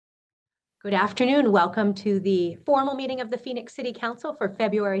Good afternoon. Welcome to the formal meeting of the Phoenix City Council for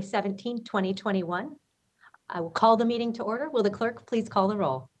February 17, 2021. I will call the meeting to order. Will the clerk please call the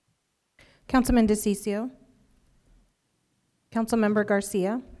roll? Councilman DeCiccio. Councilmember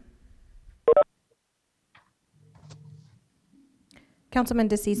Garcia. Councilman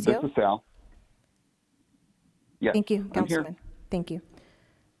DeCiccio. This is Sal. Yes, Thank you, Councilman. I'm here. Thank you.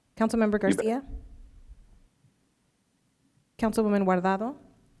 Councilmember Garcia. Councilwoman Guardado.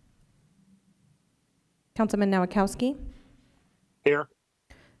 Councilman Nowakowski. Here.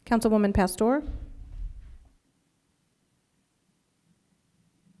 Councilwoman Pastor.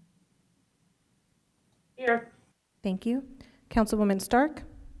 Here. Thank you. Councilwoman Stark.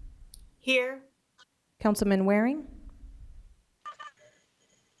 Here. Councilman Waring.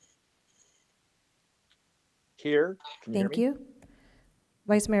 Here. Thank you.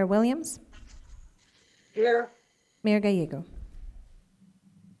 Vice Mayor Williams. Here. Mayor Gallego.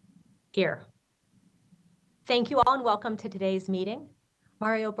 Here. Thank you all and welcome to today's meeting.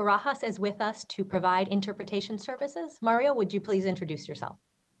 Mario Barajas is with us to provide interpretation services. Mario, would you please introduce yourself?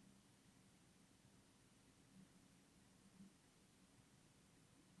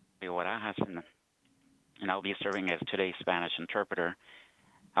 Barajas, and I'll be serving as today's Spanish interpreter.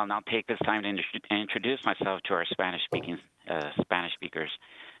 I'll now take this time to introduce myself to our Spanish speakers.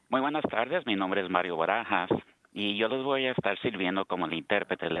 Muy buenas tardes, mi nombre es Mario Barajas y yo les voy a estar sirviendo como el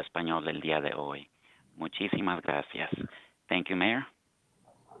intérprete del español del día de hoy. Muchísimas gracias. Thank you, Mayor.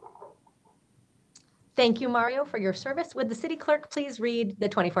 Thank you, Mario, for your service. Would the city clerk please read the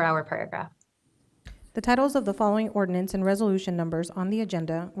 24-hour paragraph? The titles of the following ordinance and resolution numbers on the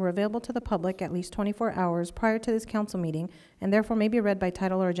agenda were available to the public at least 24 hours prior to this council meeting and therefore may be read by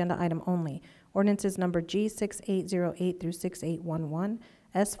title or agenda item only. Ordinances number G6808 through 6811,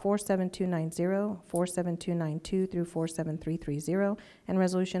 S47290, 47292 through 47330, and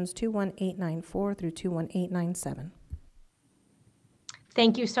resolutions 21894 through 21897.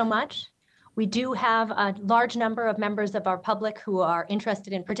 Thank you so much. We do have a large number of members of our public who are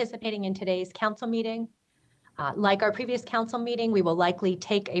interested in participating in today's council meeting. Like our previous council meeting, we will likely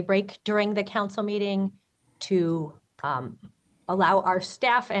take a break during the council meeting to allow our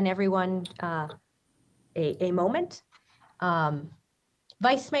staff and everyone a moment.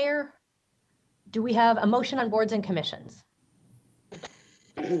 Vice Mayor, do we have a motion on boards and commissions?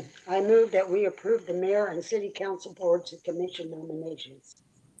 I move that we approve the mayor and city council boards and commission nominations.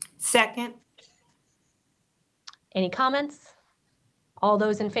 Second. Any comments? All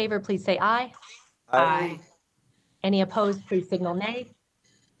those in favor, please say aye. Aye. Any opposed, please signal nay.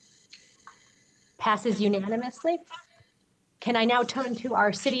 Passes unanimously. Can I now turn to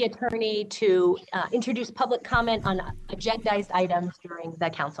our city attorney to introduce public comment on agendized items during the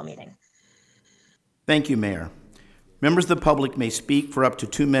council meeting? Thank you, Mayor. Members of the public may speak for up to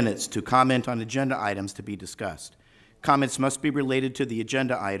 2 minutes to comment on agenda items to be discussed. Comments must be related to the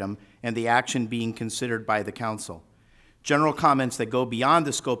agenda item and the action being considered by the council. General comments that go beyond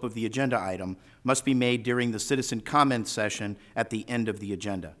the scope of the agenda item must be made during the citizen comment session at the end of the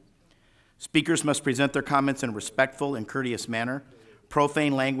agenda. Speakers must present their comments in a respectful and courteous manner.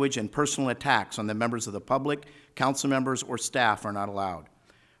 Profane language and personal attacks on the members of the public, council members, or staff are not allowed.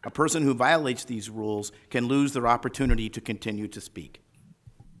 A person who violates these rules can lose their opportunity to continue to speak.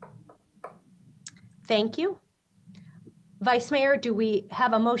 Thank you. Vice Mayor, do we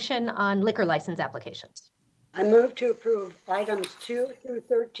have a motion on liquor license applications? I move to approve items 2 through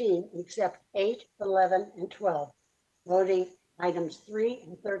 13, except 8, 11, and 12. Voting items 3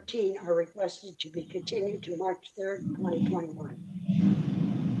 and 13 are requested to be continued to March 3rd, 2021.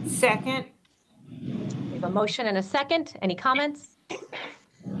 Second. We have a motion and a second. Any comments?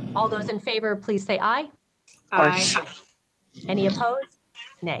 All those in favor, please say aye. Aye. Any opposed?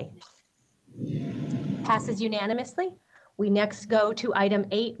 Nay. Passes unanimously. We next go to item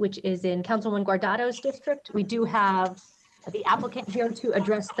 8, which is in Councilwoman Guardado's district. We do have the applicant here to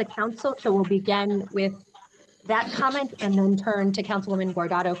address the council, so we'll begin with that comment and then turn to Councilwoman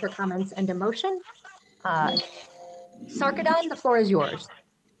Guardado for comments and a motion. Sarkadon, the floor is yours.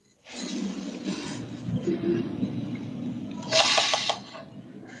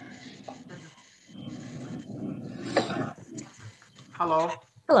 Hello.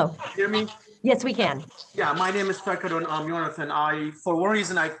 Hello. Hear me? Yes, we can. Yeah, my name is Sarkadon Jonathan. For one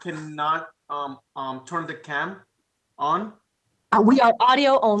reason, I cannot turn the cam on. We are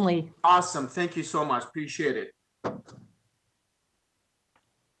audio only. Awesome. Thank you so much. Appreciate it.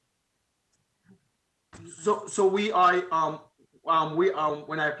 So when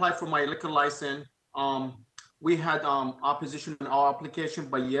I applied for my liquor license, we had opposition on our application,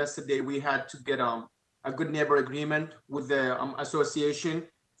 but yesterday we had to get a good neighbor agreement with the association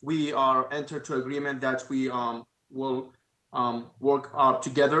we are entered to agreement that we will work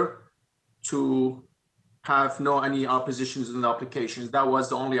together to have any oppositions in the applications. That was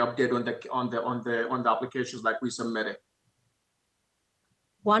the only update on the applications like we submitted.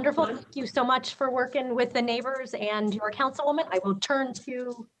 Wonderful. Thank you so much for working with the neighbors and your councilwoman. I will turn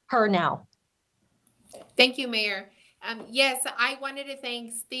to her now. Thank you, Mayor. Yes, I wanted to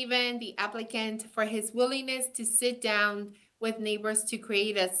thank Stephen, the applicant, for his willingness to sit down with neighbors to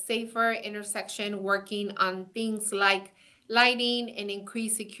create a safer intersection, working on things like lighting and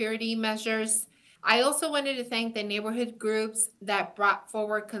increased security measures. I also wanted to thank the neighborhood groups that brought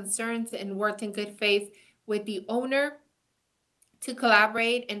forward concerns and worked in good faith with the owner to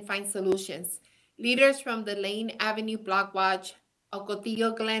collaborate and find solutions. Leaders from the Lane Avenue Block Watch,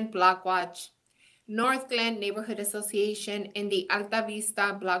 Ocotillo Glen Block Watch, North Glen Neighborhood Association, and the Alta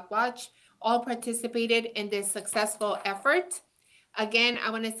Vista Block Watch all participated in this successful effort. Again, I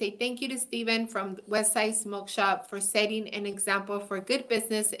want to say thank you to Stephen from Westside Smoke Shop for setting an example for good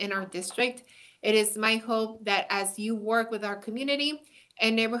business in our district. It is my hope that as you work with our community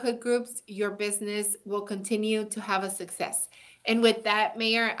and neighborhood groups, your business will continue to have a success. And with that,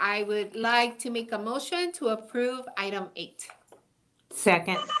 Mayor, I would like to make a motion to approve item 8.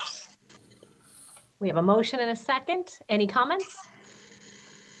 Second. We have a motion and a second. Any comments?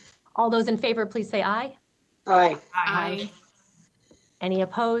 All those in favor, please say aye. Aye. Aye. Any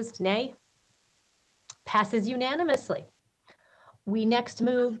opposed? Nay. Passes unanimously. We next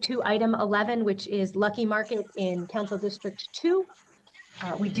move to item 11, which is Lucky Market in Council District 2.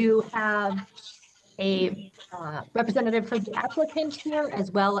 We do have a representative for the applicant here,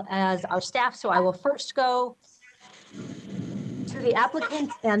 as well as our staff. So I will first go to the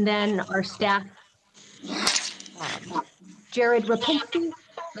applicant and then our staff. Jared Rapinski,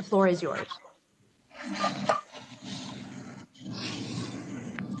 the floor is yours.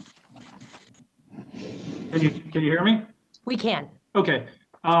 Can you hear me? We can. Okay.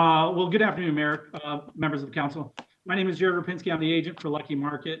 Well, good afternoon, Mayor, members of the council. My name is Jared Rapinski. I'm the agent for Lucky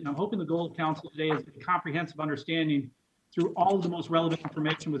Market, and I'm hoping the goal of council today is a comprehensive understanding through all of the most relevant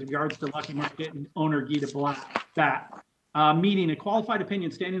information with regards to Lucky Market and owner Gita Bat. Meaning a qualified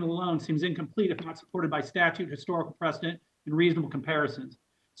opinion standing alone seems incomplete if not supported by statute, historical precedent, and reasonable comparisons.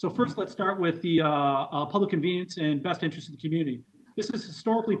 So first, let's start with the public convenience and best interest of the community. This is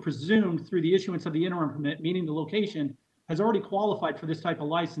historically presumed through the issuance of the interim permit, meaning the location has already qualified for this type of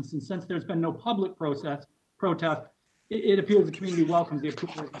license. And since there's been no public protest, it appears the community welcomes the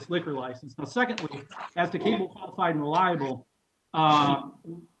approval of this liquor license. Now, secondly, as to capable, qualified, and reliable,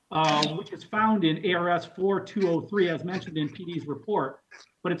 which is found in ARS 4203, as mentioned in PD's report,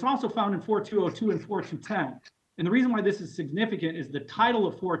 but it's also found in 4202 and 4210. And the reason why this is significant is the title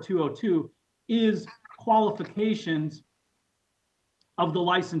of 4202 is qualifications of the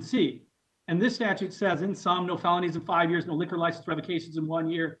licensee. And this statute says, in sum, no felonies in 5 years, no liquor license revocations in 1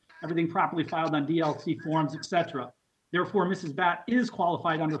 year, everything properly filed on DLC forms, etc. Therefore, Mrs. Bat is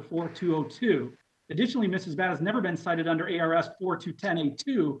qualified under 4202. Additionally, Mrs. Bat has never been cited under ARS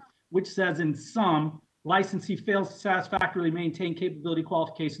 4210A2, which says, in sum, licensee fails to satisfactorily maintain capability,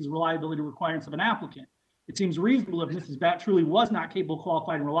 qualifications, reliability requirements of an applicant. It seems reasonable if Mrs. Bat truly was not capable,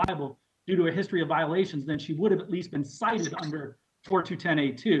 qualified, and reliable due to a history of violations, then she would have at least been cited under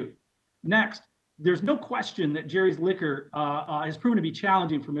 4210A2. Next, there's no question that Jerry's Liquor has proven to be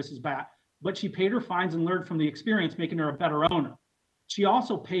challenging for Mrs. Bat, but she paid her fines and learned from the experience, making her a better owner. She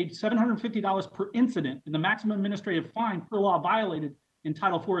also paid $750 per incident, and the maximum administrative fine per law violated in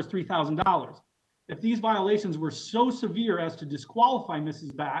Title IV is $3,000. If these violations were so severe as to disqualify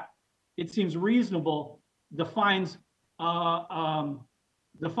Mrs. Bat, it seems reasonable the fines would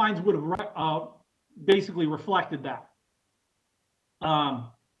have basically reflected that.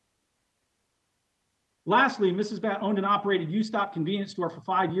 Lastly, Mrs. Bat owned and operated U-Stop convenience store for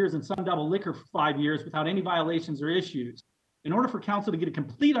 5 years and Sun Devil Liquor for 5 years without any violations or issues. In order for council to get a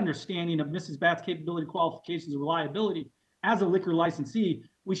complete understanding of Mrs. Bat's capability, qualifications, and reliability as a liquor licensee,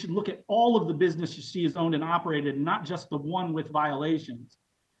 we should look at all of the businesses she has owned and operated, and not just the one with violations.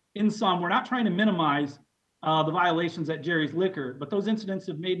 In sum, we're not trying to minimize the violations at Jerry's Liquor, but those incidents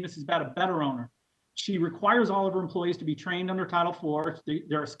have made Mrs. Bat a better owner. She requires all of her employees to be trained under Title IV.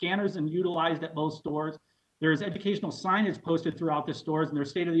 There are scanners and utilized at both stores. There's educational signage posted throughout the stores, and there's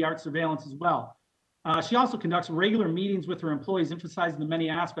state-of-the-art surveillance as well. She also conducts regular meetings with her employees, emphasizing the many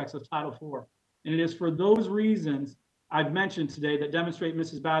aspects of Title IV. And it is for those reasons I've mentioned today that demonstrate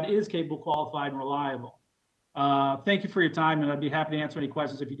Mrs. Bat is capable, qualified, and reliable. Thank you for your time, and I'd be happy to answer any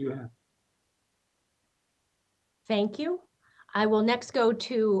questions if you do have. Thank you. I will next go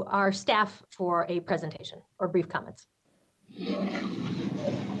to our staff for a presentation or brief comments.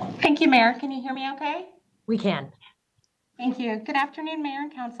 Thank you, Mayor. Can you hear me okay? We can. Thank you. Good afternoon, Mayor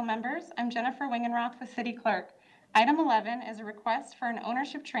and Council members. I'm Jennifer Wingenroth with City Clerk. Item 11 is a request for an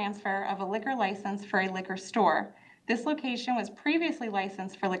ownership transfer of a liquor license for a liquor store. This location was previously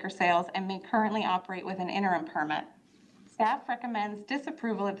licensed for liquor sales and may currently operate with an interim permit. Staff recommends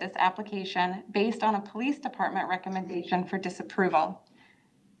disapproval of this application based on a police department recommendation for disapproval.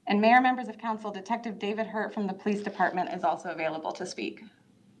 And Mayor, members of council, Detective David Hurt from the police department is also available to speak.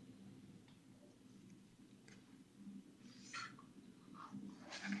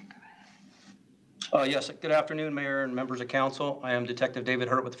 Yes, good afternoon, Mayor and members of council. I am Detective David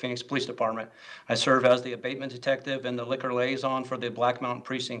Hurt with the Phoenix Police Department. I serve as the abatement detective and the liquor liaison for the Black Mountain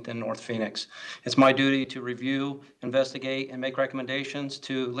Precinct in North Phoenix. It's my duty to review, investigate, and make recommendations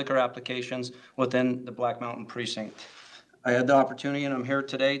to liquor applications within the Black Mountain Precinct. I had the opportunity, and I'm here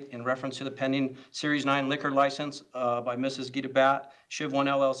today in reference to the pending Series 9 liquor license by Mrs. Gita Bat, Shiv 1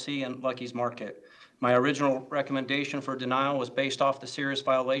 LLC, and Lucky's Market. My original recommendation for denial was based off the serious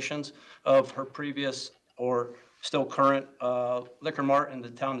violations of her previous or still current liquor mart in the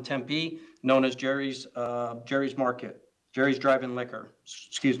town of Tempe, known as Jerry's Market, Jerry's Drive-In Liquor,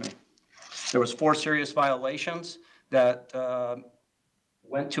 excuse me. There was 4 serious violations that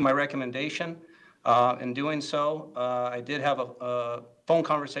went to my recommendation. In doing so, I did have a phone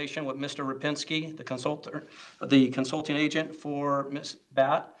conversation with Mr. Rapinski, the consulting agent for Ms.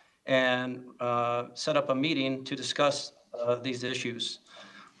 Bat, and set up a meeting to discuss these issues.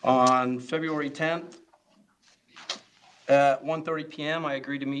 On February 10th at 1:30 p.m., I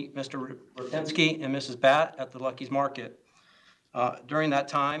agreed to meet Mr. Rapinski and Mrs. Bat at the Lucky's Market. During that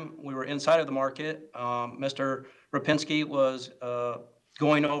time, we were inside of the market. Mr. Rapinski was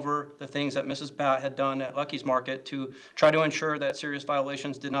going over the things that Mrs. Bat had done at Lucky's Market to try to ensure that serious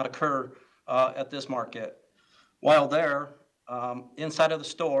violations did not occur at this market. While there, inside of the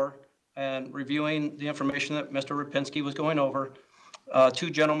store and reviewing the information that Mr. Rapinski was going over, 2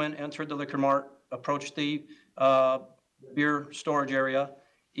 gentlemen entered the liquor mart, approached the beer storage area.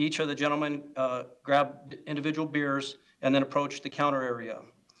 Each of the gentlemen grabbed individual beers and then approached the counter area.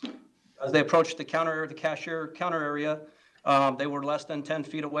 As they approached the cashier counter area, they were less than 10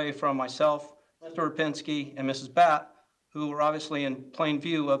 feet away from myself, Mr. Rapinski, and Mrs. Bat, who were obviously in plain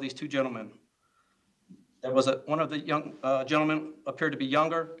view of these 2 gentlemen. There was one of the young gentlemen appeared to be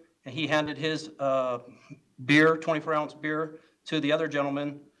younger, and he handed his beer, 24-ounce beer, to the other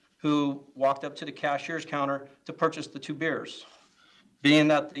gentleman who walked up to the cashier's counter to purchase the 2 beers. Being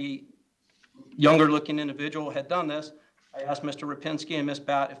that the younger-looking individual had done this, I asked Mr. Rapinski and Ms.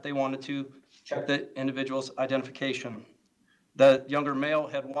 Bat if they wanted to check the individual's identification. The younger male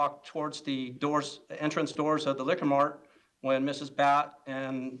had walked towards the entrance doors of the liquor mart when Mrs. Bat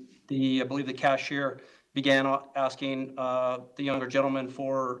and I believe the cashier began asking the younger gentleman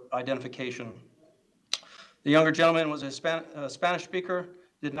for identification. The younger gentleman was a Spanish speaker,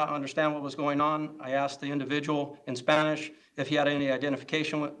 did not understand what was going on. I asked the individual in Spanish if he had any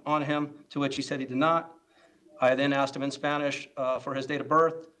identification on him, to which he said he did not. I then asked him in Spanish for his date of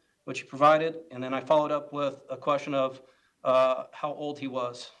birth, which he provided, and then I followed up with a question of how old he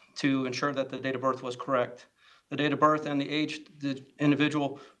was to ensure that the date of birth was correct. The date of birth and the age the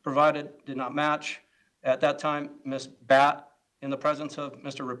individual provided did not match. At that time, Ms. Bat, in the presence of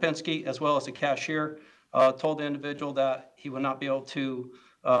Mr. Rapinski, as well as the cashier, told the individual that he would not be able to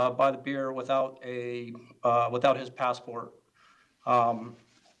buy the beer without his passport.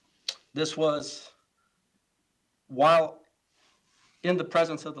 This was while in the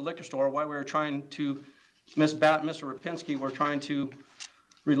presence of the liquor store, while we were trying to, Ms. Bat and Mr. Rapinski were trying to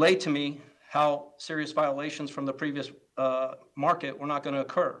relate to me how serious violations from the previous market were not going to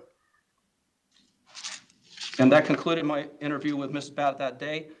occur. And that concluded my interview with Ms. Bat that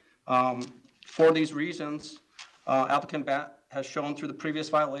day. For these reasons, applicant Bat has shown through the previous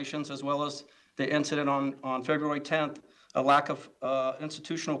violations as well as the incident on February 10th, a lack of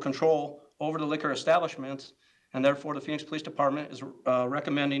institutional control over the liquor establishments, and therefore the Phoenix Police Department is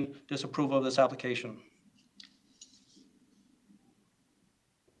recommending disapproval of this application.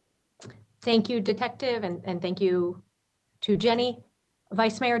 Thank you, Detective, and thank you to Jenny.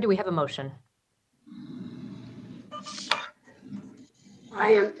 Vice Mayor, do we have a motion?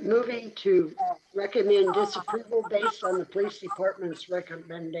 I am moving to recommend disapproval based on the police department's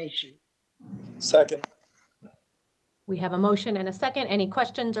recommendation. Second. We have a motion and a second. Any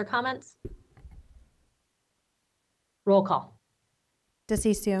questions or comments? Roll call.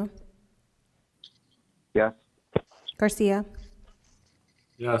 DeCiccio. Yes. Garcia.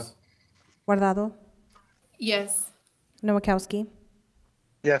 Yes. Guardado. Yes. Nowakowski.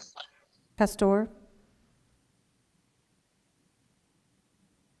 Yes. Pastor.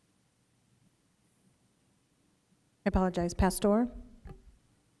 apologize. Pastor?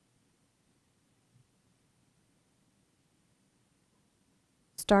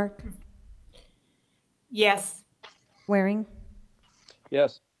 Stark? Yes. Waring?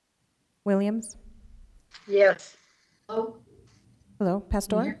 Yes. Williams? Yes. Oh, Hello,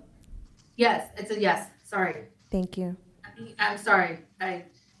 Pastor? yes, it's a yes. Sorry. Thank you. I'm sorry. I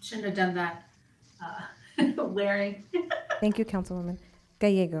shouldn't have done that. Wearing. Thank you, Councilwoman.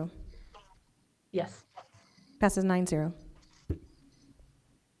 Gallego? Yes. Passes 9-0.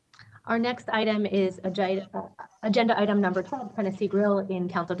 Our next item is agenda item number 12, Tennessee Grill in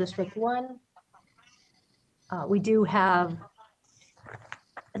Council District 1. We do have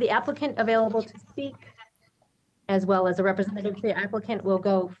the applicant available to speak, as well as a representative for the applicant. Will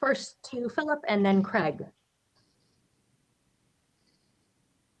go first to Philip and then Craig.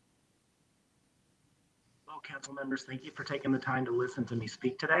 Hello, council members. Thank you for taking the time to listen to me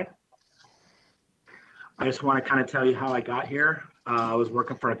speak today. I just want to kind of tell you how I got here. I was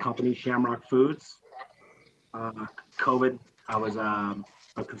working for a company, Shamrock Foods. COVID, I was a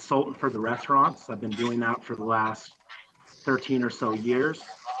consultant for the restaurants. I've been doing that for the last 13 or so years.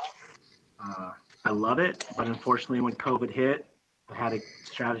 I love it, but unfortunately when COVID hit, I had to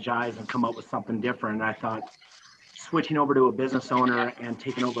strategize and come up with something different. And I thought switching over to a business owner and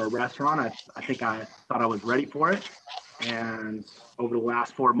taking over a restaurant, I think I thought I was ready for it. And over the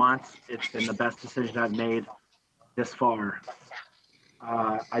last 4 months, it's been the best decision I've made this far.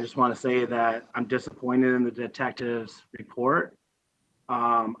 I just want to say that I'm disappointed in the detective's report.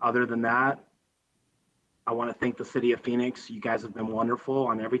 Other than that, I want to thank the city of Phoenix. You guys have been wonderful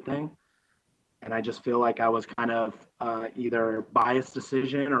on everything. And I just feel like I was kind of either biased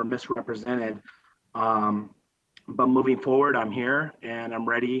decision or misrepresented. But moving forward, I'm here and I'm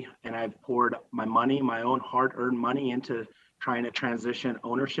ready. And I've poured my money, my own hard-earned money into trying to transition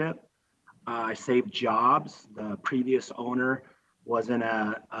ownership. I saved jobs. The previous owner was in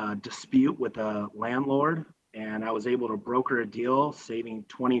a dispute with a landlord, and I was able to broker a deal, saving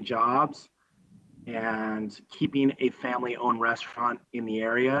 20 jobs and keeping a family-owned restaurant in the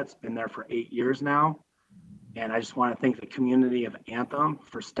area. It's been there for 8 years now. And I just want to thank the community of Anthem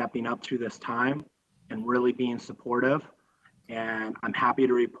for stepping up through this time and really being supportive. And I'm happy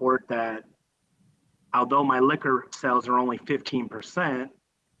to report that although my liquor sales are only 15%,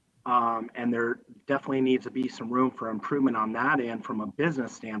 and there definitely needs to be some room for improvement on that end from a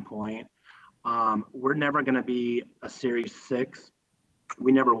business standpoint, we're never going to be a Series 6.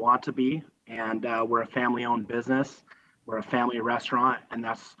 We never want to be. And we're a family-owned business. We're a family restaurant, and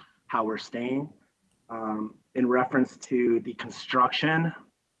that's how we're staying. In reference to the construction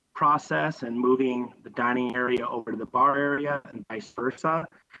process and moving the dining area over to the bar area and vice versa,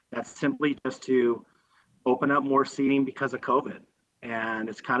 that's simply just to open up more seating because of COVID. And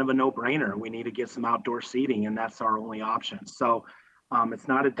it's kind of a no-brainer. We need to get some outdoor seating, and that's our only option. So it's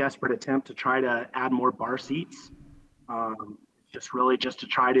not a desperate attempt to try to add more bar seats. Just really just to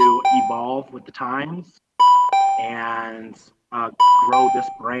try to evolve with the times and grow this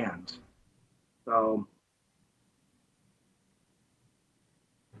brand. So.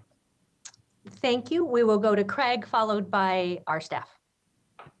 Thank you. We will go to Craig, followed by our staff.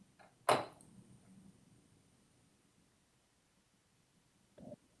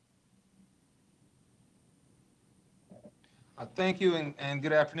 Thank you and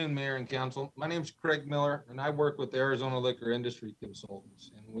good afternoon, Mayor and Council. My name is Craig Miller, and I work with Arizona Liquor Industry Consultants.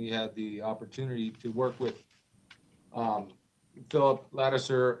 And we had the opportunity to work with Philip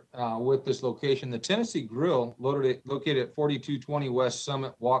Lattiser with this location. The Tennessee Grill, located at 4220 West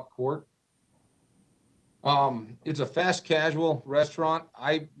Summit Walk Court. It's a fast casual restaurant.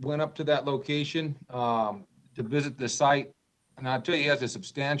 I went up to that location to visit the site, and I'll tell you, it has a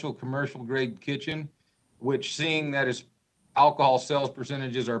substantial commercial grade kitchen, which, seeing that its alcohol sales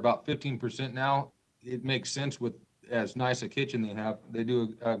percentages are about 15% now, it makes sense with as nice a kitchen they have. They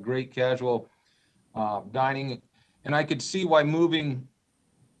do a great casual dining, and I could see why moving,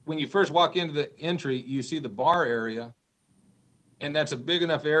 when you first walk into the entry, you see the bar area, and that's a big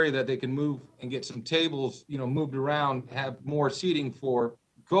enough area that they can move and get some tables, moved around, have more seating for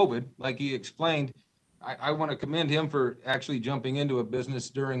COVID, like he explained. I want to commend him for actually jumping into a business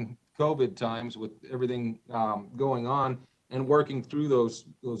during COVID times with everything going on and working through those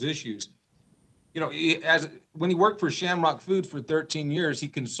issues. When he worked for Shamrock Foods for 13 years, he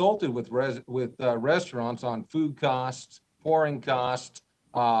consulted with restaurants on food costs, pouring costs,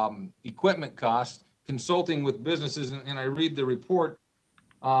 equipment costs, consulting with businesses. And I read the report,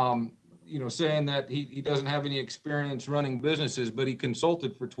 saying that he doesn't have any experience running businesses, but he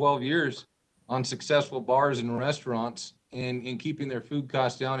consulted for 12 years on successful bars and restaurants and keeping their food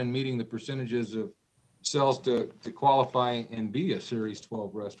costs down and meeting the percentages cells to qualify and be a Series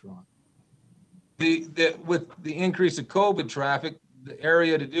 12 restaurant. With the increase of COVID traffic, the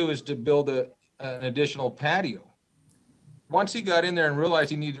area to do is to build an additional patio. Once he got in there and realized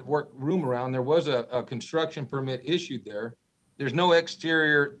he needed work room around, there was a construction permit issued there. There's no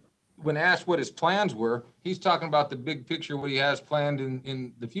exterior. When asked what his plans were, he's talking about the big picture, what he has planned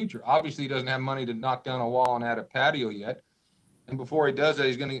in the future. Obviously, he doesn't have money to knock down a wall and add a patio yet. And before he does that,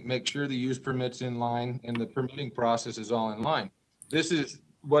 he's going to make sure the use permit's in line and the permitting process is all in line. This is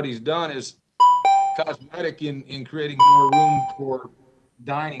what he's done is cosmetic in creating more room for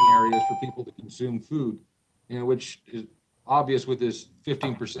dining areas for people to consume food, which is obvious with this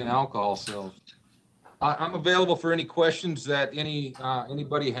 15% alcohol sales. I'm available for any questions that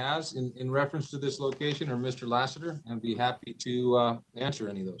anybody has in reference to this location or Mr. Lassiter, and be happy to answer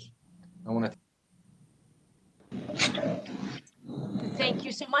any of those. I want to. Thank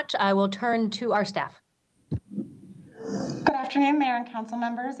you so much. I will turn to our staff. Good afternoon, Mayor and Council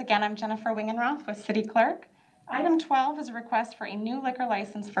members. Again, I'm Jennifer Wingenroth with City Clerk. Item 12 is a request for a new liquor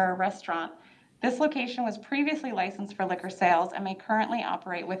license for a restaurant. This location was previously licensed for liquor sales and may currently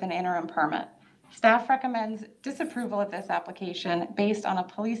operate with an interim permit. Staff recommends disapproval of this application based on a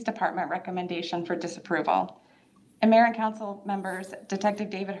police department recommendation for disapproval. And Mayor and Council members, Detective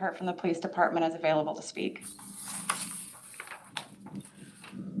David Hurt from the police department is available to speak.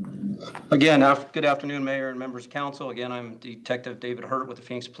 Again, good afternoon, Mayor and members of council. Again, I'm Detective David Hurt with the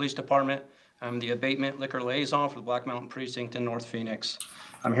Phoenix Police Department. I'm the abatement liquor liaison for the Black Mountain Precinct in North Phoenix.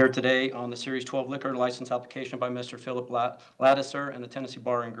 I'm here today on the Series 12 liquor license application by Mr. Philip Ladisser and the Tennessee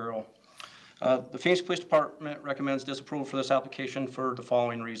Bar and Grill. The Phoenix Police Department recommends disapproval for this application for the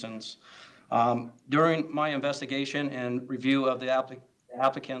following reasons. During my investigation and review of the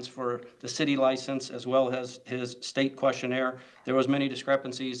applicants for the city license as well as his state questionnaire, there was many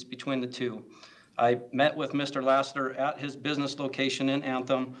discrepancies between the two. I met with Mr. Lassiter at his business location in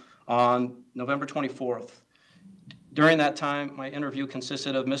Anthem on November 24th. During that time, my interview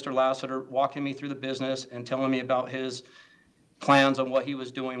consisted of Mr. Lassiter walking me through the business and telling me about his plans on what he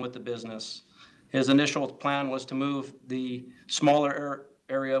was doing with the business. His initial plan was to move the smaller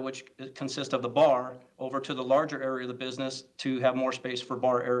area, which consists of the bar, over to the larger area of the business to have more space for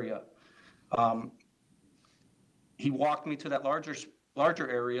bar area. He walked me to that larger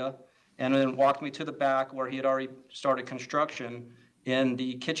area and then walked me to the back where he had already started construction in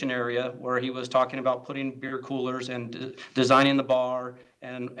the kitchen area, where he was talking about putting beer coolers and designing the bar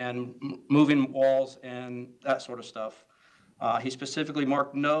and moving walls and that sort of stuff. He specifically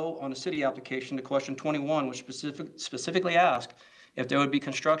marked no on the city application to question 21, which specifically asked if there would be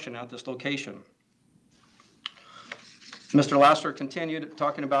construction at this location. Mr. Lassiter continued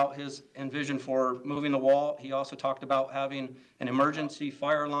talking about his envision for moving the wall. He also talked about having an emergency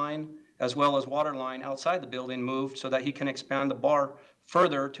fire line as well as water line outside the building moved so that he can expand the bar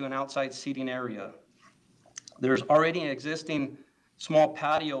further to an outside seating area. There's already an existing small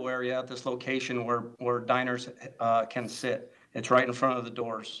patio area at this location where diners can sit. It's right in front of the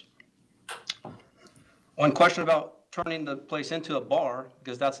doors. One question about turning the place into a bar,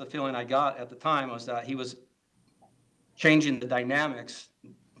 because that's the feeling I got at the time, was that he was changing the dynamics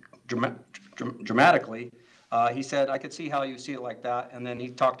dramatically. He said, I could see how you see it like that. And then he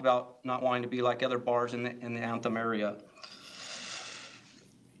talked about not wanting to be like other bars in the Anthem area.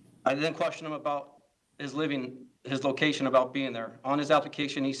 I then questioned him about his location, about being there. On his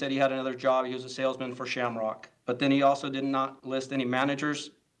application, he said he had another job. He was a salesman for Shamrock. But then he also did not list any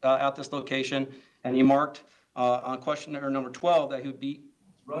managers at this location. And he marked on questionnaire number 12 that he would be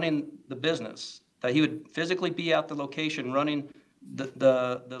running the business, that he would physically be at the location running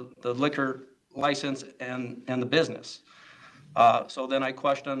the liquor license and the business. So then I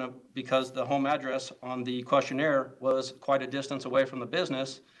questioned him because the home address on the questionnaire was quite a distance away from the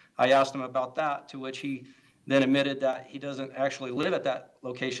business. I asked him about that, to which he then admitted that he doesn't actually live at that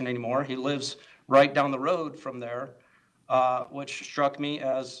location anymore. He lives right down the road from there, which struck me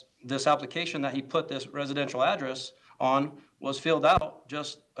as this application that he put this residential address on was filled out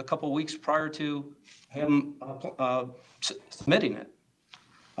just a couple weeks prior to him submitting it.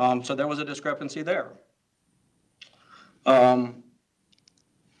 So there was a discrepancy there. During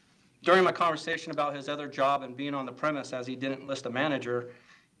my conversation about his other job and being on the premise, as he didn't list a manager,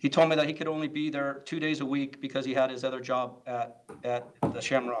 he told me that he could only be there 2 days a week because he had his other job at the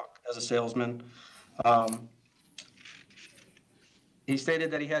Shamrock as a salesman. He stated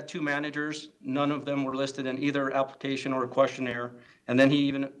that he had 2 managers. None of them were listed in either application or questionnaire. And then he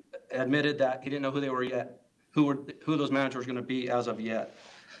even admitted that he didn't know who they were yet, who those managers were going to be as of yet.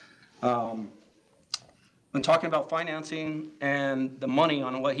 When talking about financing and the money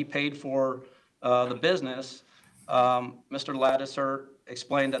on what he paid for the business, Mr. Lattiser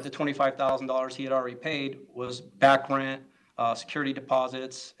explained that the $25,000 he had already paid was back rent, security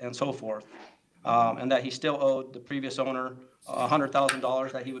deposits, and so forth, and that he still owed the previous owner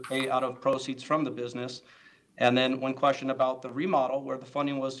 $100,000 that he would pay out of proceeds from the business. And then when questioned about the remodel, where the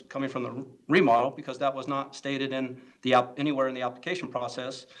funding was coming from the remodel, because that was not stated in the anywhere in the application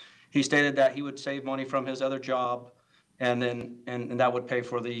process, he stated that he would save money from his other job, and that would pay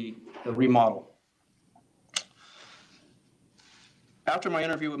for the remodel. After my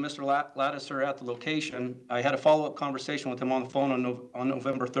interview with Mr. Lattiser at the location, I had a follow-up conversation with him on the phone on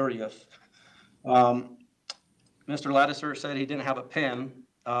November 30th. Mr. Lattiser said he didn't have a pen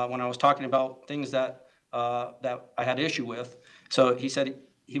when I was talking about things that I had issue with. So he said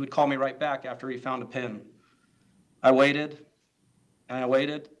he would call me right back after he found a pen. I waited, and I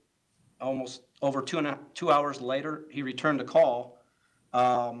waited. Almost over 2 hours later, he returned the call,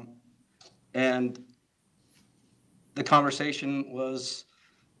 and the conversation was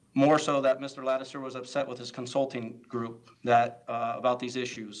more so that Mr. Lattiser was upset with his consulting group that about these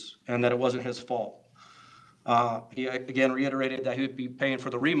issues, and that it wasn't his fault. He again reiterated that he would be paying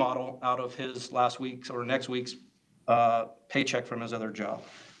for the remodel out of his last week's or next week's paycheck from his other job.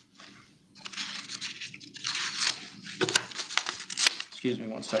 Excuse me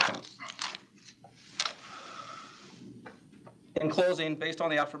one second. In closing, based on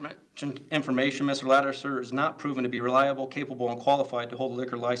the aforementioned information, Mr. Lattiser is not proven to be reliable, capable, and qualified to hold a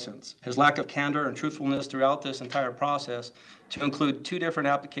liquor license. His lack of candor and truthfulness throughout this entire process, to include 2 different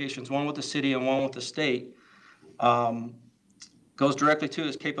applications, one with the city and one with the state, goes directly to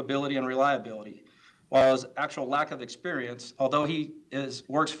his capability and reliability. While his actual lack of experience, although he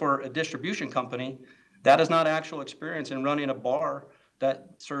works for a distribution company, that is not actual experience in running a bar that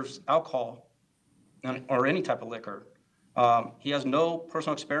serves alcohol or any type of liquor. He has no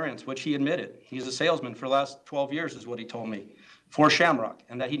personal experience, which he admitted. He's a salesman for the last 12 years is what he told me, for Shamrock,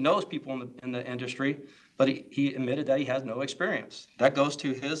 and that he knows people in the industry, but he admitted that he has no experience. That goes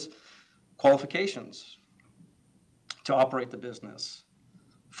to his qualifications to operate the business.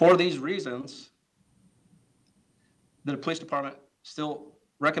 For these reasons, the police department still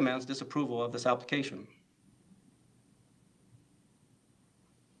recommends disapproval of this application.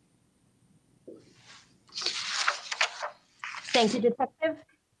 Thank you, Detective.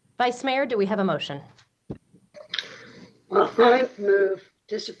 Vice Mayor, do we have a motion? I move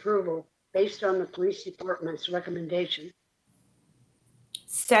disapproval based on the police department's recommendation.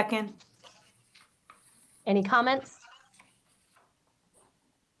 Second. Any comments?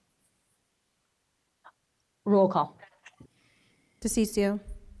 Roll call. DeCiccio.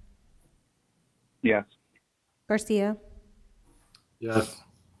 Yes. Garcia. Yes.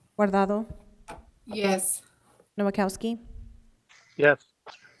 Guardado. Yes. Nowakowski. Yes.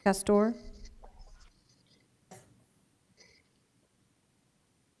 Pastor.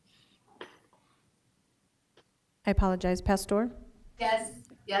 I apologize. Pastor. Yes.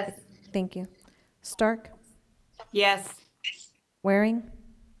 Yes. Thank you. Stark. Yes. Waring.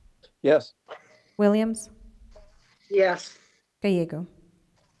 Yes. Williams. Yes. Gallego.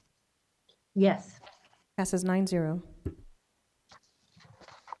 Yes. Passes 9-0.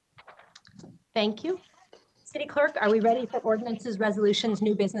 Thank you. City Clerk, are we ready for ordinances, resolutions,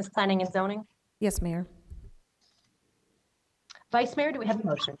 new business, planning, and zoning? Yes, Mayor. Vice Mayor, do we have a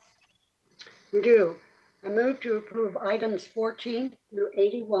motion? We do. I move to approve items 14 through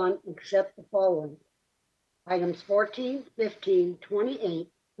 81, except the following. Items 14, 15, 28,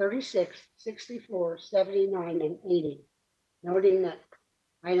 36, 64, 79, and 80. Noting that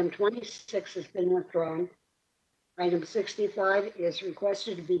item 26 has been withdrawn. Item 65 is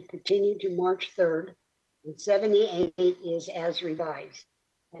requested to be continued to March 3rd, and 78 is as revised.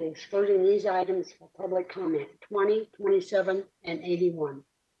 And excluding these items for public comment, 20, 27, and 81.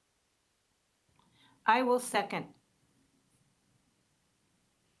 I will second.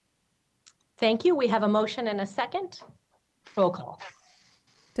 Thank you. We have a motion and a second. Roll call.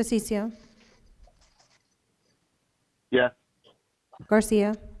 DeCiccio. Yes.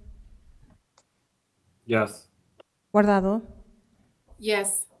 Garcia. Yes. Guardado.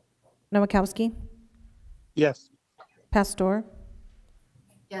 Yes. Nowakowski. Yes. Pastor.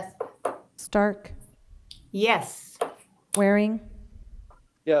 Yes. Stark. Yes. Waring.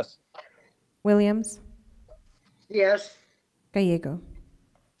 Yes. Williams. Yes. Gallego.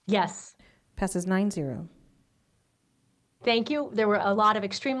 Yes. Passes 9-0. Thank you. There were a lot of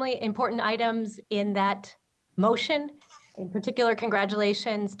extremely important items in that motion. In particular,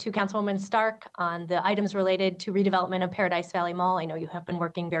 congratulations to Councilwoman Stark on the items related to redevelopment of Paradise Valley Mall. I know you have been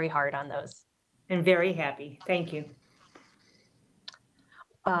working very hard on those. And very happy. Thank you.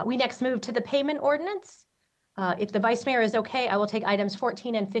 We next move to the payment ordinance. If the Vice Mayor is okay, I will take items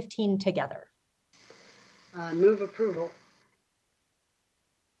 14 and 15 together. Move approval.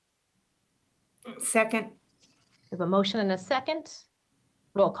 Second. We have a motion and a second.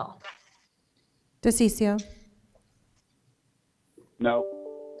 Roll call. DeCiccio, No.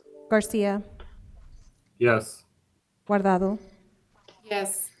 Garcia, Yes. Guardado,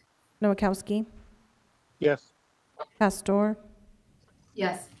 Yes. Nowakowski, Yes. Pastor,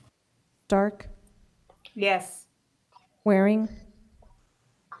 Yes. Stark, Yes. Waring,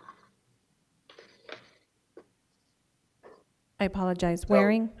 I apologize, No.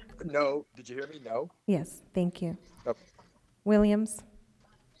 Waring? No. Did you hear me? No. Yes, thank you. Okay. Williams,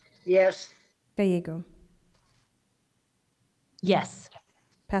 Yes. Gallego. Yes.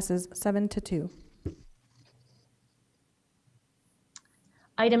 Passes 7-2.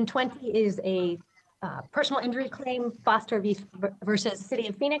 Item 20 is a personal injury claim, Foster versus City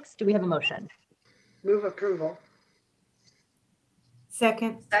of Phoenix. Do we have a motion? Move approval.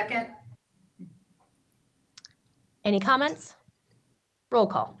 Second. Second. Any comments? Roll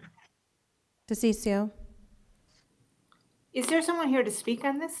call. DeCiccio, Is there someone here to speak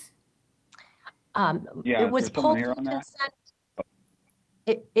on this? Yeah, It was is there someone pulled here from on that? consent.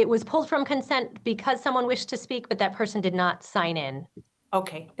 It was pulled from consent because someone wished to speak, but that person did not sign in.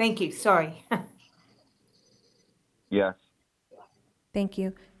 Okay, thank you. Sorry. Yes. thank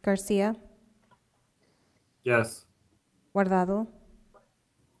you. Garcia, Yes. Guardado,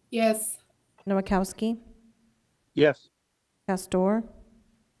 Yes. Nowakowski, Yes. Pastor,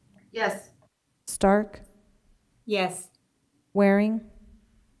 Yes. Stark, Yes. Waring,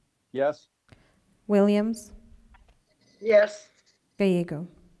 Yes. Williams, Yes. Gallego.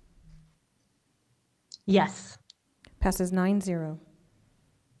 Yes. Passes 9-0.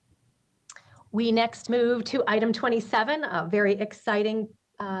 We next move to item 27, a very exciting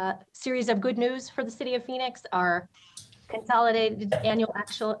series of good news for the City of Phoenix, our consolidated annual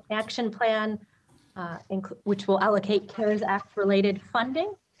action plan, which will allocate CARES Act related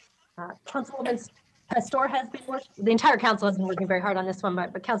funding. Councilwoman Pastor has been working, the entire council has been working very hard on this one,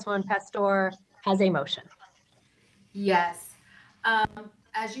 but Councilwoman Pastor has a motion. Yes.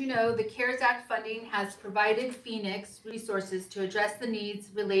 As you know, the CARES Act funding has provided Phoenix resources to address the needs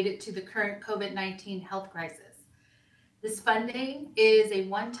related to the current COVID-19 health crisis. This funding is a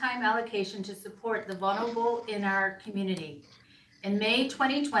one-time allocation to support the vulnerable in our community. In May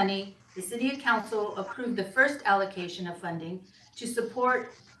 2020, the City Council approved the first allocation of funding to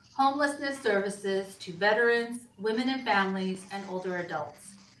support homelessness services to veterans, women and families, and older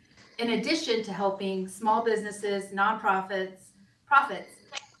adults. In addition to helping small businesses, nonprofits,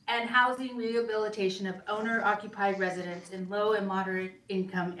 and housing rehabilitation of owner-occupied residents in low and moderate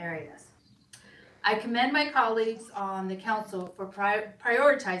income areas. I commend my colleagues on the council for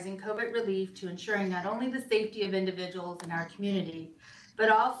prioritizing COVID relief to ensuring not only the safety of individuals in our community, but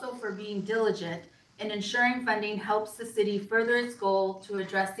also for being diligent in ensuring funding helps the city further its goal to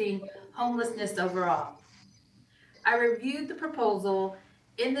addressing homelessness overall. I reviewed the proposal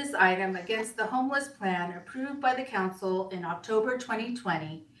in this item against the homeless plan approved by the council in October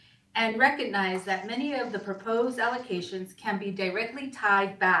 2020 and recognize that many of the proposed allocations can be directly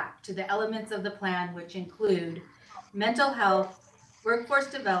tied back to the elements of the plan, which include mental health, workforce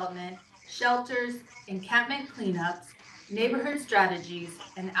development, shelters, encampment cleanups, neighborhood strategies,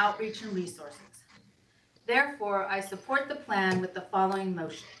 and outreach and resources. Therefore, I support the plan with the following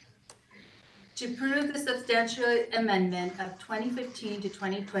motion. To approve the substantial amendment of 2015 to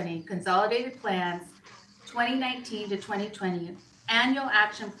 2020 Consolidated Plans 2019 to 2020 Annual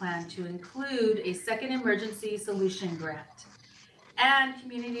Action Plan to include a second emergency solution grant and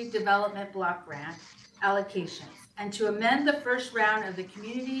community development block grant allocations, and to amend the first round of the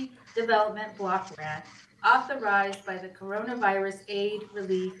community development block grant authorized by the Coronavirus Aid,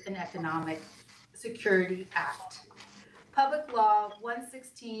 Relief, and Economic Security Act. Public Law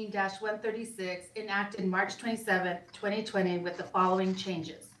 116-136 enacted March 27, 2020 with the following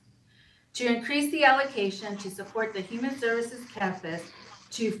changes. To increase the allocation to support the Human Services Campus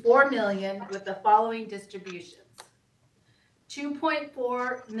to $4 million with the following distributions.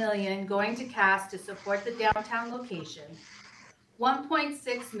 $2.4 million going to CAS to support the downtown location,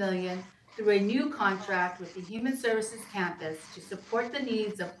 $1.6 million through a new contract with the Human Services Campus to support the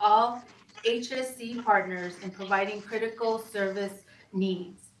needs of all HSC partners in providing critical service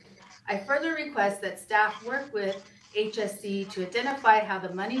needs. I further request that staff work with HSC to identify how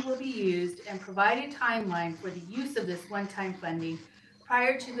the money will be used and provide a timeline for the use of this one-time funding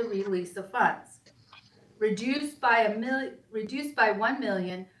prior to the release of funds. Reduced by $1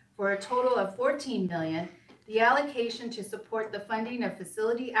 million for a total of $14 million, the allocation to support the funding of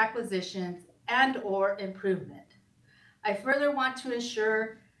facility acquisitions and/or improvement. I further want to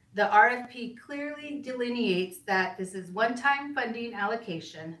ensure the RFP clearly delineates that this is one-time funding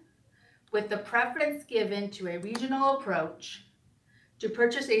allocation with the preference given to a regional approach to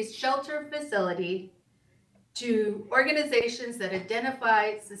purchase a shelter facility to organizations that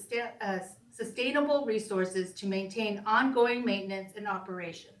identify sustainable resources to maintain ongoing maintenance and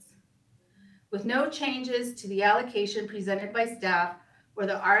operations, with no changes to the allocation presented by staff or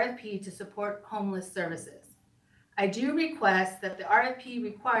the RFP to support homeless services. I do request that the RFP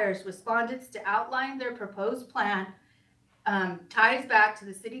requires respondents to outline their proposed plan ties back to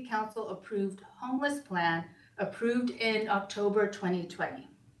the City Council approved homeless plan approved in October 2020.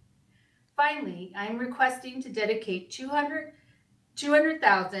 Finally, I am requesting to dedicate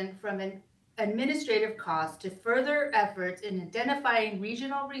 $200,000 from an administrative cost to further efforts in identifying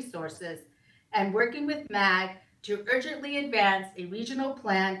regional resources and working with MAG to urgently advance a regional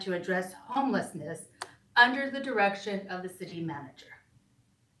plan to address homelessness under the direction of the city manager.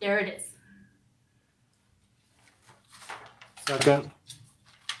 There it is. Second.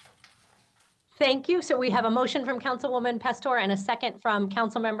 Thank you. So we have a motion from Councilwoman Pastor and a second from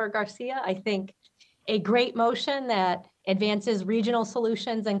Councilmember Garcia. I think a great motion that advances regional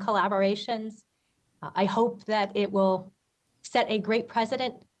solutions and collaborations. I hope that it will set a great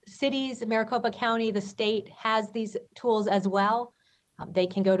precedent. Cities, Maricopa County, the state has these tools as well. They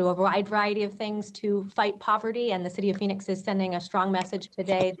can go to a wide variety of things to fight poverty, and the City of Phoenix is sending a strong message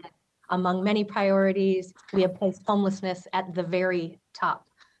today that among many priorities, we have placed homelessness at the very top.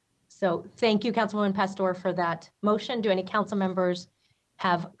 So thank you, Councilwoman Pastor, for that motion. Do any council members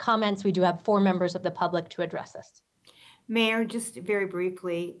have comments? We do have 4 members of the public to address us. Mayor, just very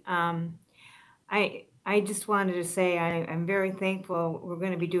briefly, I just wanted to say I'm very thankful we're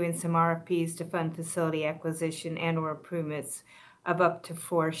going to be doing some RFPs to fund facility acquisition and or improvements of up to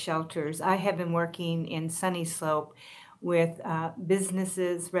 4 shelters. I have been working in Sunny Slope with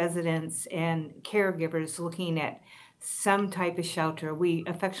businesses, residents, and caregivers looking at some type of shelter. We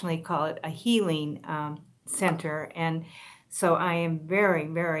affectionately call it a healing center. And so I am very,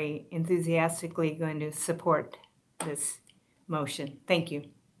 very enthusiastically going to support this motion. Thank you.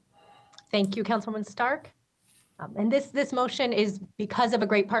 Thank you, Councilwoman Stark. And this motion is because of a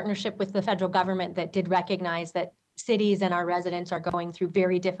great partnership with the federal government that did recognize that cities and our residents are going through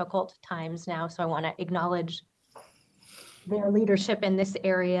very difficult times now. So I want to acknowledge their leadership in this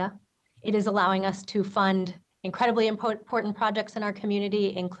area. It is allowing us to fund incredibly important projects in our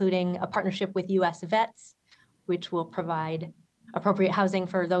community, including a partnership with U.S. Vets, which will provide appropriate housing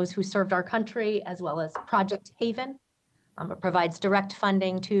for those who served our country, as well as Project Haven. It provides direct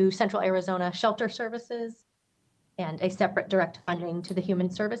funding to Central Arizona Shelter Services and a separate direct funding to the Human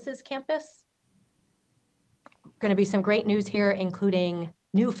Services Campus. Going to be some great news here, including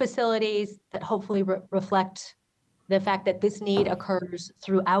new facilities that hopefully reflect the fact that this need occurs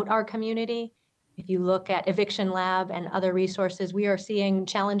throughout our community. If you look at Eviction Lab and other resources, we are seeing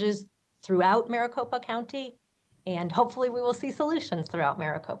challenges throughout Maricopa County, and hopefully we will see solutions throughout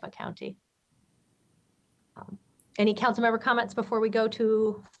Maricopa County. Any council member comments before we go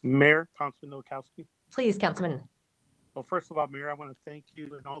to? Mayor, Councilman Nowakowski. Please, Councilman. Well, first of all, Mayor, I want to thank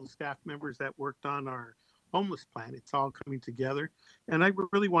you and all the staff members that worked on our homeless plan. It's all coming together. And I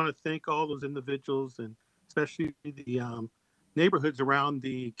really want to thank all those individuals and especially the neighborhoods around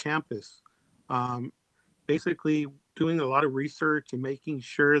the campus. Basically doing a lot of research and making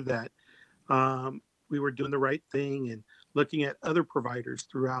sure that we were doing the right thing and looking at other providers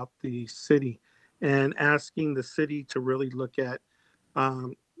throughout the city and asking the city to really look at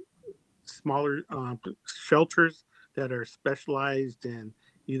smaller shelters that are specialized in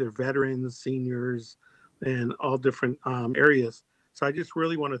either veterans, seniors, and all different areas. So I just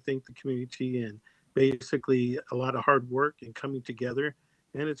really want to thank the community and basically a lot of hard work and coming together.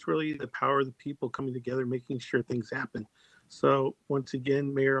 And it's really the power of the people coming together, making sure things happen. So once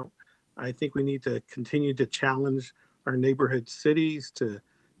again, Mayor, I think we need to continue to challenge our neighborhood cities to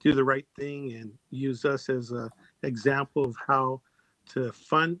do the right thing and use us as an example of how to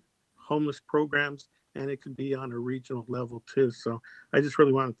fund homeless programs. And it could be on a regional level too. So I just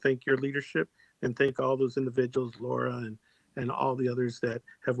really want to thank your leadership and thank all those individuals, Laura and all the others that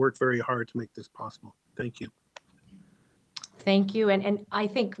have worked very hard to make this possible. Thank you. Thank you. And I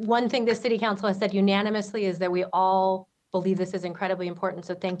think one thing the City Council has said unanimously is that we all believe this is incredibly important.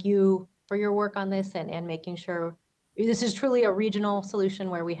 So thank you for your work on this and making sure this is truly a regional solution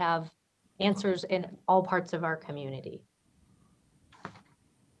where we have answers in all parts of our community.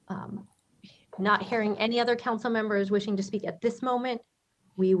 Not hearing any other council members wishing to speak at this moment,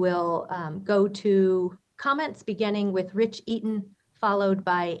 we will go to comments, beginning with Rich Eaton, followed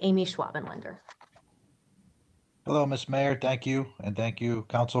by Amy Schwabenlander. Hello, Ms. Mayor. Thank you. And thank you,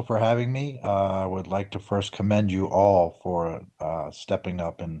 Council, for having me. I would like to first commend you all for stepping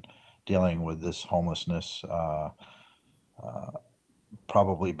up and dealing with this homelessness,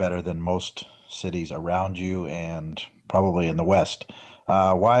 probably better than most cities around you and probably in the West.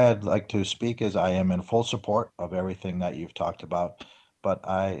 Why I'd like to speak is I am in full support of everything that you've talked about, but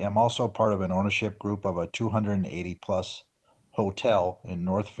I am also part of an ownership group of a 280 plus hotel in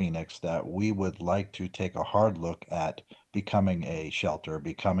North Phoenix that we would like to take a hard look at becoming a shelter,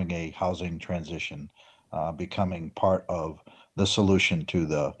 becoming a housing transition, becoming part of the solution to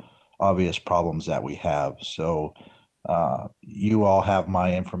the obvious problems that we have. So you all have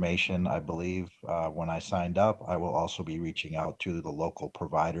my information, I believe. When I signed up, I will also be reaching out to the local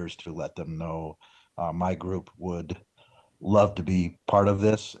providers to let them know my group would love to be part of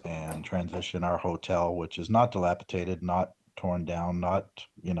this and transition our hotel, which is not dilapidated, not torn down, not,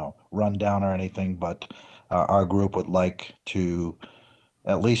 run down or anything, but our group would like to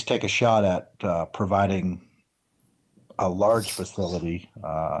at least take a shot at providing a large facility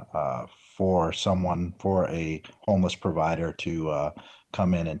for a homeless provider to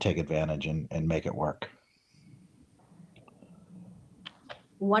come in and take advantage and make it work.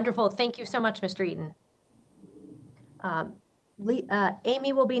 Wonderful. Thank you so much, Mr. Eaton.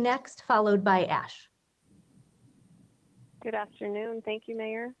 Amy will be next, followed by Ash. Good afternoon. Thank you,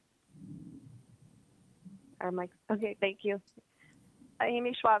 Mayor. Okay, thank you.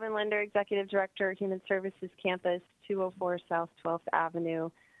 Amy Schwabenlander, Executive Director, Human Services Campus, 204 South 12th Avenue.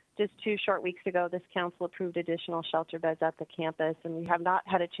 Just 2 short weeks ago, this council approved additional shelter beds at the campus, and we have not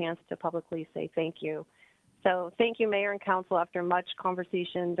had a chance to publicly say thank you. So thank you, Mayor and Council, after much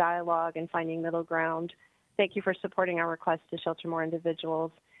conversation, dialogue, and finding middle ground. Thank you for supporting our request to shelter more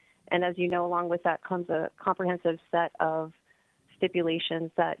individuals. And as you know, along with that comes a comprehensive set of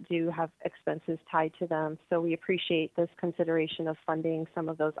stipulations that do have expenses tied to them. So we appreciate this consideration of funding some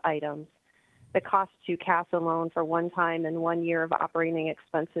of those items. The cost to CAS alone for 1 time and 1 year of operating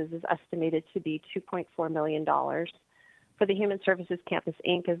expenses is estimated to be $2.4 million. For the Human Services Campus,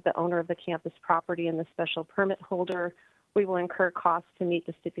 Inc. as the owner of the campus property and the special permit holder, we will incur costs to meet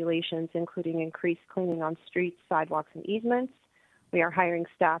the stipulations, including increased cleaning on streets, sidewalks, and easements. We are hiring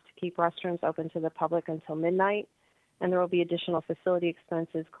staff to keep restrooms open to the public until midnight, and there will be additional facility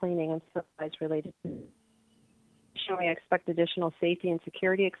expenses, cleaning, and supplies related to. We expect additional safety and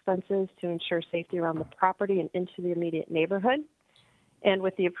security expenses to ensure safety around the property and into the immediate neighborhood. And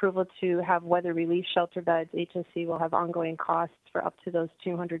with the approval to have weather relief shelter beds, HSC will have ongoing costs for up to those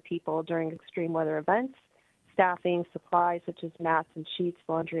 200 people during extreme weather events, staffing, supplies such as mats and sheets,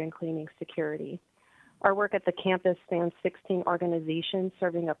 laundry and cleaning, security. Our work at the campus spans 16 organizations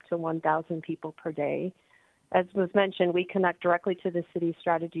serving up to 1,000 people per day. As was mentioned, we connect directly to the city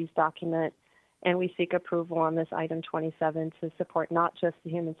strategies document, and we seek approval on this item 27 to support not just the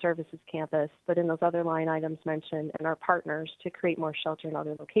Human Services Campus, but in those other line items mentioned and our partners to create more shelter in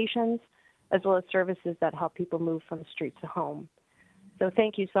other locations, as well as services that help people move from street to home. So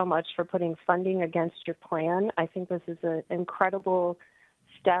thank you so much for putting funding against your plan. I think this is an incredible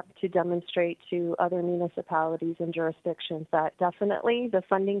step to demonstrate to other municipalities and jurisdictions that definitely the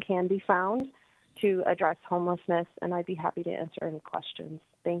funding can be found to address homelessness, and I'd be happy to answer any questions.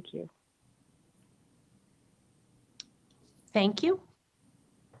 Thank you. Thank you.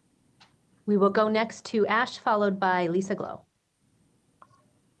 We will go next to Ash, followed by Lisa Glow.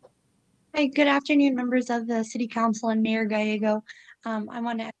 Hi, good afternoon, members of the City Council and Mayor Gallego. I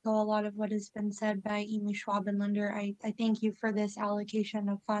want to echo a lot of what has been said by Amy Schwabenlander. I thank you for this allocation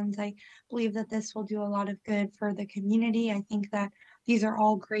of funds. I believe that this will do a lot of good for the community. I think that these are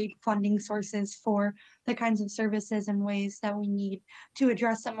all great funding sources for the kinds of services and ways that we need to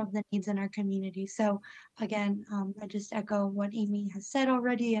address some of the needs in our community. So again, I just echo what Amy has said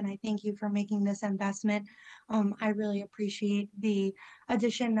already, and I thank you for making this investment. I really appreciate the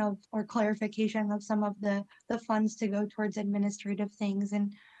addition of or clarification of some of the funds to go towards administrative things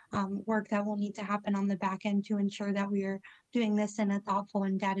and work that will need to happen on the back end to ensure that we are doing this in a thoughtful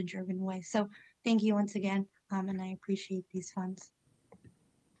and data-driven way. So thank you once again, and I appreciate these funds.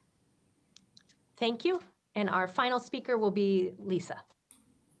 Thank you. And our final speaker will be Lisa.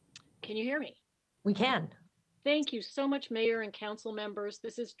 Can you hear me? We can. Thank you so much, Mayor and council members.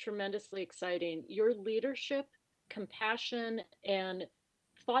 This is tremendously exciting. Your leadership, compassion, and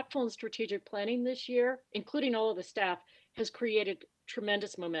thoughtful and strategic planning this year, including all of the staff, has created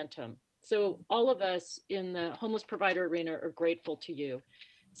tremendous momentum. So all of us in the homeless provider arena are grateful to you.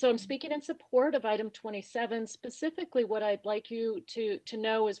 So I'm speaking in support of item 27. Specifically, what I'd like you to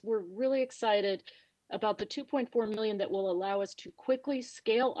know is we're really excited about the 2.4 million that will allow us to quickly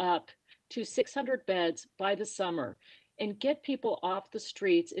scale up to 600 beds by the summer and get people off the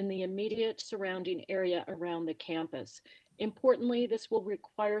streets in the immediate surrounding area around the campus. Importantly, this will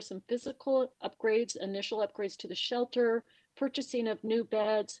require some physical upgrades, initial upgrades to the shelter, purchasing of new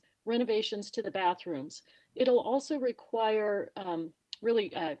beds, renovations to the bathrooms. It'll also require,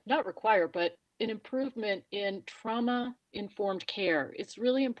 not require, but an improvement in trauma-informed care. It's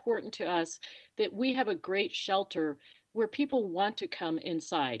really important to us that we have a great shelter where people want to come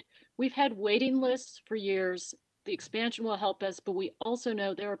inside. We've had waiting lists for years. The expansion will help us, but we also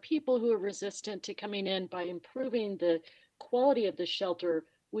know there are people who are resistant to coming in. By improving the quality of the shelter,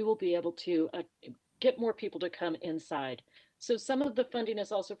 we will be able to get more people to come inside. So some of the funding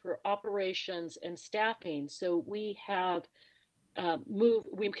is also for operations and staffing. So we have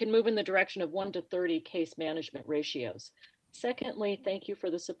we can move in the direction of 1 to 30 case management ratios. Secondly, thank you for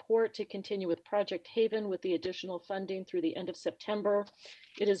the support to continue with Project Haven with the additional funding through the end of September.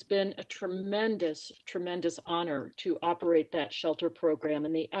 It has been a tremendous, tremendous honor to operate that shelter program,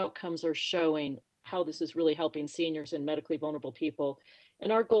 and the outcomes are showing how this is really helping seniors and medically vulnerable people.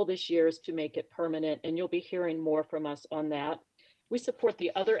 And our goal this year is to make it permanent, and you'll be hearing more from us on that. We support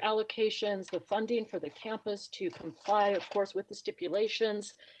the other allocations, the funding for the campus to comply, of course, with the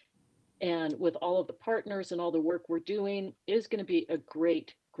stipulations and with all of the partners and all the work we're doing. Is going to be a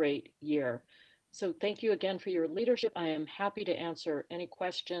great, great year. So thank you again for your leadership. I am happy to answer any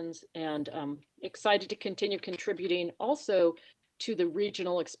questions and excited to continue contributing also to the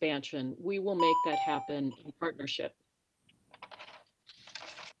regional expansion. We will make that happen in partnership.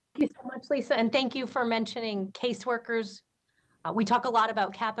 Thank you so much, Lisa, and thank you for mentioning caseworkers. We talk a lot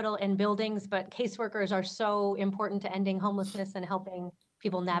about capital and buildings, but caseworkers are so important to ending homelessness and helping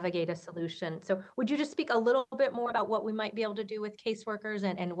people navigate a solution. So would you just speak a little bit more about what we might be able to do with caseworkers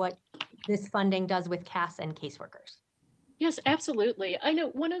and what this funding does with CAS and caseworkers? Yes, absolutely. I know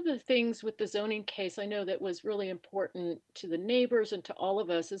one of the things with the zoning case, I know that was really important to the neighbors and to all of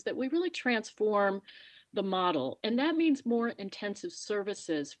us, is that we really transform the model. And that means more intensive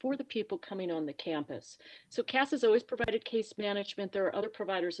services for the people coming on the campus. So CAS has always provided case management. There are other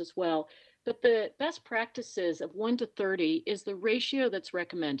providers as well. But the best practices of 1 to 30 is the ratio that's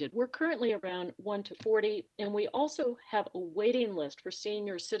recommended. We're currently around 1 to 40, and we also have a waiting list for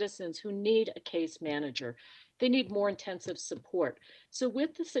senior citizens who need a case manager. They need more intensive support. So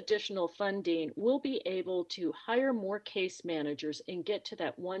with this additional funding, we'll be able to hire more case managers and get to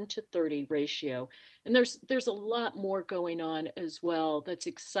that 1 to 30 ratio. And there's a lot more going on as well that's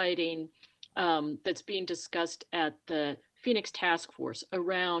exciting, that's being discussed at the Phoenix Task Force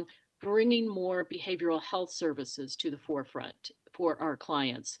around bringing more behavioral health services to the forefront for our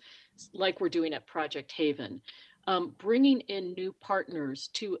clients, like we're doing at Project Haven. Bringing in new partners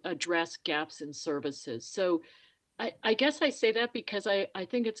to address gaps in services. So I guess I say that because I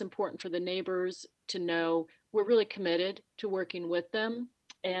think it's important for the neighbors to know we're really committed to working with them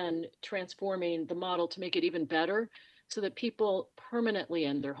and transforming the model to make it even better so that people permanently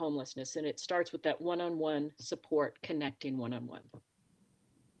end their homelessness. And it starts with that one-on-one support, connecting one-on-one.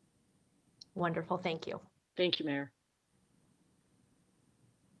 Wonderful, thank you. Thank you, Mayor.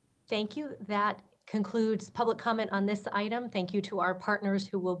 Thank you. That concludes public comment on this item. Thank you to our partners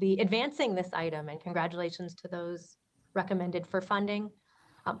who will be advancing this item, and congratulations to those recommended for funding.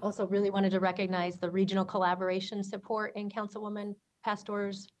 Also really wanted to recognize the regional collaboration support in Councilwoman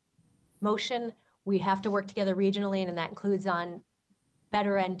Pastor's motion. We have to work together regionally, and that includes on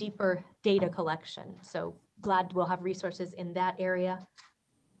better and deeper data collection. So glad we'll have resources in that area.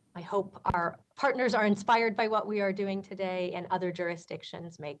 I hope our partners are inspired by what we are doing today and other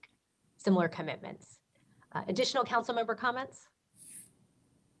jurisdictions make similar commitments. Additional council member comments?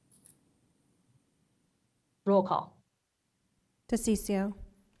 Roll call. DeCiccio.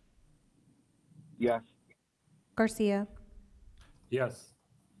 Yes. Garcia. Yes.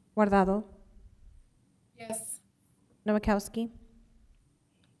 Guardado. Yes. Nowakowski.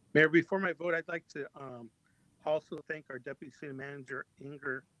 Mayor, before my vote, I'd like to also thank our Deputy City Manager,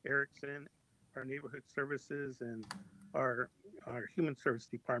 Inger Erickson, our Neighborhood Services, and our Human Service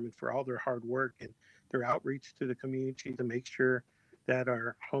Department for all their hard work and their outreach to the community to make sure that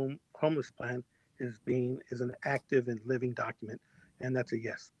our homeless plan is an active and living document. And that's a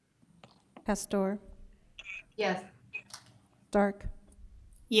yes. Pastor. Yes. Stark.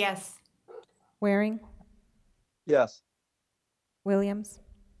 Yes. Waring. Yes. Williams.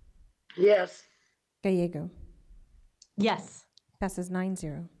 Yes. Gallego. Yes. Passes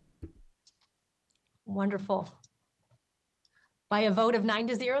 9-0. Wonderful. By a vote of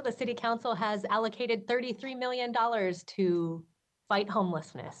 9-0, the City Council has allocated $33 million to fight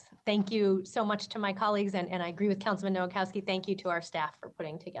homelessness. Thank you so much to my colleagues, and I agree with Councilman Nowakowski. Thank you to our staff for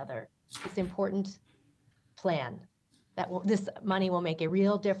putting together this important plan. This money will make a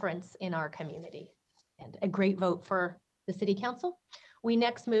real difference in our community, and a great vote for the City Council. We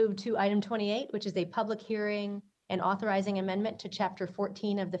next move to item 28, which is a public hearing and authorizing amendment to Chapter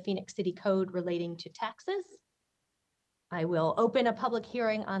 14 of the Phoenix City Code relating to taxes. I will open a public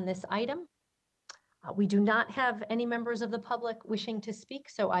hearing on this item. We do not have any members of the public wishing to speak,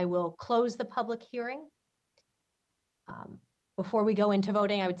 so I will close the public hearing. Before we go into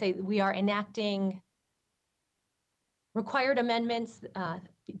voting, I would say we are enacting required amendments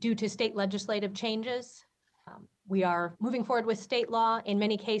due to state legislative changes. We are moving forward with state law. In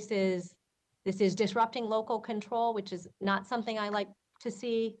many cases, this is disrupting local control, which is not something I like to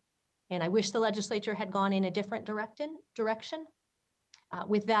see. And I wish the legislature had gone in a different direction.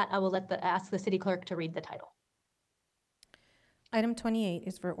 With that, I will ask the city clerk to read the title. Item 28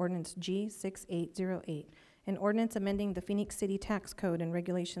 is for ordinance G6808, an ordinance amending the Phoenix City Tax Code and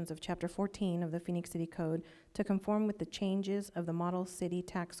regulations of Chapter 14 of the Phoenix City Code to conform with the changes of the Model City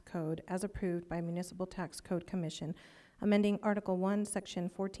Tax Code as approved by Municipal Tax Code Commission, amending Article 1, Section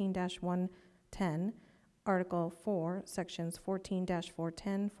 14-110, Article 4, Sections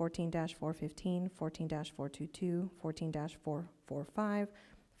 14-410, 14-415, 14-422, 14-445,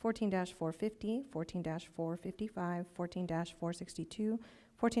 14-450, 14-455, 14-462,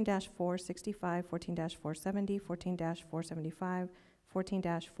 14-465, 14-470, 14-475,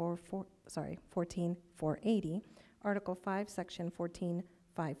 14-480, Article 5, Section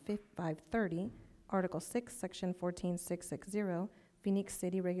 14-530, Article 6, Section 14-660, Phoenix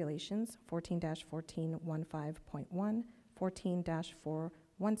City Regulations, 14-1415.1,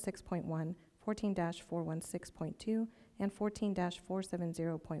 14-416.1, 14-416.2, and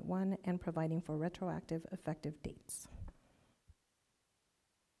 14-470.1, and providing for retroactive effective dates.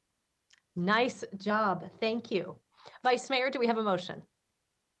 Nice job. Thank you. Vice Mayor, do we have a motion?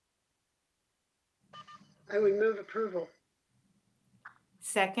 I would move approval.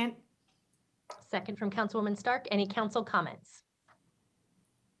 Second. Second from Councilwoman Stark. Any council comments?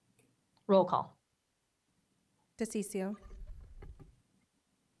 Roll call. DeCiccio.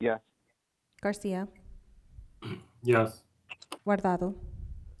 Yes. Garcia. Yes. Guardado.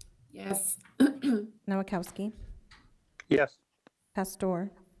 Yes. Nowakowski. Yes.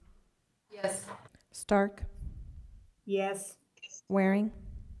 Pastor. Yes. Stark. Yes. Waring.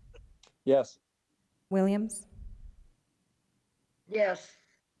 Yes. Williams. Yes.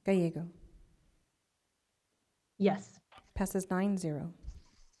 Gallego. Yes. Passes 9-0.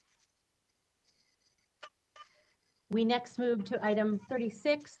 We next move to item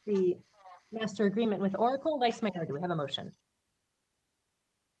 36, the master agreement with Oracle. Vice Mayor, do we have a motion?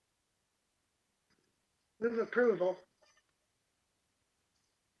 Move approval.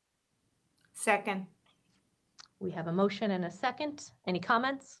 Second. We have a motion and a second. Any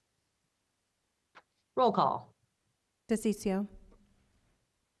comments? Roll call. DeCiccio.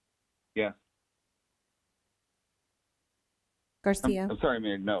 Yes. Garcia. I'm sorry,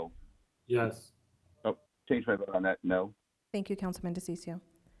 Mayor. No. Yes. Oh, change my vote on that. No. Thank you, Councilman DeCiccio.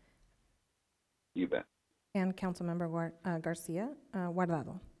 You bet. And Councilmember Garcia.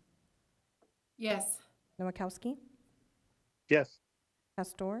 Guardado. Yes. Nowakowski. Yes.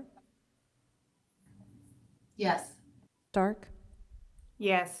 Pastor. Yes. Stark.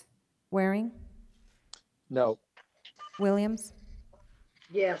 Yes. Waring. No. Williams.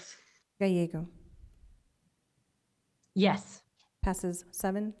 Yes. Gallego. Yes. Passes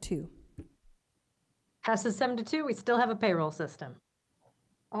 7-2. Passes 7-2. We still have a payroll system.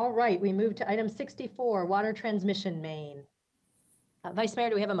 All right, we move to item 64, water transmission main. Vice Mayor,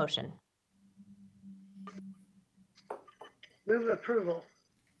 do we have a motion? Move approval.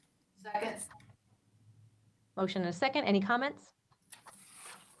 Second. Motion and a second. Any comments?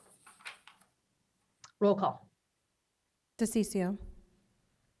 Roll call. DeCiccio.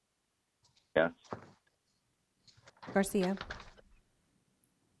 Yes. Garcia.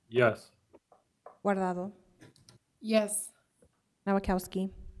 Yes. Guardado. Yes. Nowakowski.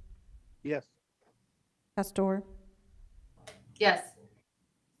 Yes. Pastor. Yes.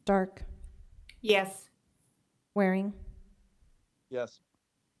 Stark. Yes. Waring. Yes.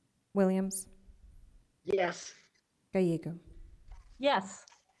 Williams. Yes. Gallego. Yes.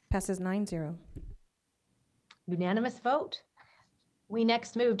 Passes 9-0. Unanimous vote. We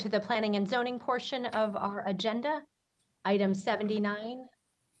next move to the planning and zoning portion of our agenda. Item 79.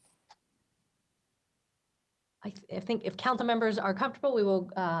 I think if council members are comfortable, we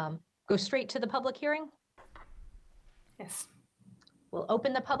will go straight to the public hearing. Yes. We'll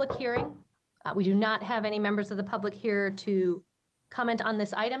open the public hearing. We do not have any members of the public here to comment on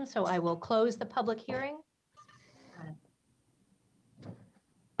this item, so I will close the public hearing.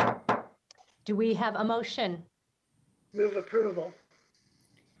 Do we have a motion? Move approval.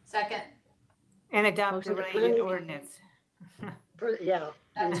 Second. And adopt the Motion to related approve. ordinance. Yeah,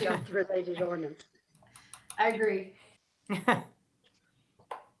 and That too. adopt the related ordinance. I agree.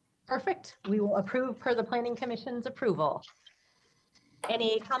 Perfect. We will approve per the Planning Commission's approval.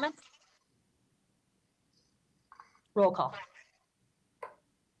 Any comments? Roll call.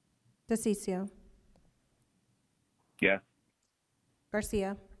 DeCiccio. Yes.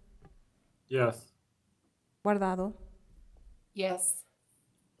 Garcia. Yes. Guardado. Yes.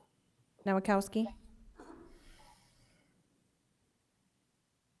 Nowakowski.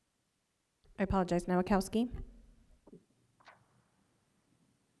 I apologize. Nowakowski.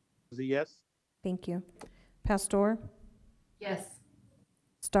 Is a yes? Thank you. Pastor. Yes.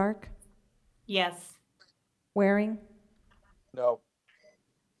 Stark. Yes. Waring. No.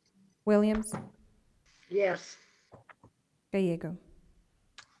 Williams. Yes. Gallego.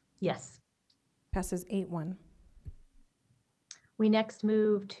 Yes. Passes 8-1. We next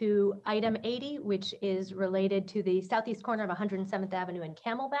move to item 80, which is related to the southeast corner of 107th Avenue and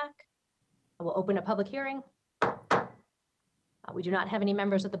Camelback. I will open a public hearing. We do not have any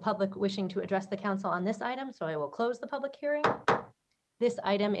members of the public wishing to address the council on this item, so I will close the public hearing. This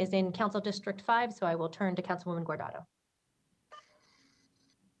item is in Council District 5, so I will turn to Councilwoman Guardado.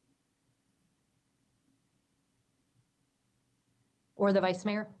 Or the Vice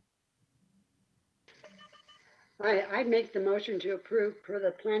Mayor. I make the motion to approve per the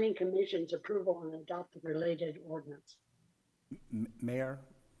Planning Commission's approval and adopt the related ordinance. Mayor,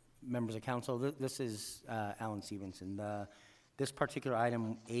 members of council, this is Alan Stevenson. This particular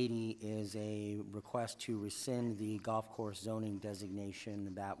item 80 is a request to rescind the golf course zoning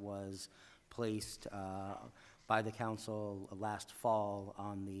designation that was placed by the council last fall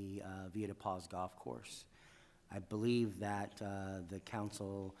on the Via de Paz golf course. I believe that the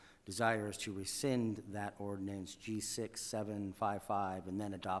council desires to rescind that ordinance G6755 and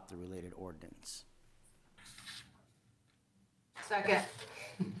then adopt the related ordinance. Second.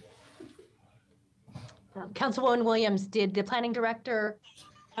 Councilwoman Williams, did the planning director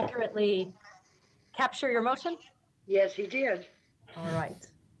accurately capture your motion? Yes, he did. All right.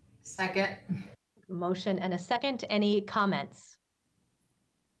 Second. Motion and a second. Any comments?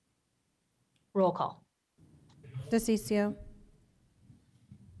 Roll call. DeCiccio.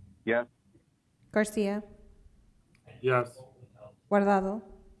 Yes. Garcia. Yes. Guardado.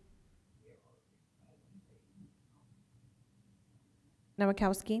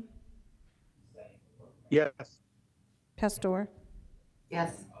 Nowakowski. Yes. Pastor.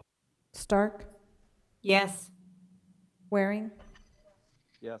 Yes. Stark. Yes. Waring.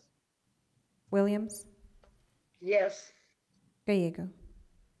 Yes. Williams. Yes. Gallego.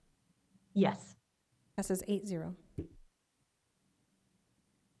 Yes. Passes 8-0.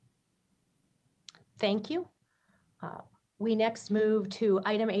 Thank you. We next move to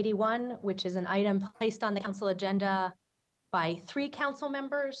item 81, which is an item placed on the council agenda by 3 council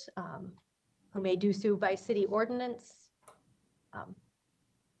members who may do so by city ordinance.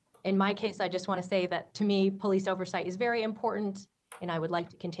 In my case, I just want to say that to me, police oversight is very important, and I would like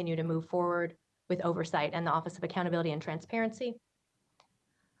to continue to move forward with oversight and the Office of Accountability and Transparency.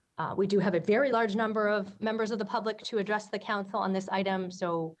 We do have a very large number of members of the public to address the council on this item,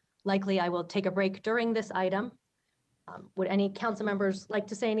 so likely I will take a break during this item. Would any council members like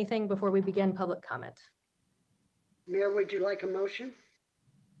to say anything before we begin public comment? Mayor, would you like a motion?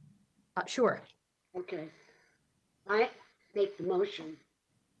 Sure. Okay. I make the motion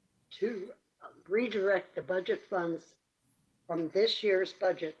to redirect the budget funds from this year's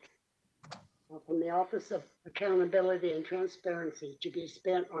budget from the Office of Accountability and Transparency to be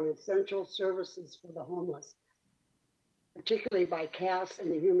spent on essential services for the homeless, particularly by CAS and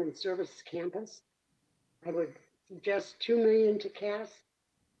the Human Services Campus. I would suggest $2 million to CAS,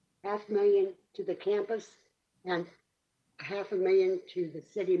 $500,000 to the campus, and $500,000 to the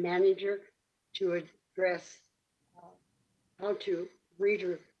city manager to address how to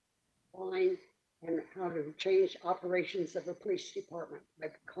redefine and how to change operations of the police department by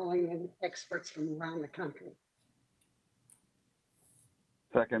calling in experts from around the country.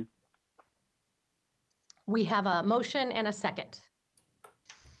 Second. We have a motion and a second.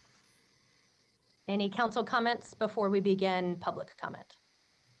 Any council comments before we begin public comment?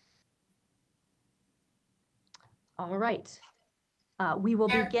 All right. We will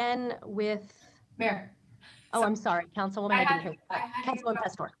begin with... Mayor. Oh, I'm sorry, Councilwoman, I didn't hear. Councilwoman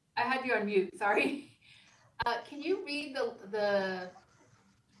Pastor. I had you on mute, sorry. Can you read the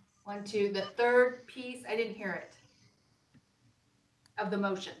 1, 2, the third piece? I didn't hear it. of the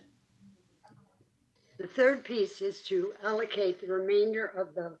motion. The third piece is to allocate the remainder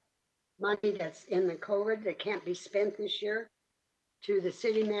of the money that's in the COVID that can't be spent this year to the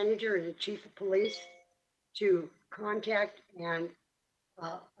city manager and the chief of police to contact and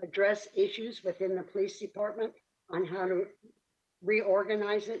address issues within the police department on how to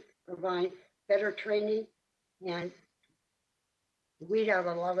reorganize it, provide better training, and weed out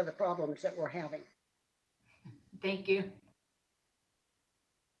a lot of the problems that we're having. Thank you.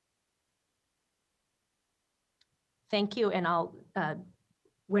 Thank you, and I'll,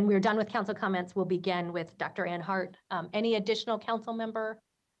 when we're done with council comments, we'll begin with Dr. Ann Hart. Any additional council member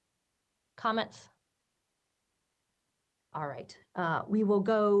comments? All right, we will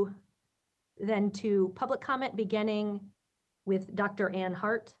go then to public comment, beginning with Dr. Ann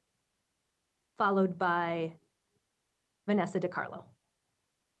Hart, followed by Vanessa DiCarlo.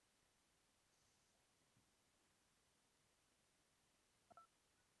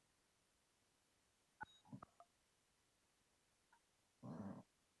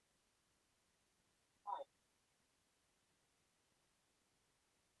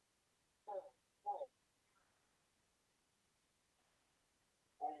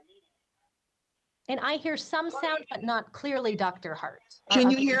 And I hear some sound, but not clearly, Dr. Hart.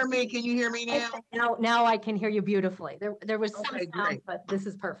 Can you hear me? Can you hear me now? Now I can hear you beautifully. There was some Okay, sound, great. but this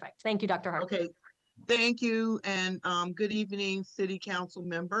is perfect. Thank you, Dr. Hart. Okay, thank you, and good evening, City Council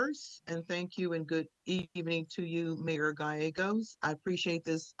members, and thank you and good evening to you, Mayor Gallegos. I appreciate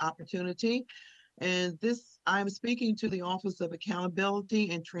this opportunity. And I'm speaking to the Office of Accountability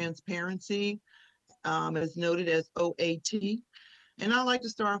and Transparency, as noted as OAT. And I'd like to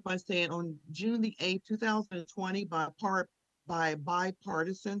start by saying on June the 8th, 2020, by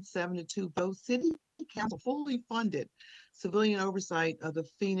bipartisan 7-2 vote, City Council fully funded civilian oversight of the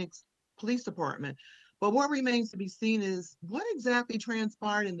Phoenix Police Department. But what remains to be seen is what exactly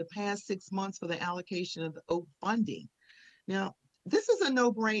transpired in the past 6 months for the allocation of the OAT funding. Now, this is a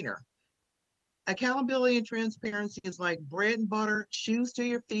no-brainer. Accountability and transparency is like bread and butter, shoes to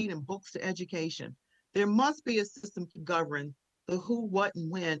your feet, and books to education. There must be a system to govern the who, what, and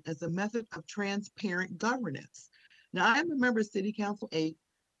when as a method of transparent governance. Now, I'm a member of City Council 8,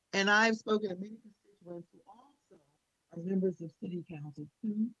 and I've spoken to many constituents who also are members of City Council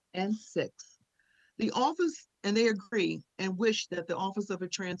 2 and 6. The office, and they agree and wish that the Office of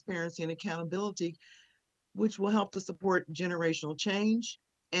Transparency and Accountability, which will help to support generational change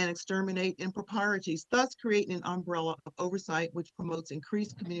and exterminate improprieties, thus creating an umbrella of oversight which promotes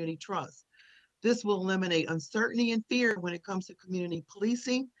increased community trust. This will eliminate uncertainty and fear when it comes to community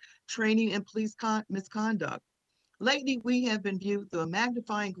policing, training, and police misconduct. Lately, we have been viewed through a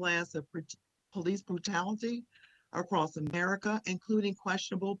magnifying glass of police brutality across America, including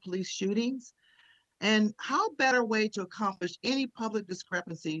questionable police shootings. And how better way to accomplish any public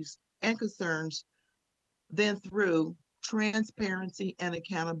discrepancies and concerns than through transparency and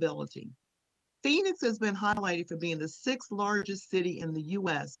accountability. Phoenix has been highlighted for being the 6th largest city in the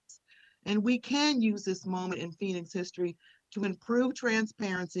U.S., and we can use this moment in Phoenix history to improve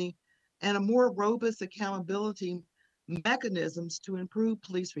transparency and a more robust accountability mechanisms to improve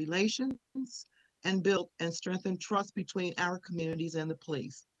police relations and build and strengthen trust between our communities and the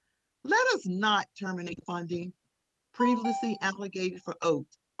police. Let us not terminate funding previously allocated for OAT.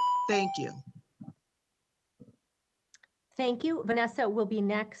 Thank you. Thank you. Vanessa will be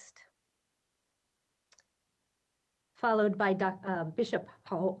next, followed by Bishop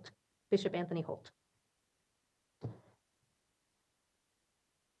Anthony Holt.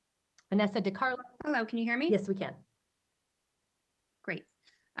 Vanessa DiCarlo. Hello, can you hear me? Yes, we can. Great.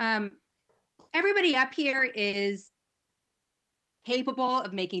 Everybody up here is capable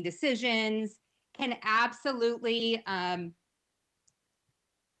of making decisions, can absolutely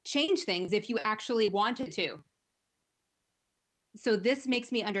change things if you actually wanted to. So this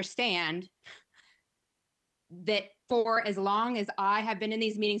makes me understand that for as long as I have been in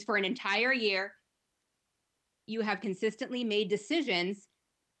these meetings for an entire year, you have consistently made decisions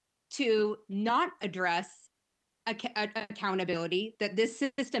to not address accountability, that this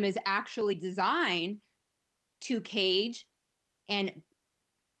system is actually designed to cage and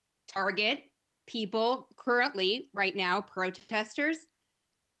target people currently, right now, protesters.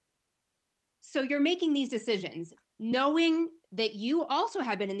 So you're making these decisions, knowing that you also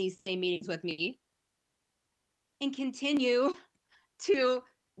have been in these same meetings with me and continue to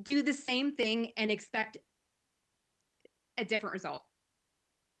do the same thing and expect a different result.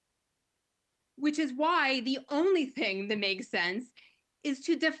 Which is why the only thing that makes sense is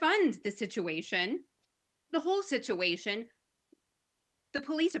to defund the situation, the whole situation, the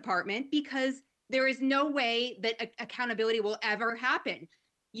police department, because There is no way that accountability will ever happen.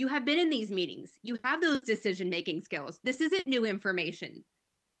 You have been in these meetings. You have those decision-making skills. This isn't new information.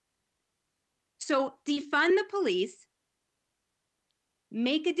 So defund the police,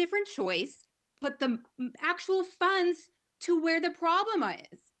 make a different choice, put the actual funds to where the problem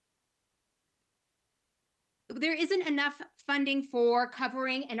is. There isn't enough funding for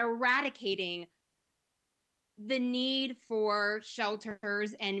covering and eradicating the need for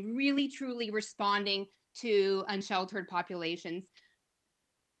shelters and really truly responding to unsheltered populations.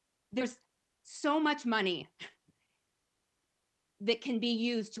 There's so much money that can be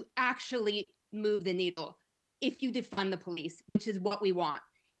used to actually move the needle if you defund the police, which is what we want.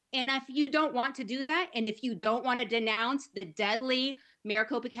 And if you don't want to do that, and if you don't want to denounce the deadly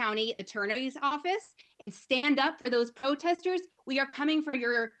Maricopa County Attorney's Office and stand up for those protesters, we are coming for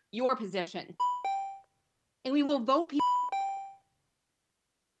your position. And we will vote people.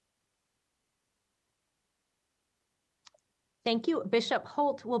 Thank you. Bishop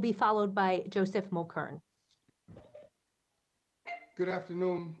Holt will be followed by Joseph Mulkern. Good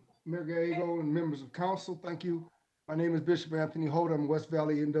afternoon, Mayor Gallego and members of council. Thank you. My name is Bishop Anthony Holt. I'm West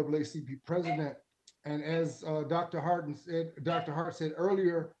Valley NAACP president. And as Dr. Hart said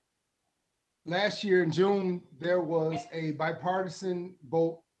earlier, last year in June, there was a bipartisan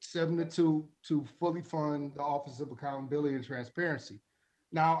vote 7-2 to fully fund the Office of Accountability and Transparency.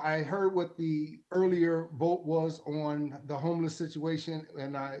 Now, I heard what the earlier vote was on the homeless situation,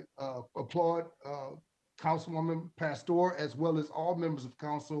 and I applaud Councilwoman Pastor, as well as all members of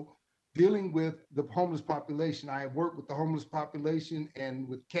council dealing with the homeless population. I have worked with the homeless population and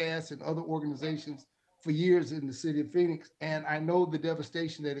with CAS and other organizations for years in the city of Phoenix, and I know the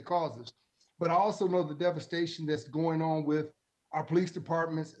devastation that it causes. But I also know the devastation that's going on with our police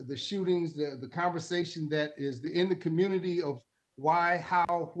departments, the shootings, the conversation that is in the community of why,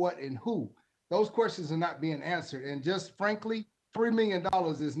 how, what, and who. Those questions are not being answered. And just frankly, $3 million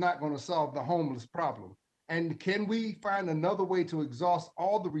is not going to solve the homeless problem. And can we find another way to exhaust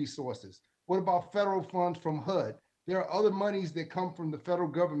all the resources? What about federal funds from HUD? There are other monies that come from the federal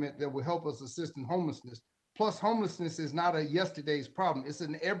government that will help us assist in homelessness. Plus, homelessness is not a yesterday's problem. It's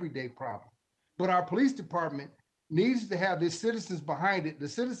an everyday problem. But our police department needs to have the citizens behind it. The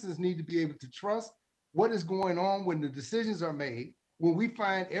citizens need to be able to trust what is going on when the decisions are made. When we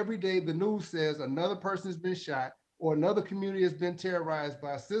find every day the news says another person has been shot or another community has been terrorized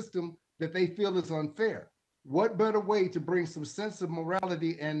by a system that they feel is unfair. What better way to bring some sense of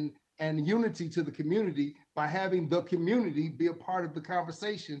morality and unity to the community by having the community be a part of the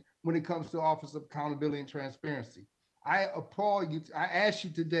conversation when it comes to Office of Accountability and Transparency? I applaud you. I ask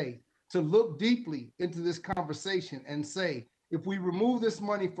you today to look deeply into this conversation and say, if we remove this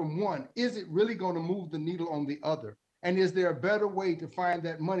money from one, is it really going to move the needle on the other? And is there a better way to find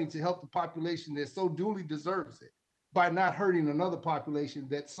that money to help the population that so duly deserves it by not hurting another population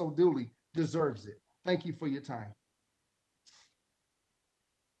that so duly deserves it? Thank you for your time.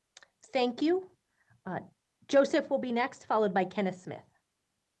 Thank you. Joseph will be next, followed by Kenneth Smith.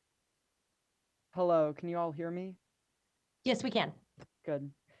 Hello, can you all hear me? Yes, we can.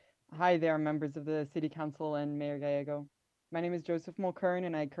 Good. Hi there, members of the City Council and Mayor Gallego. My name is Joseph Mulkern,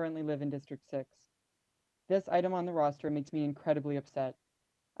 and I currently live in District 6. This item on the roster makes me incredibly upset.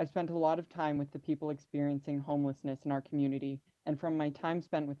 I've spent a lot of time with the people experiencing homelessness in our community, and from my time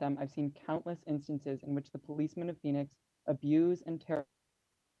spent with them, I've seen countless instances in which the policemen of Phoenix abuse and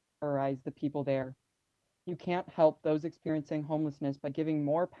terrorize the people there. You can't help those experiencing homelessness by giving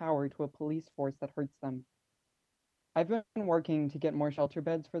more power to a police force that hurts them. I've been working to get more shelter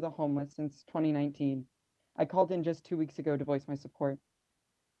beds for the homeless since 2019. I called in just 2 weeks ago to voice my support.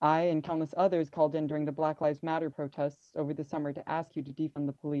 I and countless others called in during the Black Lives Matter protests over the summer to ask you to defund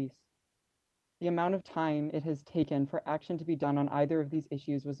the police. The amount of time it has taken for action to be done on either of these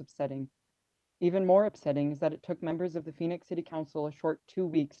issues was upsetting. Even more upsetting is that it took members of the Phoenix City Council a short 2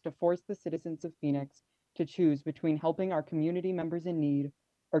 weeks to force the citizens of Phoenix to choose between helping our community members in need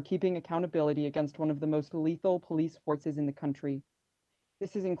or keeping accountability against one of the most lethal police forces in the country.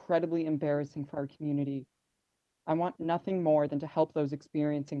 This is incredibly embarrassing for our community. I want nothing more than to help those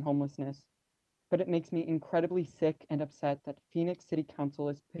experiencing homelessness, but it makes me incredibly sick and upset that Phoenix City Council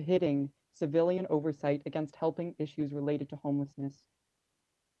is pitting civilian oversight against helping issues related to homelessness.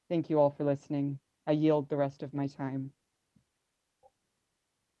 Thank you all for listening. I yield the rest of my time.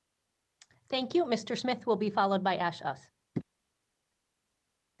 Thank you. Mr. Smith will be followed by Ash Us.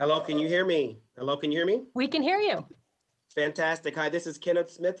 Hello, can you hear me? Hello, can you hear me? We can hear you. Fantastic. Hi, this is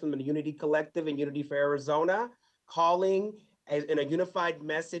Kenneth Smith from the Unity Collective in Unity for Arizona, calling in a unified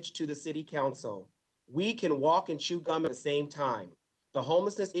message to the City Council. We can walk and chew gum at the same time. The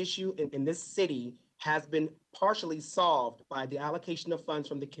homelessness issue in this city has been partially solved by the allocation of funds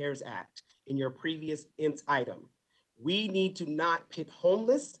from the CARES Act in your previous item. We need to not pit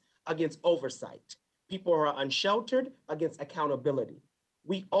homeless against oversight. People who are unsheltered against accountability.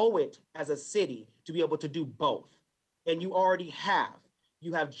 We owe it as a city to be able to do both. And you already have.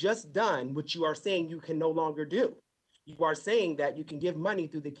 You have just done what you are saying you can no longer do. You are saying that you can give money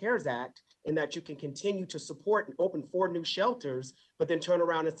through the CARES Act and that you can continue to support and open 4 new shelters, but then turn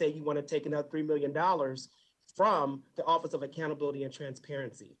around and say you want to take another $3 million from the Office of Accountability and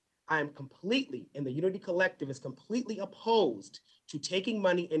Transparency. I am completely, and the Unity Collective is completely opposed to taking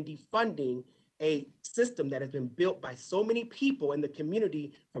money and defunding a system that has been built by so many people in the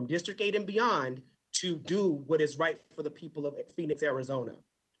community from District 8 and beyond to do what is right for the people of Phoenix, Arizona.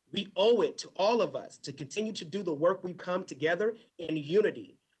 We owe it to all of us to continue to do the work we've come together in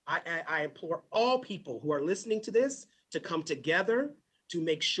unity. I implore all people who are listening to this to come together to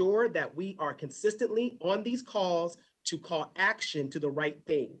make sure that we are consistently on these calls to call action to the right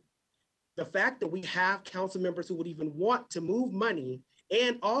thing. The fact that we have council members who would even want to move money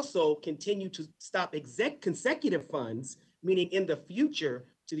and also continue to stop consecutive funds, meaning in the future,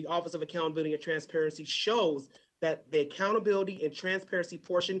 to the Office of Accountability and Transparency shows that the accountability and transparency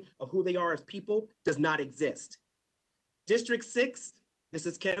portion of who they are as people does not exist. District 6, this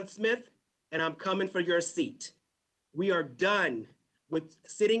is Kenneth Smith, and I'm coming for your seat. We are done with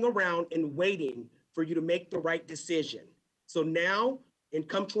sitting around and waiting for you to make the right decision. So now, in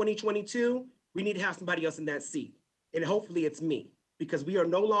come 2022, we need to have somebody else in that seat. And hopefully it's me, because we are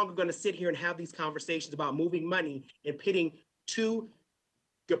no longer going to sit here and have these conversations about moving money and pitting two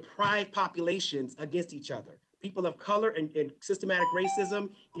deprived populations against each other. People of color and systematic racism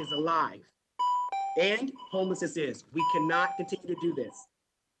is alive. And homelessness is. We cannot continue to do this.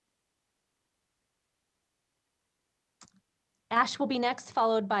 Ash will be next,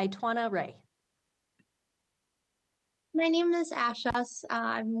 followed by Twana Ray. My name is Ashas.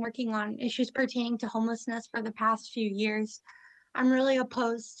 I've been working on issues pertaining to homelessness for the past few years. I'm really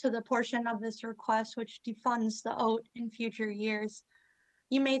opposed to the portion of this request which defunds the OAT in future years.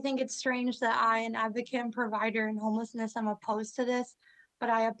 You may think it's strange that I, an advocate and provider in homelessness, am opposed to this, but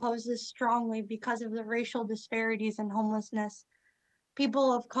I oppose this strongly because of the racial disparities in homelessness.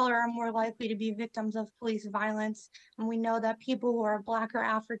 People of color are more likely to be victims of police violence, and we know that people who are Black or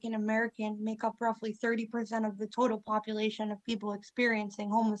African American make up roughly 30% of the total population of people experiencing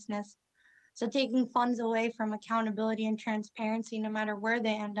homelessness. So taking funds away from accountability and transparency, no matter where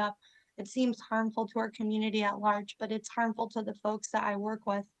they end up, it seems harmful to our community at large, but it's harmful to the folks that I work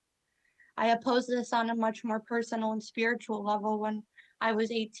with. I oppose this on a much more personal and spiritual level. When I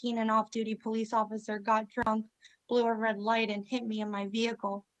was 18, an off-duty police officer got drunk, blew a red light, and hit me in my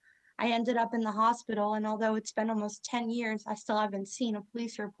vehicle. I ended up in the hospital, and although it's been almost 10 years, I still haven't seen a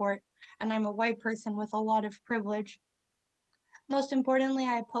police report, and I'm a white person with a lot of privilege. Most importantly,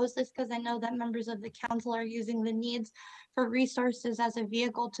 I oppose this because I know that members of the council are using the needs for resources as a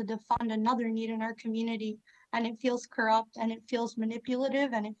vehicle to defund another need in our community, and it feels corrupt, and it feels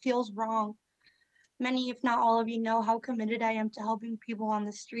manipulative, and it feels wrong. Many, if not all of you, know how committed I am to helping people on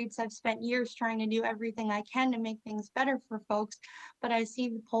the streets. I've spent years trying to do everything I can to make things better for folks, but I see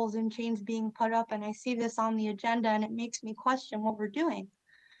the poles and chains being put up, and I see this on the agenda, and it makes me question what we're doing.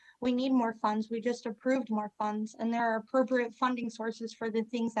 We need more funds. We just approved more funds, and there are appropriate funding sources for the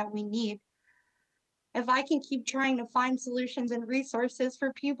things that we need. If I can keep trying to find solutions and resources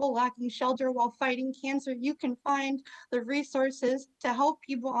for people lacking shelter while fighting cancer, you can find the resources to help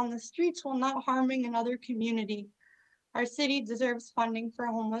people on the streets while not harming another community. Our city deserves funding for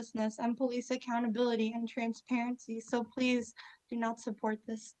homelessness and police accountability and transparency, so please do not support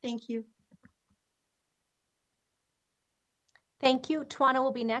this. Thank you. Thank you. Twana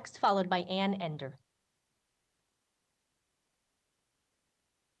will be next, followed by Ann Ender.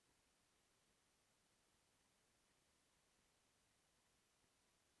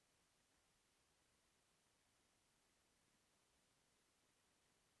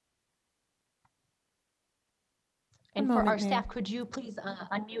 And for our staff, could you please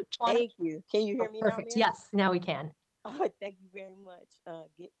unmute Twana? Thank you. Can you hear me Perfect. now, Yes, now we can. Oh, thank you very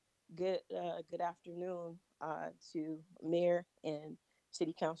much. Good afternoon to Mayor and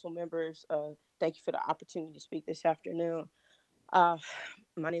City Council members. Thank you for the opportunity to speak this afternoon.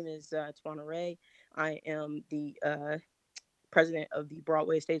 My name is Twana Ray. I am the president of the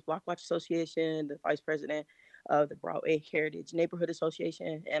Broadway Estates Block Watch Association, the vice president of the Broadway Heritage Neighborhood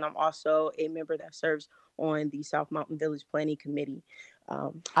Association, and I'm also a member that serves on the South Mountain Village Planning Committee.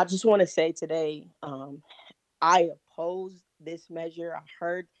 I just want to say today, I oppose this measure. I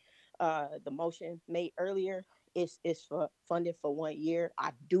heard the motion made earlier, it's for funded for 1 year.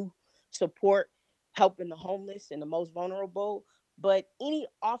 I do support helping the homeless and the most vulnerable, but any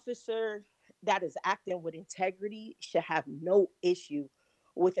officer that is acting with integrity should have no issue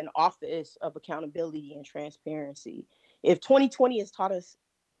with an office of accountability and transparency. If 2020 has taught us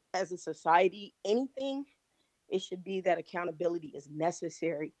as a society anything, it should be that accountability is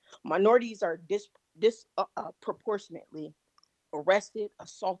necessary. Minorities are disproportionately arrested,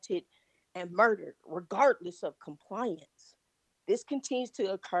 assaulted, and murdered, regardless of compliance. This continues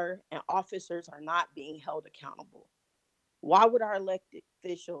to occur, and officers are not being held accountable. Why would our elected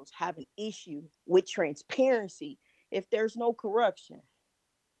officials have an issue with transparency if there's no corruption?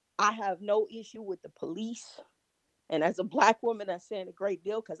 I have no issue with the police. And as a Black woman, that's saying a great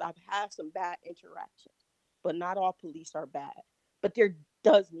deal because I've had some bad interactions. But not all police are bad. But there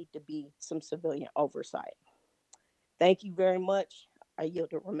does need to be some civilian oversight. Thank you very much. I yield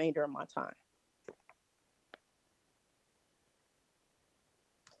the remainder of my time.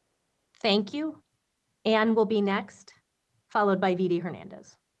 Thank you. Anne will be next, followed by Vidi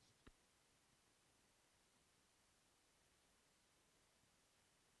Hernandez.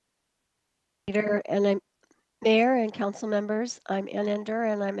 Leader, and I'm Mayor and council members. I'm Ann Ender,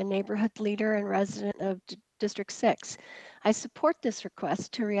 and I'm a neighborhood leader and resident of District 6. I support this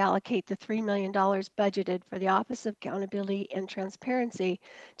request to reallocate the $3 million budgeted for the Office of Accountability and Transparency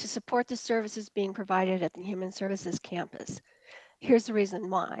to support the services being provided at the Human Services campus. Here's the reason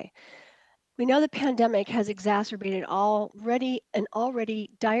why. We know the pandemic has exacerbated an already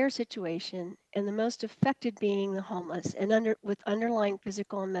dire situation, and the most affected being the homeless and with underlying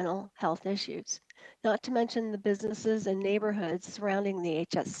physical and mental health issues. Not to mention the businesses and neighborhoods surrounding the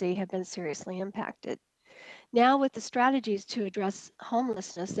HSC have been seriously impacted. Now, with the strategies to address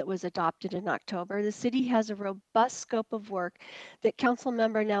homelessness that was adopted in October, the city has a robust scope of work that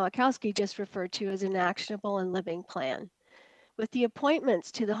Councilmember Nowakowski just referred to as an actionable and living plan. With the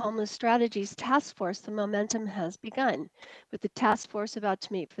appointments to the Homeless Strategies Task Force, the momentum has begun, with the task force about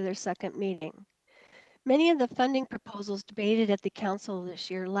to meet for their second meeting. Many of the funding proposals debated at the council this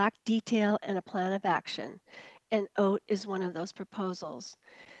year lack detail and a plan of action, and OAT is one of those proposals.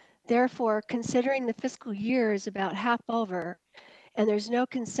 Therefore, considering the fiscal year is about half over, and there's no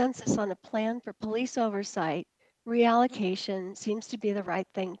consensus on a plan for police oversight, reallocation seems to be the right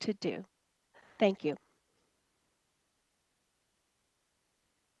thing to do. Thank you.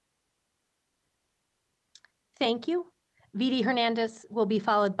 Thank you. Vidi Hernandez will be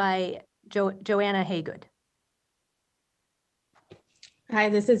followed by Joanna Haygood. Hi,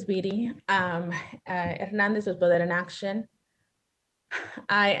 this is Vidi. Hernandez with Brother in Action.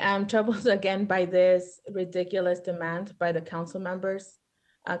 I am troubled again by this ridiculous demand by the council members.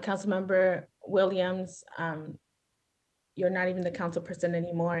 Councilmember Williams, you're not even the council person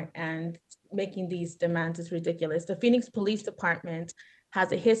anymore, and making these demands is ridiculous. The Phoenix Police Department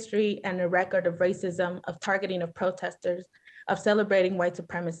has a history and a record of racism, of targeting of protesters, of celebrating white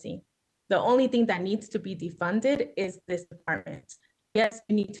supremacy. The only thing that needs to be defunded is this department. Yes,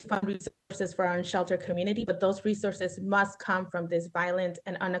 we need to fund resources for our unsheltered community, but those resources must come from this violent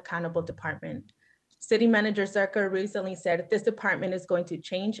and unaccountable department. City Manager Zerker recently said, this department is going to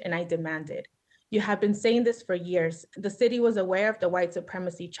change, and I demand it. You have been saying this for years. The city was aware of the white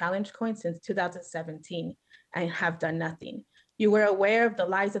supremacy challenge coin since 2017 and have done nothing. You were aware of the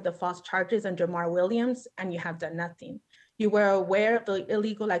lies of the false charges on Jamar Williams, and you have done nothing. You were aware of the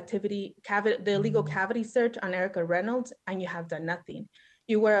illegal cavity search on Erica Reynolds, and you have done nothing.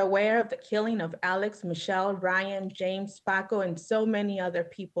 You were aware of the killing of Alex, Michelle, Ryan, James, Paco, and so many other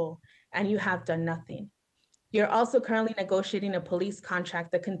people, and you have done nothing. You're also currently negotiating a police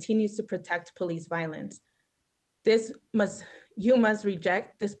contract that continues to protect police violence. You must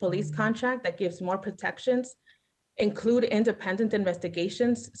reject this police contract that gives more protections, include independent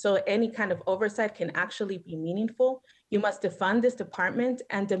investigations so any kind of oversight can actually be meaningful. You must defund this department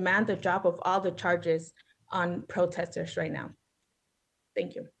and demand the drop of all the charges on protesters right now.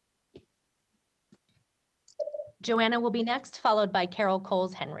 Thank you. Joanna will be next, followed by Carol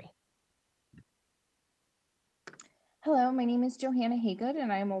Coles-Henry. Hello, my name is Johanna Haygood,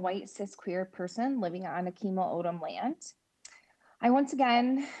 and I am a white cis queer person living on Akima Odom land. I once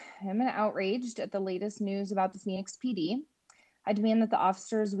again am outraged at the latest news about the Phoenix PD. I demand that the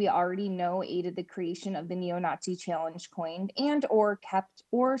officers we already know aided the creation of the neo-Nazi challenge coin and or kept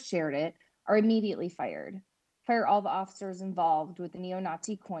or shared it are immediately fired. Fire all the officers involved with the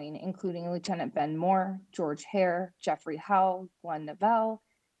neo-Nazi coin, including Lieutenant Ben Moore, George Hare, Jeffrey Howell, Glenn Novell,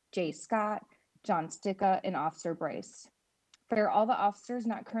 Jay Scott, John Sticka, and Officer Bryce. Fire all the officers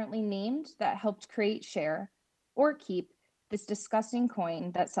not currently named that helped create, share, or keep this disgusting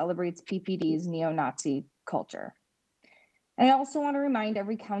coin that celebrates PPD's neo-Nazi culture. And I also want to remind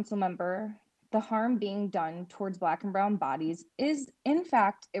every council member the harm being done towards Black and brown bodies is in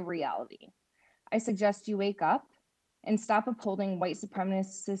fact a reality. I suggest you wake up and stop upholding white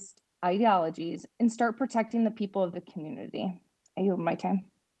supremacist ideologies and start protecting the people of the community. I yield my time.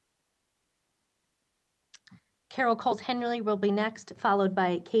 Carol Coles Henry will be next, followed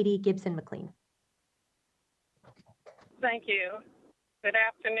by Katie Gibson McLean. Thank you. Good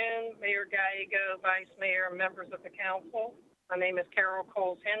afternoon, Mayor Gallego, Vice Mayor, and members of the council. My name is Carol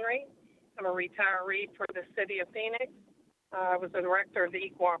Coles Henry. I'm a retiree for the City of Phoenix. I was the director of the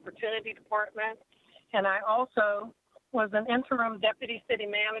Equal Opportunity Department, and I also was an interim deputy city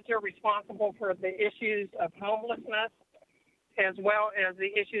manager responsible for the issues of homelessness, as well as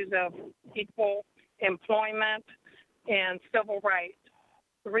the issues of equal employment and civil rights.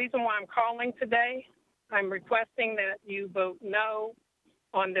 The reason why I'm calling today, I'm requesting that you vote no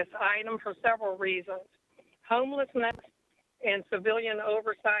on this item for several reasons. Homelessness and civilian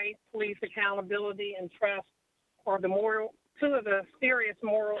oversight, police accountability, and trust are two of the serious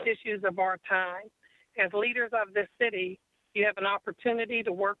moral issues of our time. As leaders of this city, you have an opportunity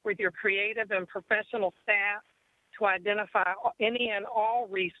to work with your creative and professional staff to identify any and all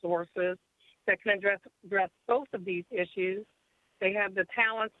resources that can address both of these issues. They have the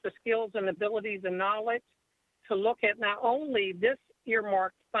talents, the skills, and abilities and knowledge to look at not only this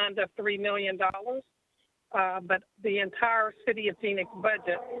earmarked fund of $3 million, but the entire City of Phoenix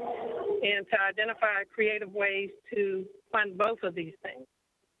budget, and to identify creative ways to fund both of these things.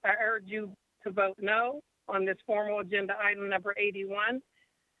 I urge you to vote no on this formal agenda item number 81,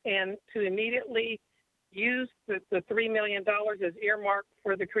 and to immediately use the $3 million as earmarked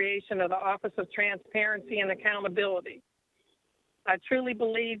for the creation of the Office of Transparency and Accountability. I truly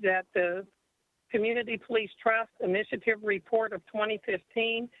believe that the Community Police Trust Initiative report of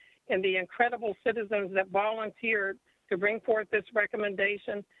 2015 and the incredible citizens that volunteered to bring forth this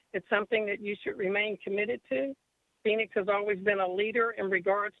recommendation is something that you should remain committed to. Phoenix has always been a leader in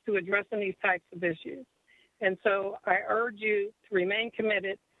regards to addressing these types of issues. And so I urge you to remain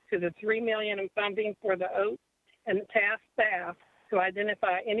committed to the $3 million in funding for the OAT and task staff to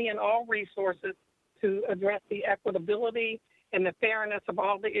identify any and all resources to address the equitability and the fairness of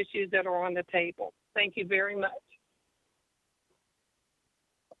all the issues that are on the table. Thank you very much.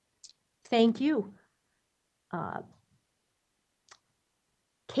 Thank you.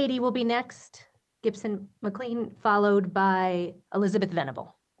 Katie will be next, Gibson McLean, followed by Elizabeth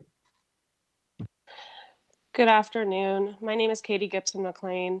Venable. Good afternoon. My name is Katie Gibson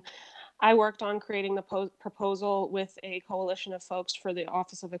McLean. I worked on creating the proposal with a coalition of folks for the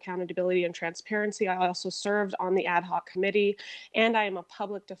Office of Accountability and Transparency. I also served on the ad hoc committee, and I am a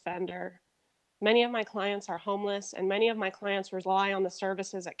public defender. Many of my clients are homeless, and many of my clients rely on the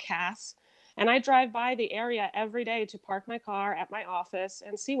services at CAS. And I drive by the area every day to park my car at my office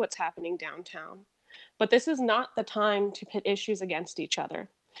and see what's happening downtown. But this is not the time to pit issues against each other.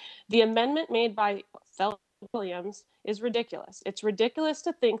 The amendment made by fellow Williams is ridiculous. It's ridiculous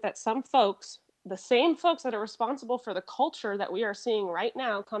to think that some folks, the same folks that are responsible for the culture that we are seeing right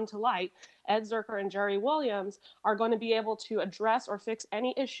now come to light, Ed Zerker and Jerry Williams, are going to be able to address or fix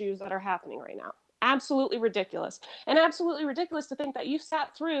any issues that are happening right now. Absolutely ridiculous. And absolutely ridiculous to think that you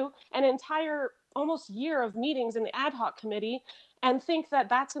sat through an entire almost year of meetings in the ad hoc committee and think that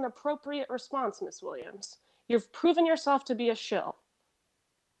that's an appropriate response, Ms. Williams. You've proven yourself to be a shill.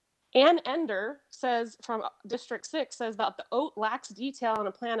 Ann Ender says, from District 6, says that the OAT lacks detail on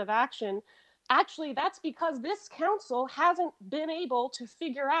a plan of action. Actually, that's because this council hasn't been able to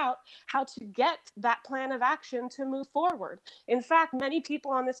figure out how to get that plan of action to move forward. In fact, many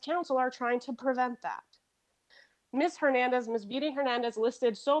people on this council are trying to prevent that. Ms. Beating Hernandez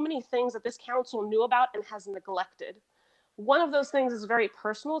listed so many things that this council knew about and has neglected. One of those things is very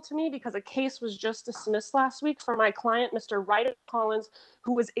personal to me because a case was just dismissed last week for my client, Mr. Ryder Collins,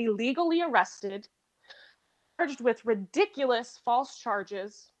 who was illegally arrested, charged with ridiculous false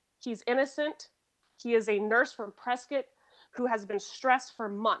charges. He's innocent. He is a nurse from Prescott who has been stressed for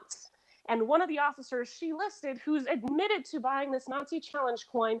months. And one of the officers she listed, who's admitted to buying this Nazi challenge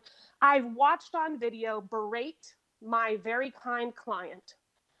coin, I've watched on video berate my very kind client.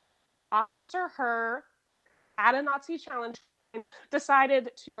 Officer Herr, at a Nazi challenge,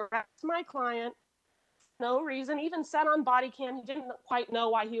 decided to arrest my client. No reason, even said on body cam he didn't quite know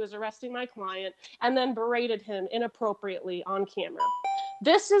why he was arresting my client, and then berated him inappropriately on camera.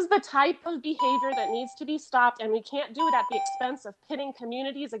 This is the type of behavior that needs to be stopped, and we can't do it at the expense of pitting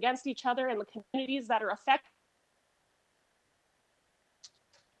communities against each other and the communities that are affected.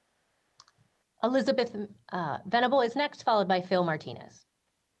 Elizabeth Venable is next, followed by Phil Martinez.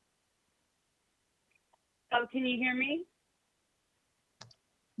 Oh, can you hear me?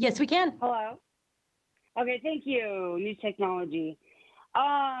 Yes, we can. Hello. Okay, thank you. New technology.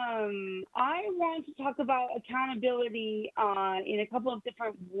 I want to talk about accountability in a couple of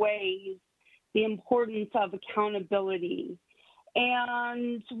different ways, the importance of accountability.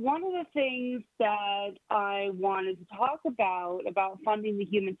 And one of the things that I wanted to talk about funding the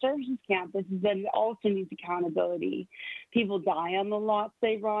Human Services Campus is that it also needs accountability. People die on the lots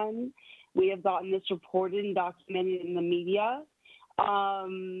they run. We have gotten this reported and documented in the media.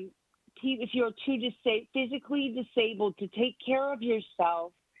 If you're too physically disabled to take care of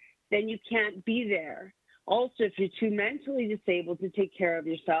yourself, then you can't be there. Also, if you're too mentally disabled to take care of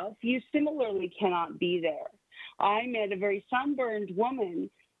yourself, you similarly cannot be there. I met a very sunburned woman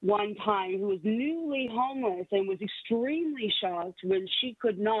one time who was newly homeless and was extremely shocked when she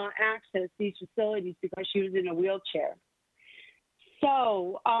could not access these facilities because she was in a wheelchair.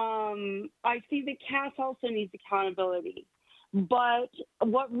 So I see that CAS also needs accountability. But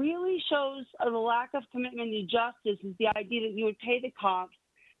what really shows the lack of commitment to justice is the idea that you would pay the cops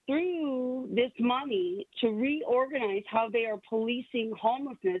through this money to reorganize how they are policing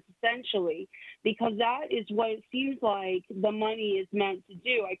homelessness, essentially, because that is what it seems like the money is meant to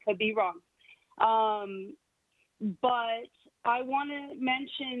do. I could be wrong. But I want to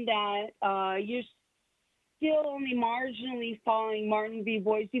mention that you're still only marginally following Martin v.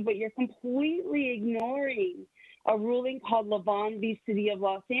 Boise, but you're completely ignoring a ruling called Levon v. City of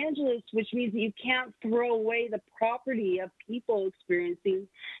Los Angeles, which means that you can't throw away the property of people experiencing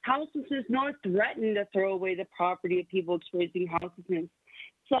houselessness, nor threaten to throw away the property of people experiencing houselessness.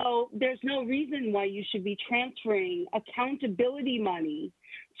 So there's no reason why you should be transferring accountability money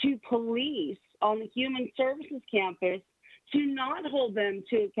to police on the Human Services Campus to not hold them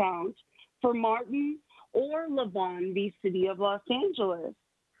to account for Martin or Levon v. City of Los Angeles.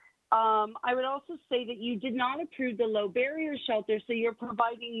 I would also say that you did not approve the low barrier shelter, so you're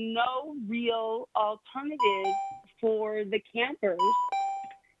providing no real alternative for the campers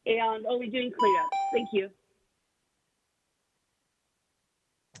and only doing cleanups. Thank you.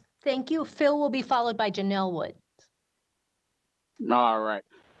 Thank you. Phil will be followed by Janelle Wood. All right.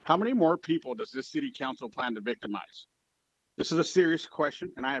 How many more people does this city council plan to victimize? This is a serious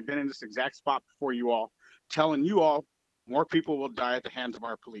question, and I have been in this exact spot before you all, telling you all more people will die at the hands of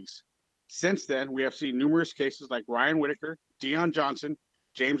our police. Since then, we have seen numerous cases like Ryan Whitaker, Dion Johnson,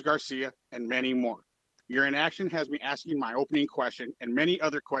 James Garcia, and many more. Your inaction has me asking my opening question and many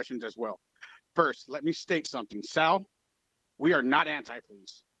other questions as well. First, let me state something. Sal, we are not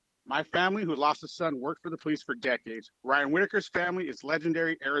anti-police. My family, who lost a son, worked for the police for decades. Ryan Whitaker's family is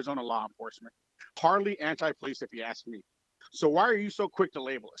legendary Arizona law enforcement. Hardly anti-police if you ask me. So why are you so quick to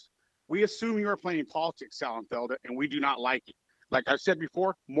label us? We assume you are playing politics, Salenfelda, and we do not like it. Like I said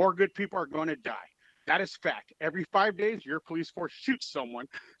before, more good people are going to die. That is fact. Every 5 days, your police force shoots someone.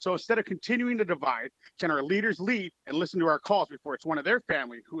 So instead of continuing to divide, can our leaders lead and listen to our calls before it's one of their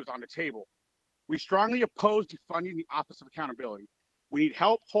family who is on the table? We strongly oppose defunding the Office of Accountability. We need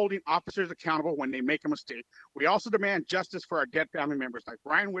help holding officers accountable when they make a mistake. We also demand justice for our dead family members like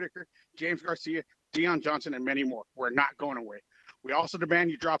Ryan Whitaker, James Garcia, Dion Johnson, and many more. We're not going away. We also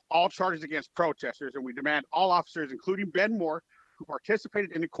demand you drop all charges against protesters, and we demand all officers, including Ben Moore, who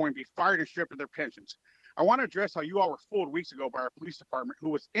participated in the coin, be fired and stripped of their pensions. I want to address how you all were fooled weeks ago by our police department, who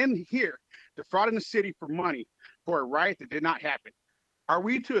was in here defrauding the city for money for a riot that did not happen. Are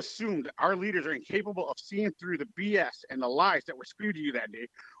we to assume that our leaders are incapable of seeing through the BS and the lies that were spewed to you that day,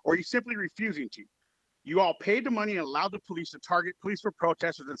 or are you simply refusing to? You all paid the money and allowed the police to target police for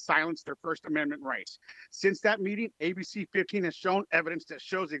protesters and silence their First Amendment rights. Since that meeting, ABC 15 has shown evidence that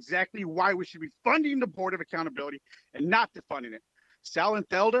shows exactly why we should be funding the Board of Accountability and not defunding it.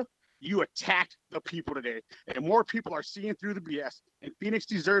 Salenfelda, you attacked the people today, and more people are seeing through the BS, and Phoenix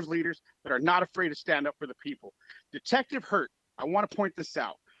deserves leaders that are not afraid to stand up for the people. Detective Hurt, I want to point this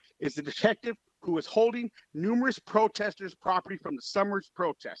out, is the detective who was holding numerous protesters' property from the summer's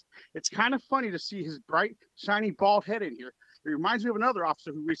protest. It's kind of funny to see his bright, shiny, bald head in here. It reminds me of another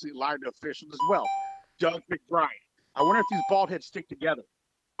officer who recently lied to officials as well, Doug McBride. I wonder if these bald heads stick together.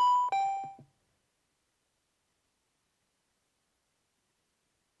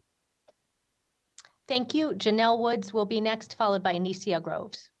 Thank you. Janelle Woods will be next, followed by Anicia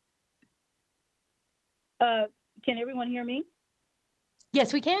Groves. Can everyone hear me?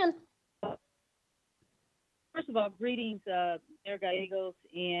 Yes, we can. First of all, greetings, Mayor Gallegos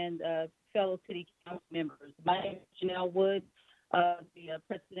and fellow city council members. My name is Janelle Woods, the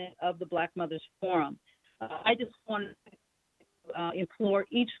president of the Black Mothers Forum. I just want to implore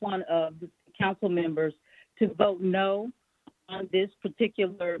each one of the council members to vote no on this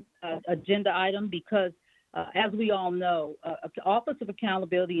particular agenda item because, as we all know, the Office of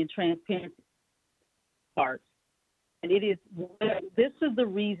Accountability and Transparency parts. And this is the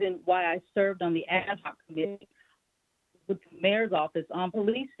reason why I served on the ad hoc committee with the mayor's office on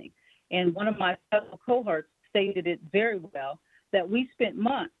policing. And one of my fellow cohorts stated it very well, that we spent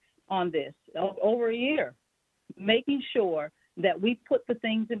months on this, over a year, making sure that we put the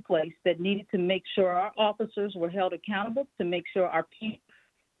things in place that needed to make sure our officers were held accountable, to make sure our people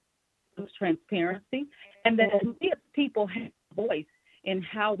was transparency, and that we as people have a voice in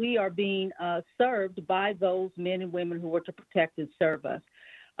how we are being served by those men and women who are to protect and serve us.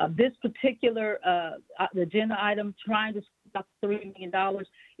 This particular agenda item, trying to stop $3 million,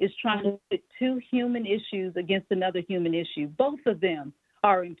 is trying to put two human issues against another human issue. Both of them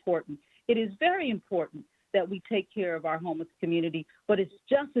are important. It is very important that we take care of our homeless community, but it's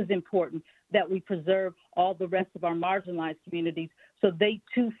just as important that we preserve all the rest of our marginalized communities so they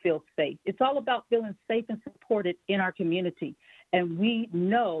too feel safe. It's all about feeling safe and supported in our community. And we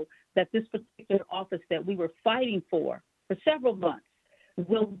know that this particular office that we were fighting for several months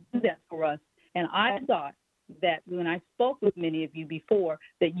will do that for us. And I thought that when I spoke with many of you before,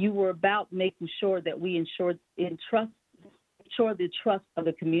 that you were about making sure that we ensure the trust of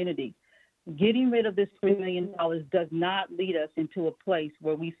the community. Getting rid of this $3 million does not lead us into a place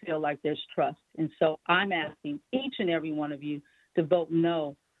where we feel like there's trust. And so I'm asking each and every one of you to vote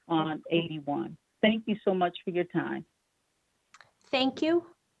no on 81. Thank you so much for your time. Thank you.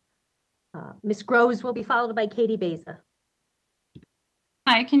 Ms. Groves will be followed by Katie Beza.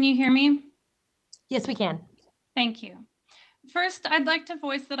 Hi, can you hear me? Yes, we can. Thank you. First, I'd like to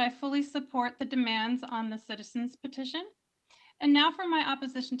voice that I fully support the demands on the citizens petition. And now for my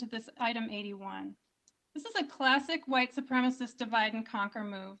opposition to this item 81. This is a classic white supremacist divide and conquer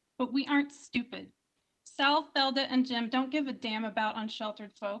move, but we aren't stupid. Sal, Felda, and Jim don't give a damn about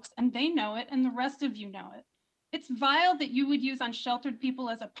unsheltered folks, and they know it, and the rest of you know it. It's vile that you would use unsheltered people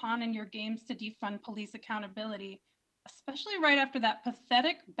as a pawn in your games to defund police accountability, especially right after that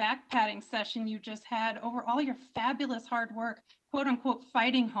pathetic back-patting session you just had over all your fabulous hard work, quote unquote,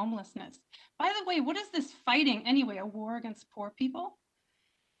 fighting homelessness. By the way, what is this fighting anyway, a war against poor people?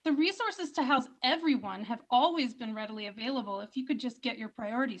 The resources to house everyone have always been readily available if you could just get your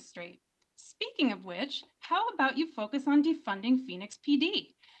priorities straight. Speaking of which, how about you focus on defunding Phoenix PD?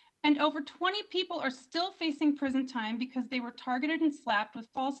 And over 20 people are still facing prison time because they were targeted and slapped with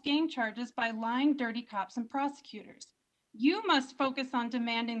false gang charges by lying, dirty cops and prosecutors. You must focus on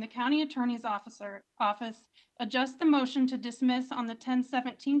demanding the county attorney's office adjust the motion to dismiss on the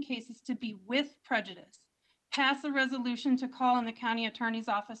 1017 cases to be with prejudice. Pass a resolution to call on the county attorney's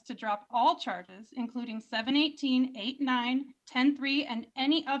office to drop all charges, including 718, 89, 103, and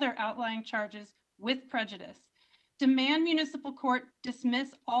any other outlying charges with prejudice. Demand municipal court dismiss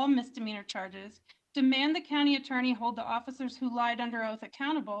all misdemeanor charges, demand the county attorney hold the officers who lied under oath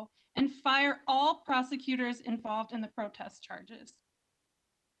accountable, and fire all prosecutors involved in the protest charges.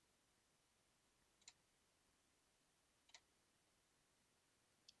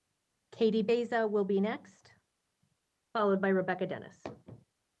 Katie Beza will be next, followed by Rebecca Dennis.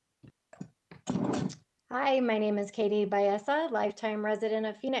 Hi, my name is Katie Baeza, lifetime resident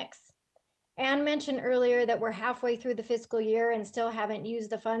of Phoenix. Anne mentioned earlier that we're halfway through the fiscal year and still haven't used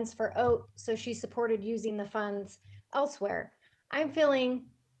the funds for OAT, so she supported using the funds elsewhere. I'm feeling,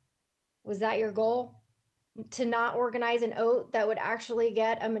 was that your goal? To not organize an OAT that would actually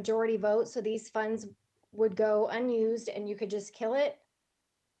get a majority vote so these funds would go unused and you could just kill it?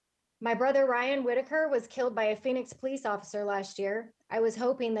 My brother Ryan Whitaker was killed by a Phoenix police officer last year. I was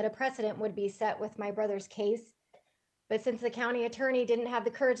hoping that a precedent would be set with my brother's case. But since the county attorney didn't have the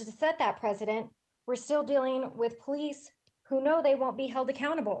courage to set that precedent, we're still dealing with police who know they won't be held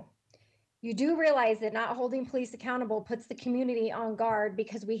accountable. You do realize that not holding police accountable puts the community on guard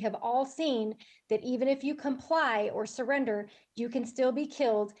because we have all seen that even if you comply or surrender, you can still be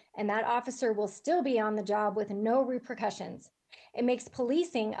killed and that officer will still be on the job with no repercussions. It makes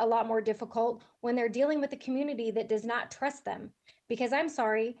policing a lot more difficult when they're dealing with a community that does not trust them. Because I'm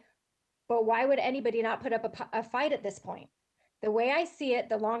sorry, but why would anybody not put up a fight at this point? The way I see it,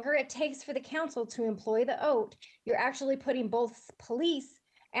 the longer it takes for the council to employ the OAT, you're actually putting both police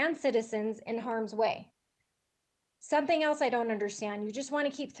and citizens in harm's way. Something else I don't understand, you just want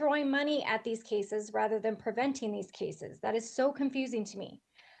to keep throwing money at these cases rather than preventing these cases. That is so confusing to me.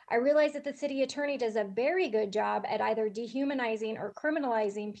 I realize that the city attorney does a very good job at either dehumanizing or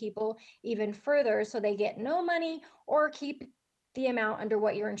criminalizing people even further so they get no money or keep the amount under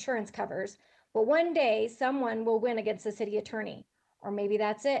what your insurance covers. But one day someone will win against the city attorney, or maybe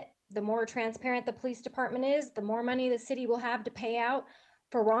that's it. The more transparent the police department is, the more money the city will have to pay out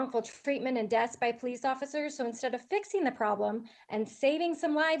for wrongful treatment and deaths by police officers. So instead of fixing the problem and saving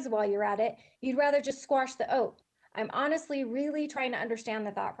some lives while you're at it, you'd rather just squash the oath. I'm honestly really trying to understand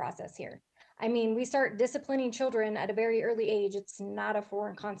the thought process here. I mean, we start disciplining children at a very early age. It's not a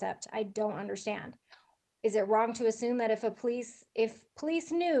foreign concept. I don't understand. Is it wrong to assume that if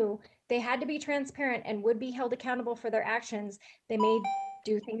police knew they had to be transparent and would be held accountable for their actions, they may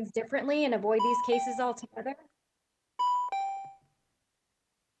do things differently and avoid these cases altogether?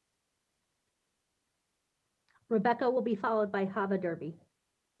 Rebecca will be followed by Hava Derby.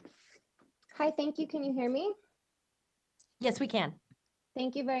 Hi, thank you. Can you hear me? Yes, we can.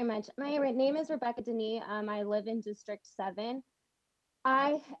 Thank you very much. My name is Rebecca Denis. I live in District 7.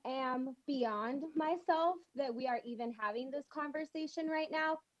 I am beyond myself that we are even having this conversation right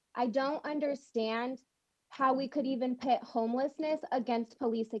now. I don't understand how we could even pit homelessness against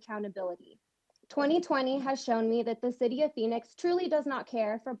police accountability. 2020 has shown me that the city of Phoenix truly does not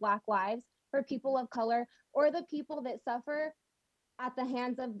care for Black lives, for people of color, or the people that suffer at the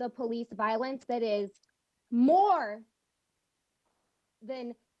hands of the police violence that is more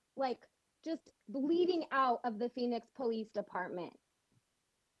than like just bleeding out of the Phoenix Police Department.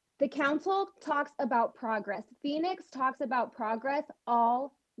 The council talks about progress. Phoenix talks about progress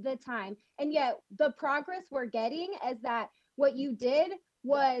all the time. And yet the progress we're getting is that what you did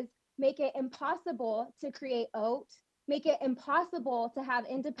was make it impossible to create OAT, make it impossible to have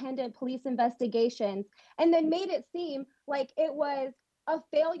independent police investigations, and then made it seem like it was a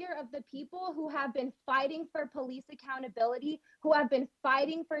failure of the people who have been fighting for police accountability, who have been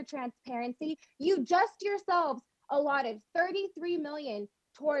fighting for transparency. You just yourselves allotted $33 million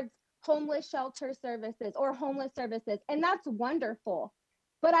towards homeless shelter services or homeless services, and that's wonderful.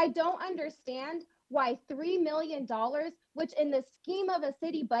 But I don't understand why $3 million, which in the scheme of a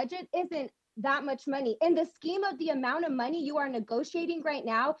city budget isn't that much money, in the scheme of the amount of money you are negotiating right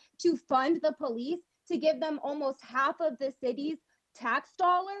now to fund the police, to give them almost half of the city's tax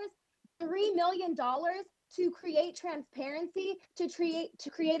dollars, $3 million to create transparency, to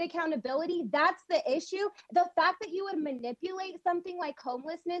create accountability. That's the issue. The fact that you would manipulate something like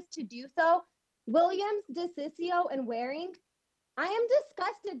homelessness to do so, Williams, DeCiccio, and Waring, I am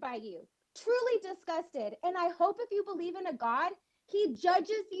disgusted by you, truly disgusted. And I hope if you believe in a God, he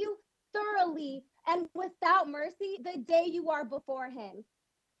judges you thoroughly and without mercy the day you are before him.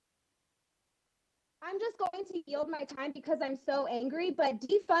 I'm just going to yield my time because I'm so angry, but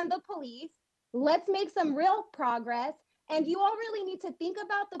defund the police. Let's make some real progress. And you all really need to think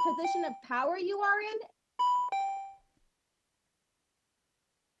about the position of power you are in.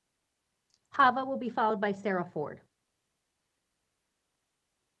 Hava will be followed by Sarah Ford.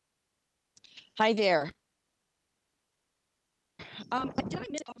 Hi there. Did I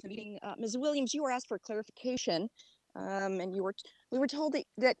miss the meeting? Ms. Williams, you were asked for clarification, and we were told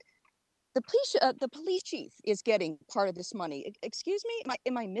that the police chief is getting part of this money. Excuse me,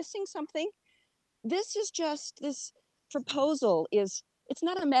 am I missing something? This proposal it's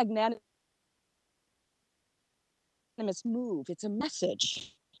not a magnanimous move. It's a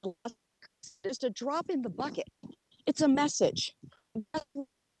message. It's just a drop in the bucket. It's a message.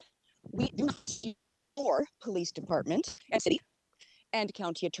 We do not see your police department and city and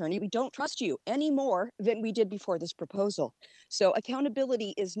county attorney. We don't trust you any more than we did before this proposal. So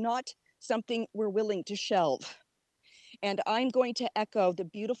accountability is not something we're willing to shelve. And I'm going to echo the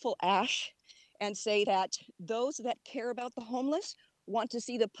beautiful Ash and say that those that care about the homeless want to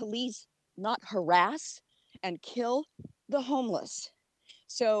see the police not harass and kill the homeless.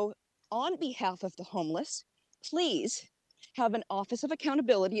 So on behalf of the homeless, please have an Office of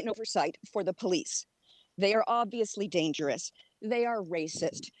Accountability and Oversight for the police. They are obviously dangerous. They are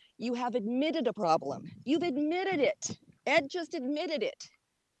racist. You have admitted a problem. You've admitted it. Ed just admitted it.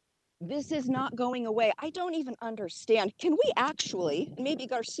 This is not going away. I don't even understand. Can we actually, maybe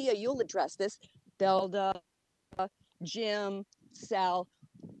Garcia, you'll address this, Belda, Jim, Sal,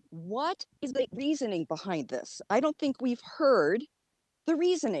 what is the reasoning behind this? I don't think we've heard the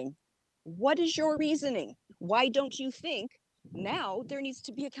reasoning. What is your reasoning? Why don't you think now there needs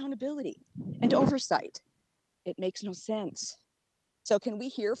to be accountability and oversight? It makes no sense. So can we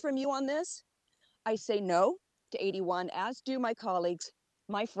hear from you on this? I say no to 81, as do my colleagues,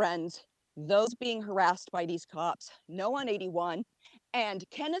 my friends, those being harassed by these cops. No on 81. And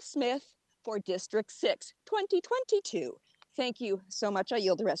Kenneth Smith for District 6, 2022. Thank you so much. I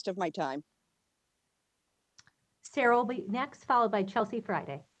yield the rest of my time. Sarah will be next, followed by Chelsea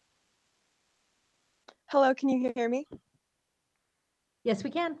Friday. Hello, can you hear me? Yes, we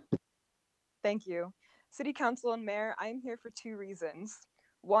can. Thank you. City Council and Mayor, I'm here for two reasons.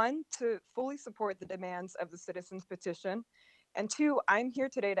 One, to fully support the demands of the citizens petition. And two, I'm here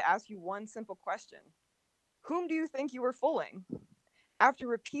today to ask you one simple question. Whom do you think you were fooling? After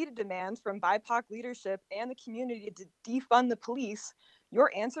repeated demands from BIPOC leadership and the community to defund the police,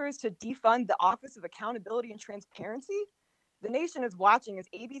 your answer is to defund the Office of Accountability and Transparency? The nation is watching as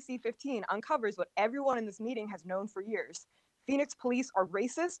ABC 15 uncovers what everyone in this meeting has known for years. Phoenix police are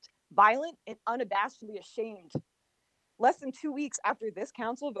racist, violent, and unabashedly ashamed. Less than 2 weeks after this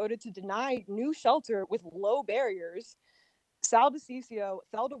council voted to deny new shelter with low barriers, Sal DeCiccio,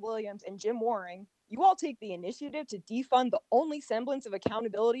 Thelda Williams, and Jim Waring, you all take the initiative to defund the only semblance of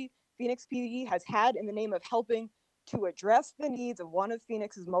accountability Phoenix PD has had in the name of helping to address the needs of one of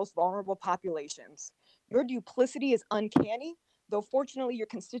Phoenix's most vulnerable populations. Your duplicity is uncanny, though fortunately your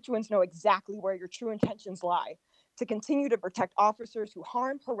constituents know exactly where your true intentions lie: to continue to protect officers who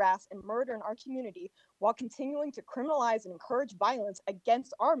harm, harass, and murder in our community while continuing to criminalize and encourage violence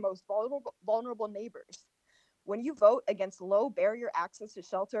against our most vulnerable neighbors. When you vote against low barrier access to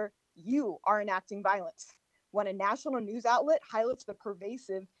shelter, you are enacting violence. When a national news outlet highlights the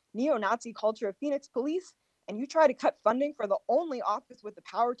pervasive neo-Nazi culture of Phoenix police, and you try to cut funding for the only office with the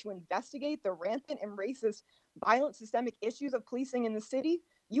power to investigate the rampant and racist, violent systemic issues of policing in the city,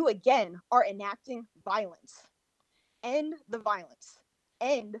 you again are enacting violence. End the violence.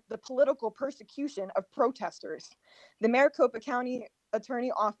 End the political persecution of protesters. The Maricopa County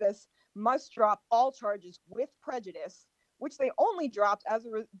Attorney Office must drop all charges with prejudice, which they only dropped as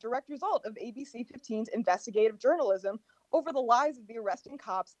a direct result of ABC 15's investigative journalism over the lies of the arresting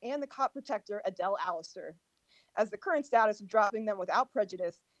cops and the cop protector Adele Allister. As the current status of dropping them without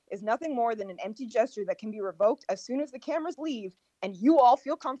prejudice is nothing more than an empty gesture that can be revoked as soon as the cameras leave and you all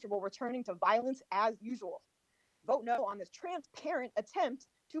feel comfortable returning to violence as usual. Vote no on this transparent attempt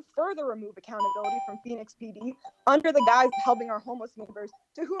to further remove accountability from Phoenix PD under the guise of helping our homeless neighbors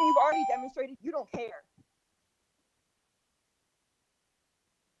to whom you've already demonstrated you don't care.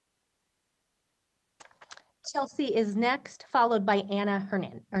 Chelsea is next, followed by Anna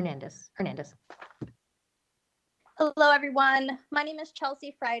Hernandez. Hello, everyone. My name is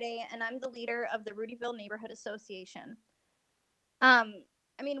Chelsea Friday, and I'm the leader of the Rudyville Neighborhood Association.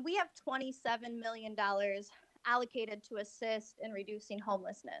 We have $27 million allocated to assist in reducing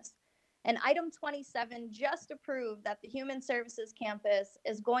homelessness. And item 27 just approved that the Human Services Campus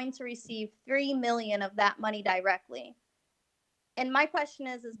is going to receive $3 million of that money directly. And my question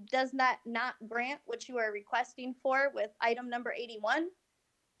is does that not grant what you are requesting for with item number 81?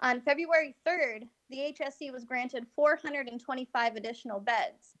 On February 3rd, the HSC was granted 425 additional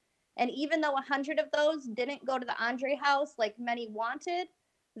beds. And even though 100 of those didn't go to the Andre House like many wanted,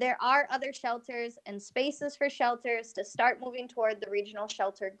 there are other shelters and spaces for shelters to start moving toward the regional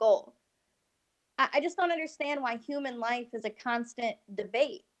shelter goal. I just don't understand why human life is a constant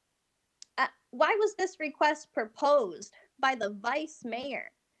debate. Why was this request proposed by the vice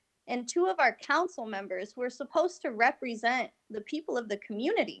mayor and two of our council members who are supposed to represent the people of the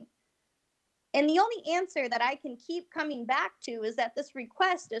community? And the only answer that I can keep coming back to is that this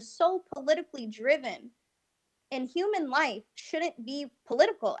request is so politically driven, and human life shouldn't be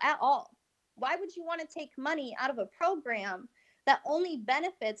political at all. Why would you want to take money out of a program that only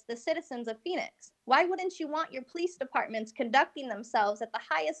benefits the citizens of Phoenix? Why wouldn't you want your police departments conducting themselves at the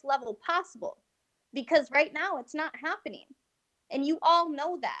highest level possible? Because right now it's not happening. And you all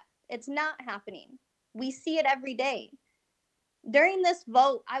know that it's not happening. We see it every day. During this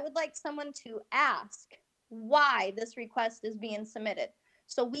vote, I would like someone to ask why this request is being submitted,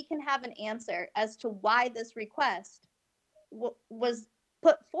 so we can have an answer as to why this request was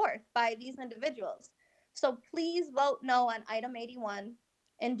put forth by these individuals. So please vote no on item 81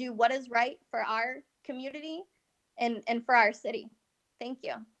 and do what is right for our community and for our city. Thank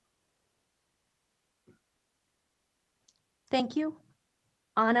you. Thank you.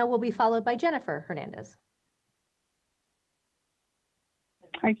 Anna will be followed by Jennifer Hernandez.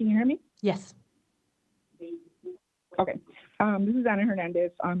 Hi, can you hear me? Yes. Okay. This is Anna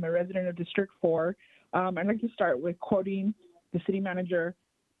Hernandez. I'm a resident of District 4. I'd like to start with quoting the city manager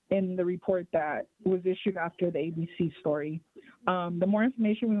in the report that was issued after the ABC story. The more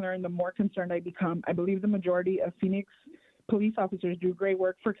information we learn, the more concerned I become. I believe the majority of Phoenix police officers do great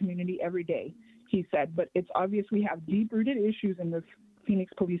work for community every day, he said, but it's obvious we have deep-rooted issues in the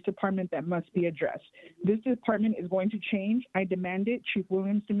Phoenix Police Department that must be addressed. This department is going to change. I demand it, Chief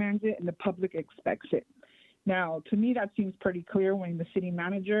Williams demands it, and the public expects it. Now, to me, that seems pretty clear when the city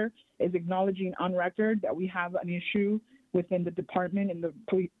manager is acknowledging on record that we have an issue within the department and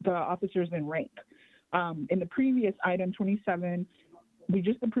the officers in rank. In the previous item 27, we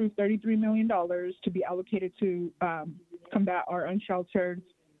just approved $33 million to be allocated to combat our unsheltered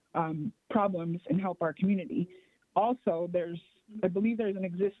problems and help our community. Also, I believe there's an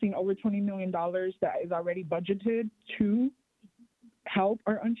existing over $20 million that is already budgeted to help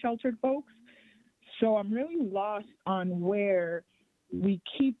our unsheltered folks. So I'm really lost on where we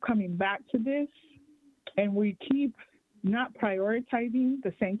keep coming back to this and we keep not prioritizing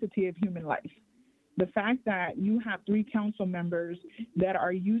the sanctity of human life. The fact that you have 3 council members that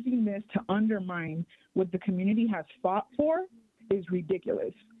are using this to undermine what the community has fought for is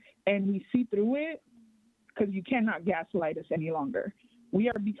ridiculous. And we see through it because you cannot gaslight us any longer. We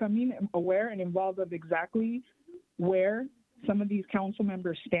are becoming aware and involved of exactly where some of these council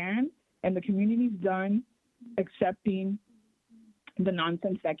members stand, and the community's done accepting the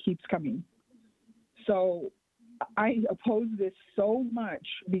nonsense that keeps coming. So I oppose this so much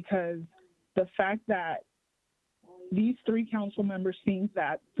because the fact that these 3 council members think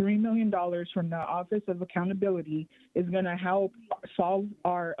that $3 million from the Office of Accountability is going to help solve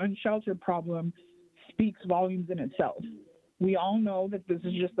our unsheltered problem speaks volumes in itself. We all know that this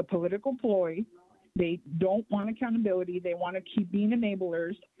is just a political ploy. They don't want accountability. They want to keep being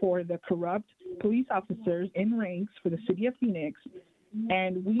enablers for the corrupt police officers in ranks for the city of Phoenix.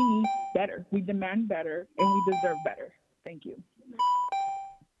 And we need better. We demand better, and we deserve better. Thank you.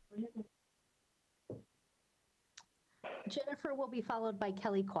 Jennifer will be followed by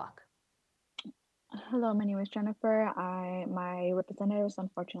Kelly Kwok. Hello, my name is Jennifer. My representative is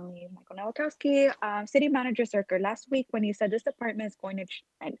unfortunately Michael Nowakowski. City Manager Circle, last week when you said this department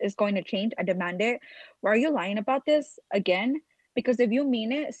is going to change, I demanded, why are you lying about this again? Because if you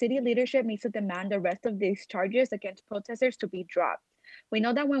mean it, city leadership needs to demand the rest of these charges against protesters to be dropped. We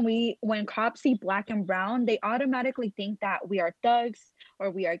know that when cops see black and brown, they automatically think that we are thugs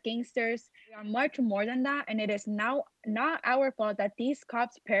or we are gangsters. We are much more than that, and it is now not our fault that these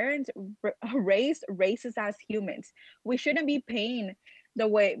cops' parents raised racists as humans. We shouldn't be paying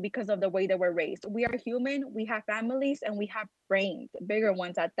because of the way that we're raised. We are human, we have families, and we have brains, bigger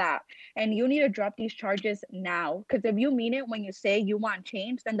ones at that. And you need to drop these charges now, because if you mean it when you say you want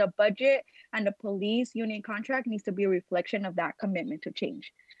change, then the budget and the police union contract needs to be a reflection of that commitment to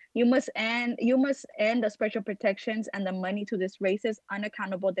change. You must end the special protections and the money to this racist,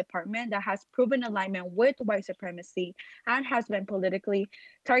 unaccountable department that has proven alignment with white supremacy and has been politically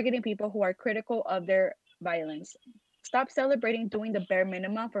targeting people who are critical of their violence. Stop celebrating doing the bare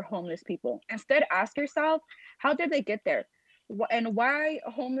minimum for homeless people. Instead, ask yourself, how did they get there? And why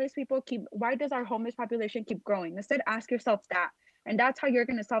does our homeless population keep growing? Instead, ask yourself that. And that's how you're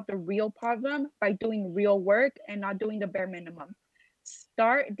going to solve the real problem, by doing real work and not doing the bare minimum.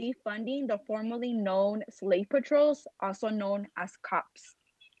 Start defunding the formerly known slave patrols, also known as cops.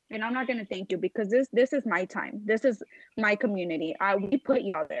 And I'm not going to thank you because this is my time. This is my community. We put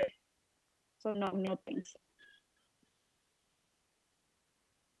you out there. So no thanks.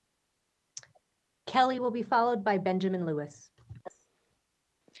 Kelly will be followed by Benjamin Lewis.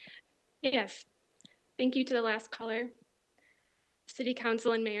 Yes, thank you to the last caller. City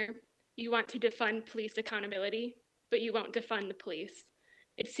Council and Mayor, you want to defund police accountability, but you won't defund the police.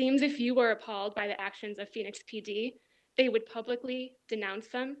 It seems if you were appalled by the actions of Phoenix PD, they would publicly denounce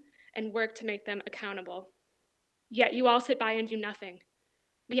them and work to make them accountable. Yet you all sit by and do nothing.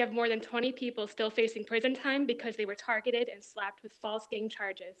 We have more than 20 people still facing prison time because they were targeted and slapped with false gang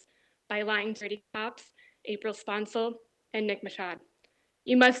charges by lying dirty cops, April Sponsel, and Nick Machad.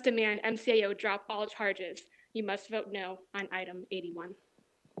 You must demand MCAO drop all charges. You must vote no on item 81.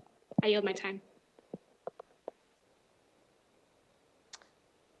 I yield my time.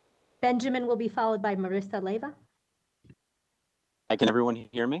 Benjamin will be followed by Marissa Leyva. Hi, can everyone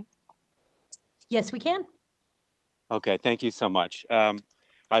hear me? Yes, we can. Okay, thank you so much. I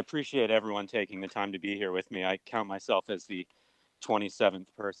appreciate everyone taking the time to be here with me. I count myself as the 27th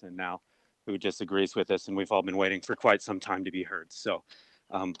person now who disagrees with this, and we've all been waiting for quite some time to be heard. So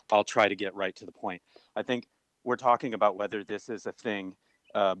I'll try to get right to the point. I think we're talking about whether this is a thing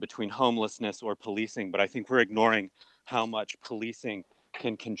between homelessness or policing, but I think we're ignoring how much policing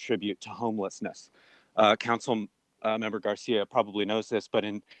can contribute to homelessness. Council Member Garcia probably knows this, but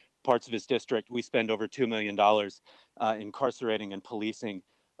in parts of his district, we spend over $2 million incarcerating and policing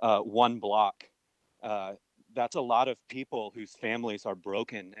one block. That's a lot of people whose families are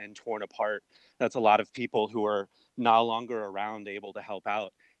broken and torn apart. That's a lot of people who are no longer around able to help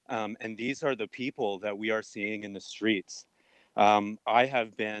out. And these are the people that we are seeing in the streets. I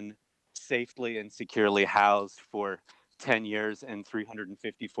have been safely and securely housed for 10 years and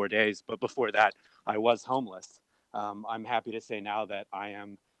 354 days. But before that, I was homeless. I'm happy to say now that I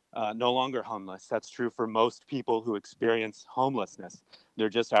am no longer homeless. That's true for most people who experience homelessness. They're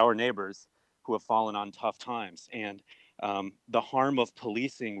just our neighbors who have fallen on tough times. And The harm of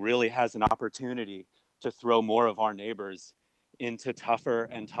policing really has an opportunity to throw more of our neighbors into tougher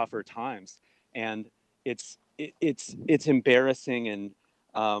and tougher times. And it's embarrassing and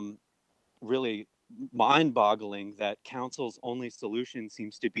really mind-boggling that council's only solution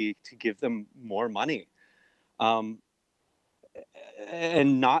seems to be to give them more money and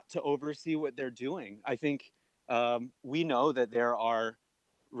not to oversee what they're doing. I think we know that there are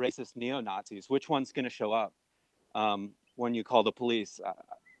racist neo-Nazis. Which one's going to show up when you call the police?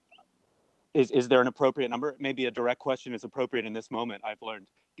 Is there an appropriate number? Maybe a direct question is appropriate in this moment, I've learned.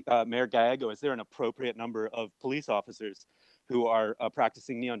 Mayor Gallego, is there an appropriate number of police officers who are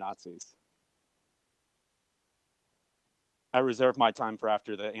practicing neo-Nazis? I reserve my time for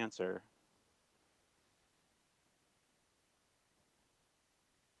after the answer.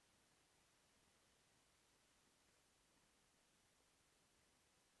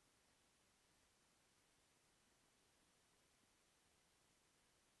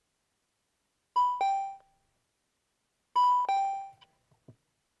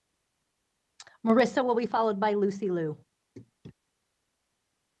 Marissa will be followed by Lucy Liu.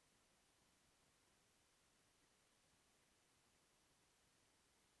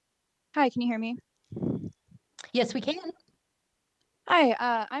 Hi, can you hear me? Yes, we can.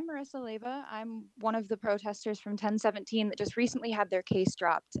 Hi, I'm Marissa Leva. I'm one of the protesters from 1017 that just recently had their case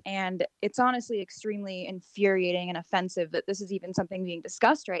dropped. And it's honestly extremely infuriating and offensive that this is even something being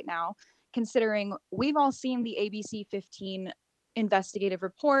discussed right now, considering we've all seen the ABC 15 investigative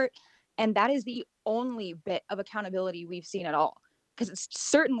report, and that is the only bit of accountability we've seen at all, because it's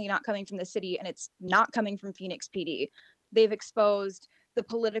certainly not coming from the city and it's not coming from Phoenix PD. They've exposed the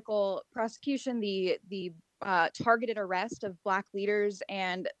political prosecution, the targeted arrest of Black leaders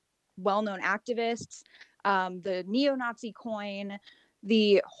and well-known activists, the neo-Nazi coin,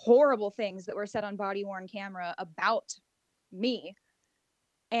 the horrible things that were said on body-worn camera about me.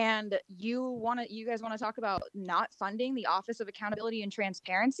 And you guys want to talk about not funding the Office of Accountability and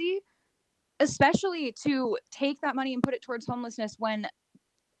Transparency, especially to take that money and put it towards homelessness, when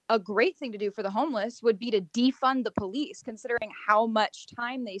a great thing to do for the homeless would be to defund the police, considering how much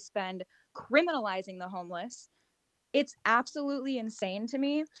time they spend criminalizing the homeless. It's absolutely insane to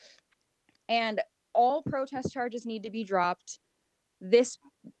me. And all protest charges need to be dropped. This,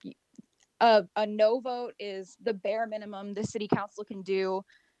 a no vote is the bare minimum the city council can do.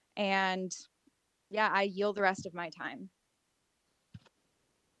 And yeah, I yield the rest of my time.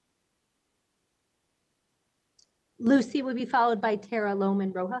 Lucy will be followed by Tara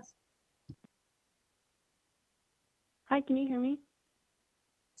Lohman Rojas. Hi, can you hear me?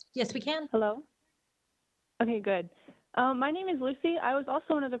 Yes, we can. Hello? Okay, good. My name is Lucy. I was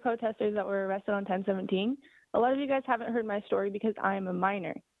also one of the protesters that were arrested on 1017. A lot of you guys haven't heard my story because I am a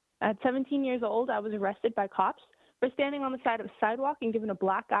minor. At 17 years old, I was arrested by cops for standing on the side of a sidewalk and given a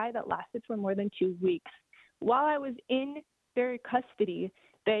black eye that lasted for more than 2 weeks. While I was in their custody,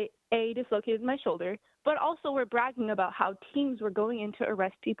 they dislocated my shoulder, but also were bragging about how teams were going in to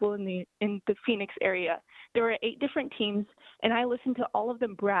arrest people in the Phoenix area. There were 8 different teams, and I listened to all of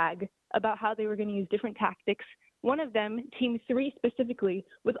them brag about how they were going to use different tactics. One of them, Team 3 specifically,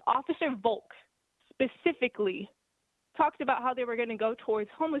 with Officer Volk specifically, talked about how they were going to go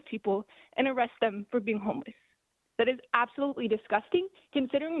towards homeless people and arrest them for being homeless. That is absolutely disgusting,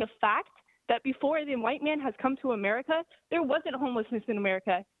 considering the fact that before the white man has come to America, there wasn't homelessness in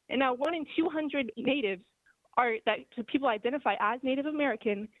America. And now 1 in 200 natives people identify as Native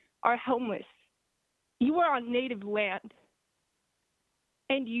American are homeless. You are on native land.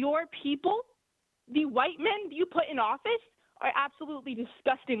 And your people, the white men you put in office, are absolutely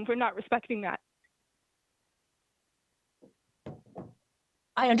disgusting for not respecting that.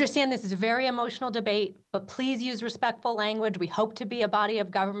 I understand this is a very emotional debate, but please use respectful language. We hope to be a body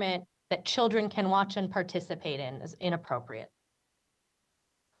of government that children can watch and participate in. Is inappropriate.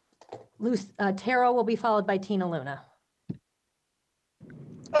 Tara will be followed by Tina Luna.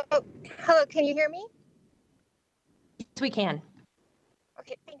 Oh, hello, can you hear me? Yes, we can.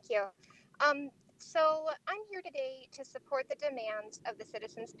 Okay, thank you. So I'm here today to support the demands of the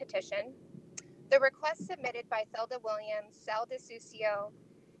citizens petition. The request submitted by Thelda Williams, Sal DeSucio,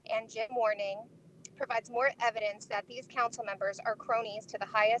 and Jim Warning provides more evidence that these council members are cronies to the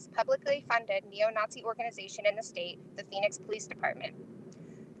highest publicly funded neo-Nazi organization in the state, the Phoenix Police Department.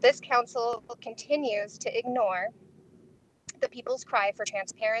 This council continues to ignore the people's cry for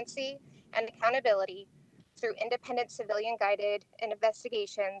transparency and accountability through independent civilian-guided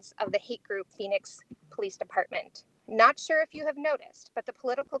investigations of the hate group Phoenix Police Department. Not sure if you have noticed, but the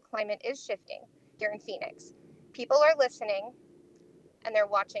political climate is shifting here in Phoenix. People are listening and they're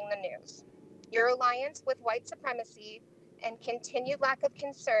watching the news. Your alliance with white supremacy and continued lack of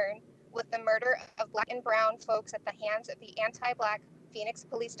concern with the murder of Black and Brown folks at the hands of the anti-Black Phoenix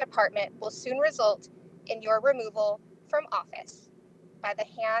Police Department will soon result in your removal from office by the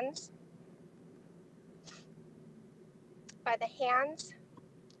hands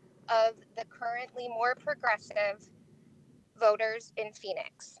of the currently more progressive voters in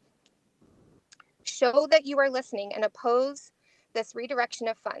Phoenix. Show that you are listening and oppose this redirection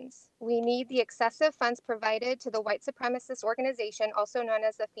of funds. We need the excessive funds provided to the white supremacist organization, also known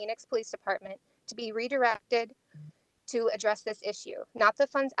as the Phoenix Police Department, to be redirected to address this issue, not the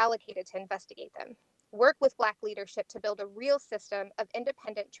funds allocated to investigate them. Work with Black leadership to build a real system of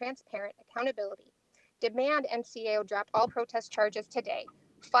independent, transparent accountability. Demand MCAO drop all protest charges today.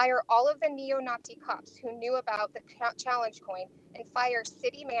 Fire all of the neo-Nazi cops who knew about the challenge coin, and fire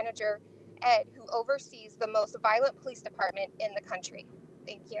City Manager Ed, who oversees the most violent police department in the country.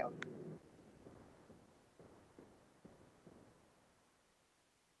 Thank you.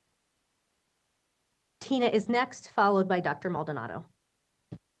 Tina is next, followed by Dr. Maldonado.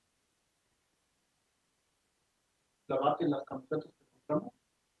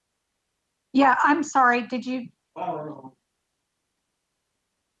 Yeah, I'm sorry. Did you?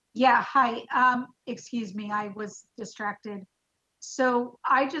 Yeah, hi. Excuse me, I was distracted. So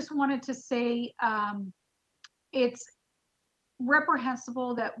I just wanted to say it's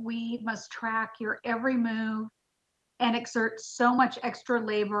reprehensible that we must track your every move and exert so much extra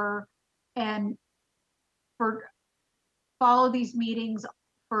labor and follow these meetings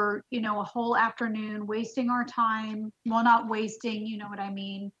for, you know, a whole afternoon, wasting our time. Well, not wasting, you know what I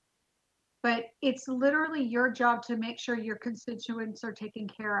mean. But it's literally your job to make sure your constituents are taken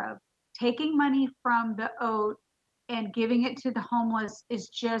care of. Taking money from the OAT and giving it to the homeless is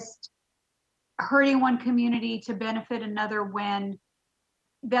just hurting one community to benefit another, when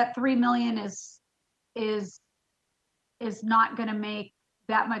that $3 million is not going to make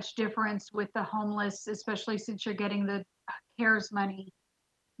that much difference with the homeless, especially since you're getting the CARES money.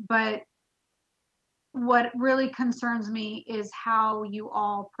 But what really concerns me is how you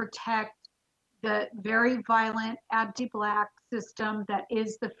all protect the very violent anti-Black system that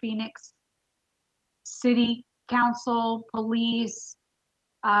is the Phoenix City Council, police,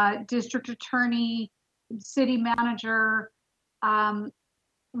 district attorney, city manager.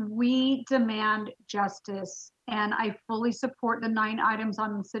 We demand justice, and I fully support the 9 items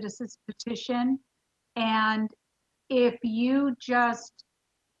on the citizens petition. And if you just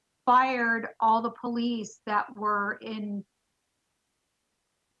fired all the police that were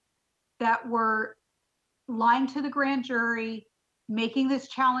lying to the grand jury, making this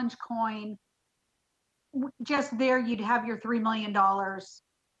challenge coin, just there you'd have your $3 million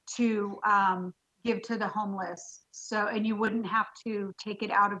to give to the homeless. So, and you wouldn't have to take it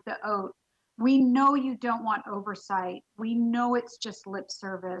out of the OAT. We know you don't want oversight. We know it's just lip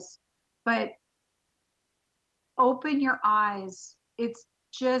service, but open your eyes. It's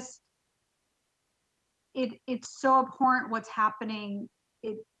just, it's so abhorrent what's happening.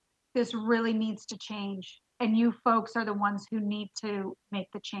 This really needs to change. And you folks are the ones who need to make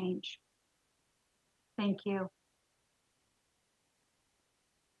the change. Thank you.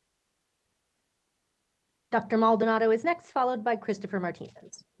 Dr. Maldonado is next, followed by Christopher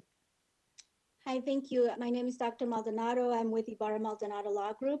Martinez. Hi, thank you. My name is Dr. Maldonado. I'm with Ibarra Maldonado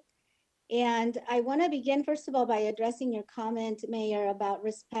Law Group. And I want to begin, first of all, by addressing your comment, Mayor, about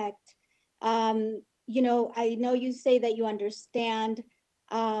respect. You know, I know you say that you understand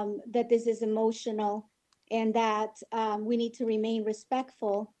that this is emotional and that we need to remain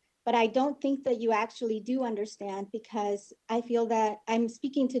respectful, but I don't think that you actually do understand, because I feel that I'm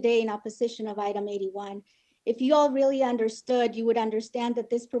speaking today in opposition of item 81. If you all really understood, you would understand that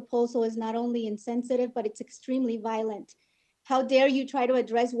this proposal is not only insensitive, but it's extremely violent. How dare you try to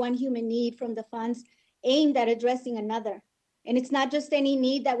address one human need from the funds aimed at addressing another? And it's not just any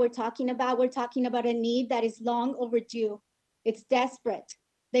need that we're talking about a need that is long overdue. It's desperate.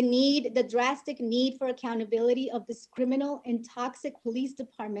 The drastic need for accountability of this criminal and toxic police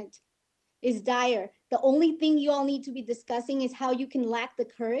department is dire. The only thing you all need to be discussing is how you can lack the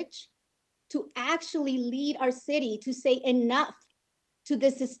courage to actually lead our city to say enough to the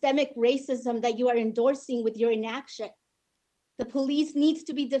systemic racism that you are endorsing with your inaction. The police needs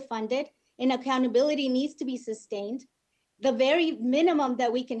to be defunded and accountability needs to be sustained. The very minimum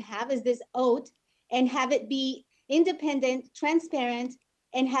that we can have is this oath, and have it be independent, transparent,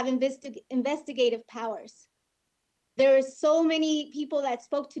 and have investigative powers. There are so many people that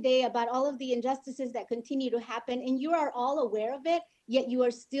spoke today about all of the injustices that continue to happen, and you are all aware of it, yet you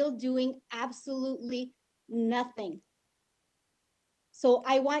are still doing absolutely nothing. So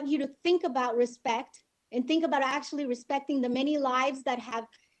I want you to think about respect and think about actually respecting the many lives that have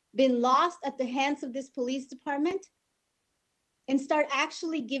been lost at the hands of this police department, and start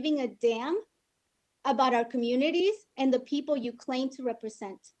actually giving a damn about our communities and the people you claim to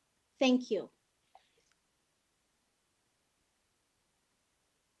represent. Thank you.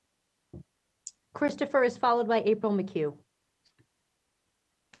 Christopher is followed by April McHugh.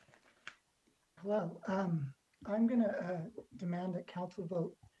 Hello. I'm going to demand that council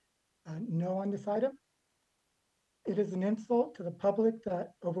vote no on this item. It is an insult to the public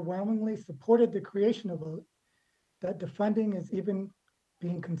that overwhelmingly supported the creation of vote that defunding is even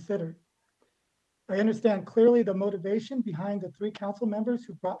being considered. I understand clearly the motivation behind the 3 council members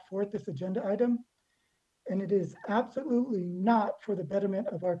who brought forth this agenda item, and it is absolutely not for the betterment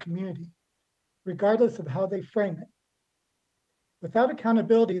of our community, regardless of how they frame it. Without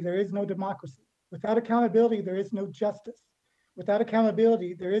accountability, there is no democracy. Without accountability, there is no justice. Without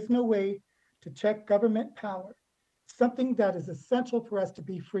accountability, there is no way to check government power, something that is essential for us to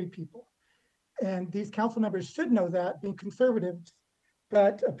be free people. And these council members should know that, being conservatives,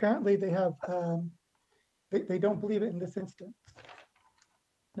 but apparently they have, they don't believe it in this instance.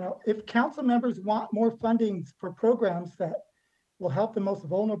 Now, if council members want more funding for programs that will help the most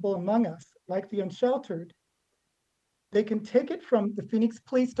vulnerable among us, like the unsheltered, they can take it from the Phoenix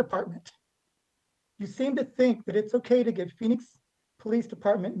Police Department. You seem to think that it's okay to give Phoenix Police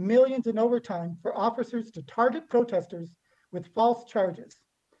Department millions in overtime for officers to target protesters with false charges,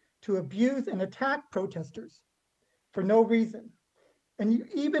 to abuse and attack protesters for no reason. And you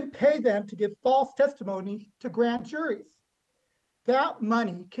even pay them to give false testimony to grand juries. That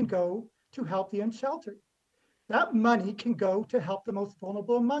money can go to help the unsheltered. That money can go to help the most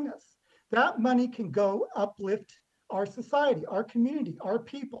vulnerable among us. That money can go uplift our society, our community, our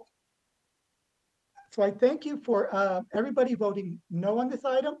people. So I thank you for everybody voting no on this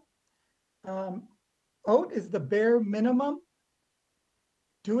item. Vote is the bare minimum.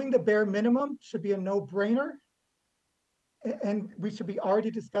 Doing the bare minimum should be a no-brainer. And we should be already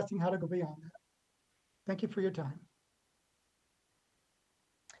discussing how to go beyond that. Thank you for your time.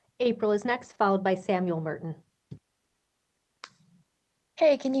 April is next, followed by Samuel Merton.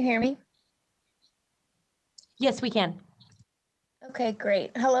 Hey, can you hear me? Yes, we can. Okay,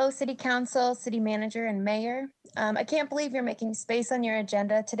 great. Hello, City Council, City Manager, and Mayor. I can't believe you're making space on your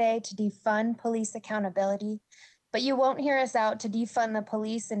agenda today to defund police accountability, but you won't hear us out to defund the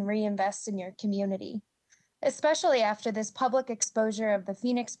police and reinvest in your community. Especially after this public exposure of the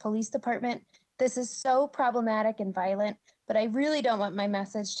Phoenix Police Department, this is so problematic and violent, but I really don't want my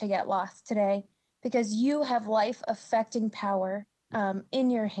message to get lost today because you have life-affecting power in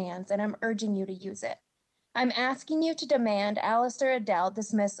your hands, and I'm urging you to use it. I'm asking you to demand Alistair Adele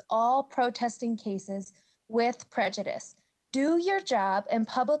dismiss all protesting cases with prejudice. Do your job and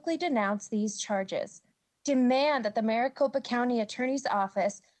publicly denounce these charges. Demand that the Maricopa County Attorney's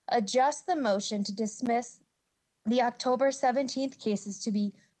Office adjust the motion to dismiss the October 17th cases to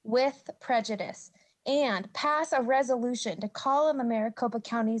be with prejudice, and pass a resolution to call on the Maricopa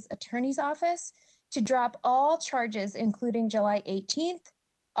County's Attorney's Office to drop all charges, including July 18th,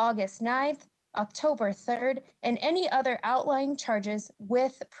 August 9th, October 3rd, and any other outlying charges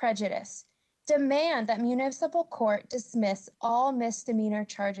with prejudice. Demand that municipal court dismiss all misdemeanor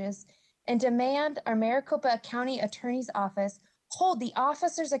charges, and demand our Maricopa County Attorney's Office hold the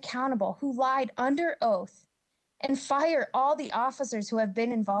officers accountable who lied under oath, and fire all the officers who have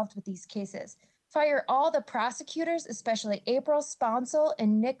been involved with these cases. Fire all the prosecutors, especially April Sponsel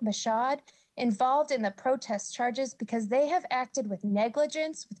and Nick Mashad, involved in the protest charges because they have acted with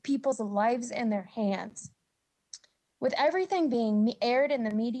negligence with people's lives in their hands. With everything being aired in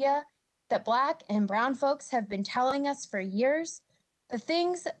the media that Black and brown folks have been telling us for years,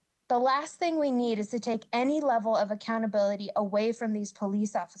 the last thing we need is to take any level of accountability away from these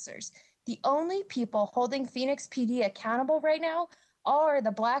police officers. The only people holding Phoenix PD accountable right now are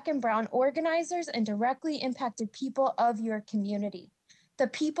the Black and brown organizers and directly impacted people of your community. The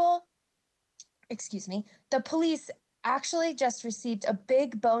police actually just received a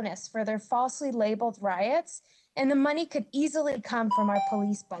big bonus for their falsely labeled riots, and the money could easily come from our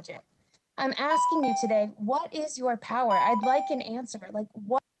police budget. I'm asking you today, what is your power? I'd like an answer. Like,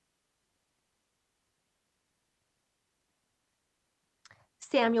 what?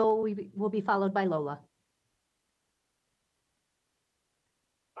 Samuel will be followed by Lola.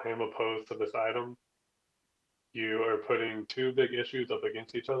 I am opposed to this item. You are putting two big issues up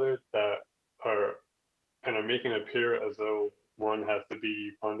against each other that are kind of making it appear as though one has to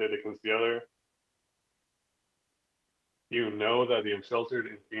be funded against the other. You know that the unsheltered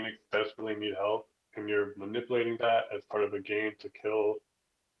in Phoenix desperately need help, and you're manipulating that as part of a game to kill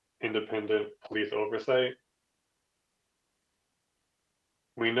independent police oversight.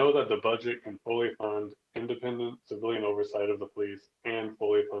 We know that the budget can fully fund independent civilian oversight of the police and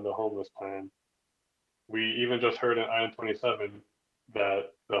fully fund a homeless plan. We even just heard in item 27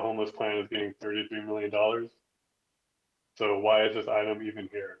 that the homeless plan is getting $33 million. So why is this item even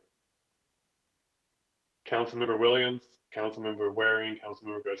here? Councilmember Williams, Councilmember Waring,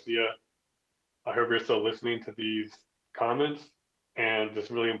 Councilmember Garcia, I hope you're still listening to these comments, and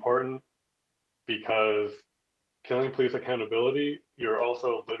it's really important because killing police accountability, you're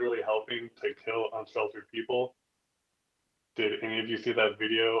also literally helping to kill unsheltered people. Did any of you see that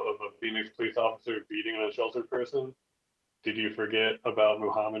video of a Phoenix police officer beating an unsheltered person? Did you forget about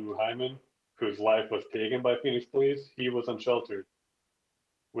Muhammad Muhaimin, whose life was taken by Phoenix police? He was unsheltered.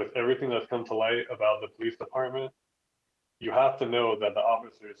 With everything that's come to light about the police department, you have to know that the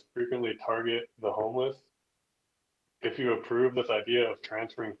officers frequently target the homeless. If you approve this idea of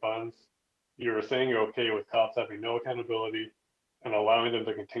transferring funds, you're saying you're okay with cops having no accountability and allowing them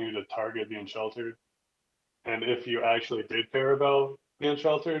to continue to target the unsheltered. And if you actually did care about the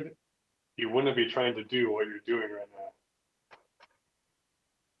unsheltered, you wouldn't be trying to do what you're doing right now.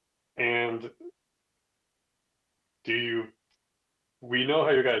 And we know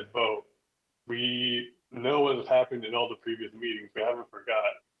how you guys vote. We know what has happened in all the previous meetings. We haven't forgot.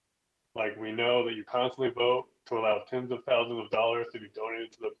 Like, we know that you constantly vote to allow tens of thousands of dollars to be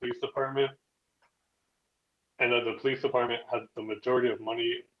donated to the police department, and that the police department has the majority of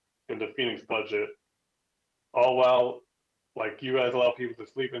money in the Phoenix budget, all while, like, you guys allow people to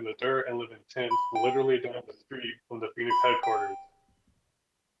sleep in the dirt and live in tents literally down the street from the Phoenix headquarters.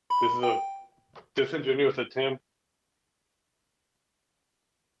 This is a disingenuous attempt.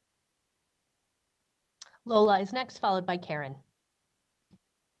 Lola is next, followed by Karen.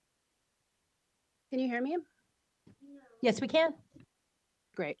 Can you hear me? Yes, we can.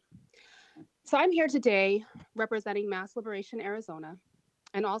 Great. So I'm here today representing Mass Liberation Arizona,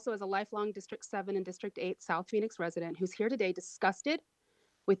 and also as a lifelong District 7 and District 8 South Phoenix resident who's here today disgusted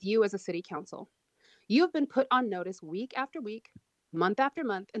with you as a city council. You have been put on notice week after week, month after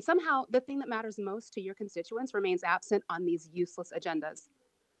month, and somehow the thing that matters most to your constituents remains absent on these useless agendas.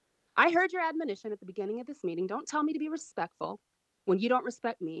 I heard your admonition at the beginning of this meeting. Don't tell me to be respectful when you don't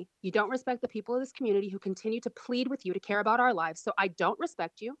respect me. You don't respect the people of this community who continue to plead with you to care about our lives. So I don't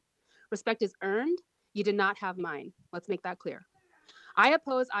respect you. Respect is earned. You did not have mine. Let's make that clear. I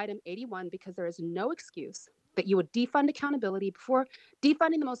oppose item 81 because there is no excuse that you would defund accountability before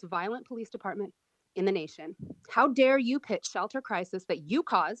defunding the most violent police department in the nation. How dare you pit shelter crisis that you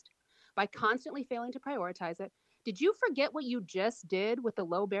caused by constantly failing to prioritize it? Did you forget what you just did with the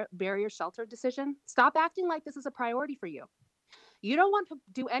low barrier shelter decision? Stop acting like this is a priority for you. You don't want to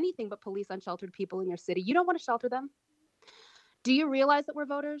do anything but police unsheltered people in your city. You don't want to shelter them. Do you realize that we're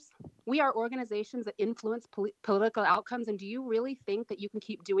voters? We are organizations that influence political outcomes. And do you really think that you can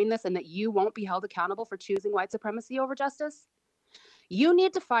keep doing this and that you won't be held accountable for choosing white supremacy over justice? You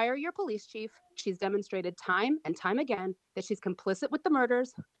need to fire your police chief. She's demonstrated time and time again that she's complicit with the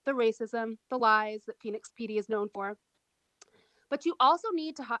murders, the racism, the lies that Phoenix PD is known for. But you also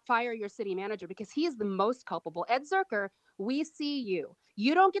need to fire your city manager because he is the most culpable. Ed Zerker, we see you.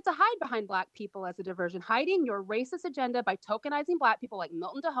 You don't get to hide behind Black people as a diversion, hiding your racist agenda by tokenizing Black people like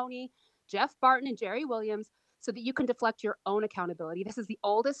Milton Dehoney, Jeff Barton, and Jerry Williams so that you can deflect your own accountability. This is the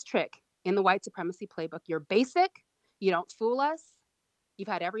oldest trick in the white supremacy playbook. You're basic. You don't fool us. You've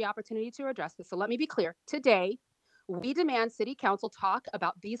had every opportunity to address this. So let me be clear. Today, we demand City Council talk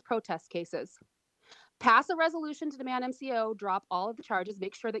about these protest cases. Pass a resolution to demand MCO drop all of the charges.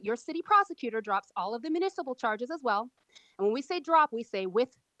 Make sure that your city prosecutor drops all of the municipal charges as well. And when we say drop, we say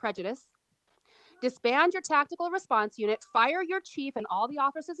with prejudice. Disband your tactical response unit, fire your chief and all the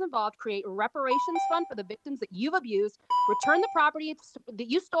officers involved, create a reparations fund for the victims that you've abused, return the property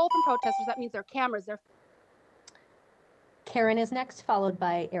that you stole from protesters. That means their cameras, their... Karen is next, followed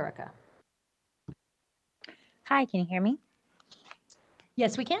by Erica. Hi, can you hear me?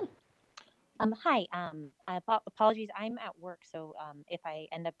 Yes, we can. Hi, apologies, I'm at work, so if I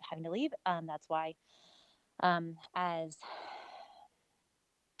end up having to leave, that's why. As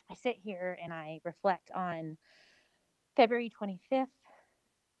I sit here and I reflect on February 25th,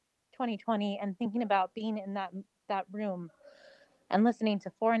 2020, and thinking about being in that room and listening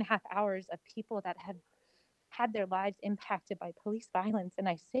to 4.5 hours of people that have had their lives impacted by police violence, and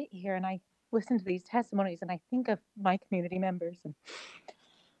I sit here and I listen to these testimonies and I think of my community members, and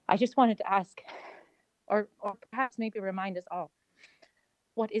I just wanted to ask, or perhaps maybe remind us all,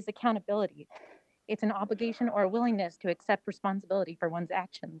 what is accountability? It's an obligation or a willingness to accept responsibility for one's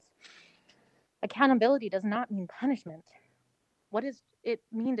actions. Accountability does not mean punishment. What does it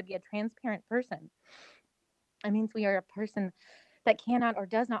mean to be a transparent person? It means we are a person that cannot or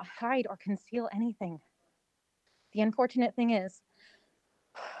does not hide or conceal anything. The unfortunate thing is,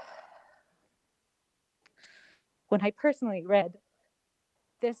 when I personally read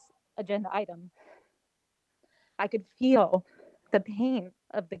this agenda item, I could feel the pain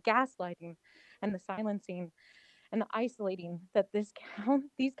of the gaslighting and the silencing and the isolating that these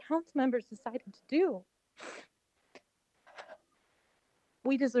council members decided to do.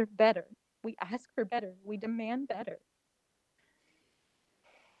 We deserve better. We ask for better. We demand better.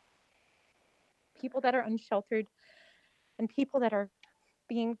 People that are unsheltered and people that are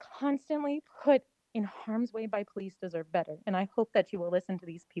being constantly put in harm's way by police deserve better. And I hope that you will listen to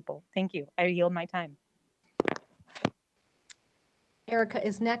these people. Thank you. I yield my time. Erica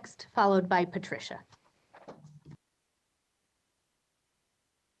is next, followed by Patricia.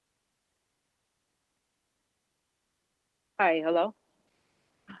 Hi, hello.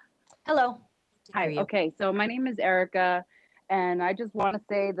 Hello. Hi, okay, so my name is Erica, and I just want to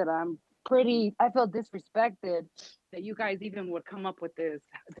say that I feel disrespected that you guys even would come up with this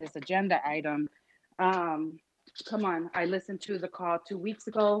agenda item. Come on, I listened to the call 2 weeks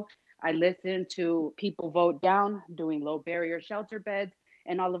ago. I listened to people vote down doing low barrier shelter beds,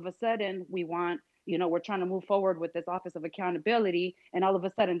 and all of a sudden we're trying to move forward with this Office of Accountability, and all of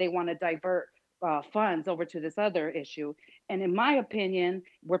a sudden they want to divert funds over to this other issue. And in my opinion,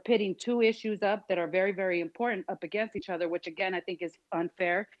 we're pitting two issues up that are very, very important up against each other, which again, I think is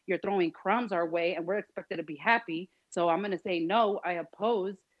unfair. You're throwing crumbs our way and we're expected to be happy. So I'm going to say, no, I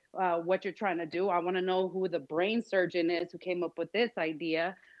oppose what you're trying to do. I want to know who the brain surgeon is who came up with this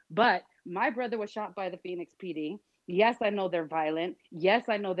idea. But my brother was shot by the Phoenix PD. Yes, I know they're violent. Yes,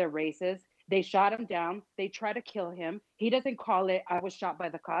 I know they're racist. They shot him down. They tried to kill him. He doesn't call it, I was shot by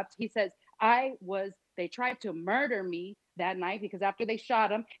the cops. He says, they tried to murder me that night because after they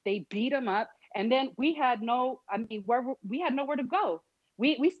shot him, they beat him up. And then we had nowhere to go.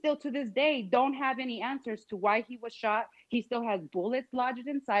 We still to this day don't have any answers to why he was shot. He still has bullets lodged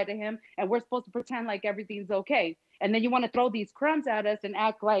inside of him, and we're supposed to pretend like everything's okay. And then you want to throw these crumbs at us and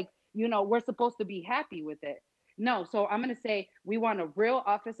act like, we're supposed to be happy with it. No, so I'm going to say we want a real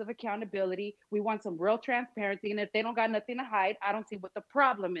Office of Accountability. We want some real transparency. And if they don't got nothing to hide, I don't see what the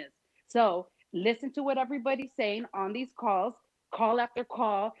problem is. So listen to what everybody's saying on these calls, call after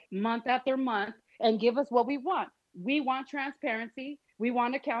call, month after month, and give us what we want. We want transparency. We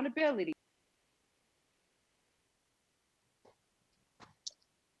want accountability.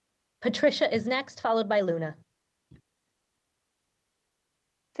 Patricia is next, followed by Luna.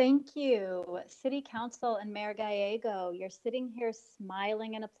 Thank you, City Council and Mayor Gallego. You're sitting here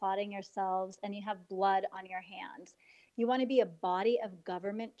smiling and applauding yourselves, and you have blood on your hands. You want to be a body of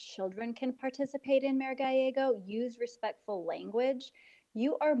government children can participate in, Mayor Gallego? Use respectful language.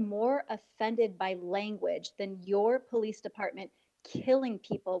 You are more offended by language than your police department killing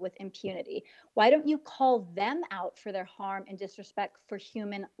people with impunity. Why don't you call them out for their harm and disrespect for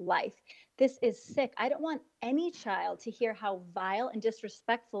human life? This is sick. I don't want any child to hear how vile and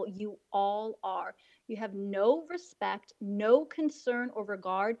disrespectful you all are. You have no respect, no concern or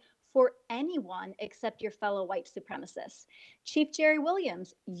regard for anyone except your fellow white supremacists. Chief Jerry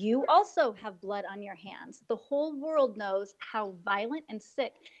Williams, you also have blood on your hands. The whole world knows how violent and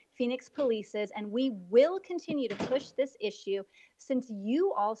sick Phoenix police is, and we will continue to push this issue since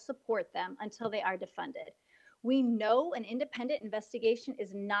you all support them until they are defunded. We know an independent investigation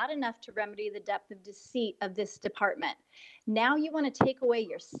is not enough to remedy the depth of deceit of this department. Now you want to take away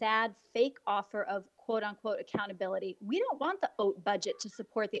your sad, fake offer of quote unquote accountability. We don't want the OAT budget to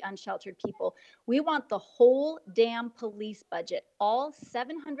support the unsheltered people. We want the whole damn police budget, all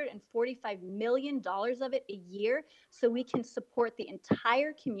 $745 million of it a year, so we can support the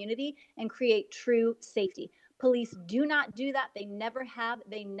entire community and create true safety. Police do not do that. They never have.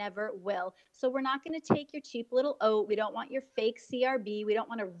 They never will. So we're not going to take your cheap little oat. We don't want your fake CRB. We don't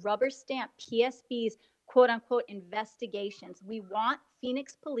want to rubber stamp PSB's quote unquote investigations. We want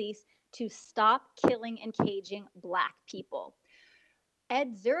Phoenix police to stop killing and caging Black people.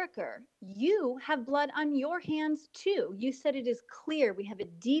 Ed Zuricher, you have blood on your hands too. You said it is clear we have a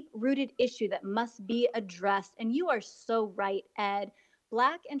deep-rooted issue that must be addressed. And you are so right, Ed.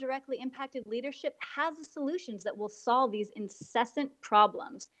 Black and directly impacted leadership has the solutions that will solve these incessant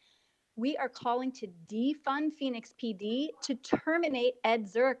problems. We are calling to defund Phoenix PD, to terminate Ed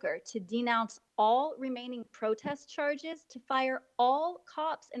Zuricher, to denounce all remaining protest charges, to fire all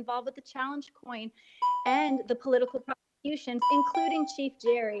cops involved with the challenge coin and the political prosecutions, including Chief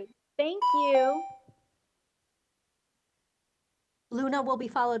Jerry. Thank you. Luna will be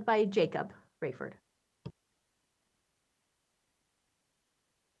followed by Jacob Rayford.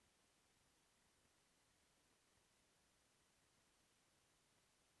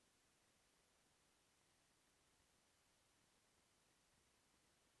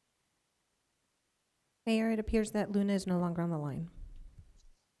 Mayor, it appears that Luna is no longer on the line.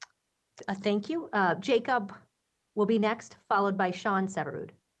 Thank you. Jacob will be next, followed by Sean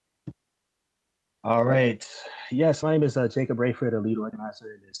Severud. All right. Yes, my name is Jacob Rayford, a lead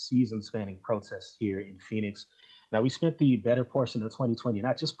organizer in the season-spanning protest here in Phoenix. Now, we spent the better portion of 2020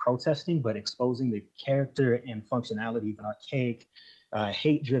 not just protesting, but exposing the character and functionality of an archaic,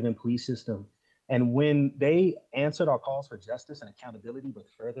 hate-driven police system. And when they answered our calls for justice and accountability with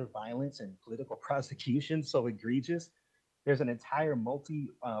further violence and political prosecution so egregious, there's an entire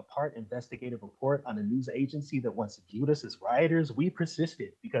multi-part investigative report on a news agency that once viewed us as rioters. We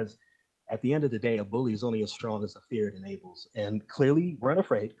persisted because at the end of the day, a bully is only as strong as the fear it enables. And clearly, we're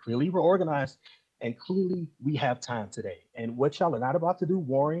unafraid. Clearly, we're organized. And clearly, we have time today. And what y'all are not about to do,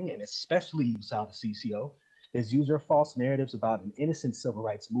 Warring, and especially you, South CCO, is use your false narratives about an innocent civil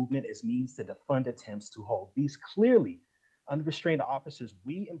rights movement as means to defund attempts to hold these clearly unrestrained officers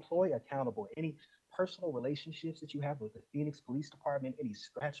we employ accountable. Any personal relationships that you have with the Phoenix Police Department, any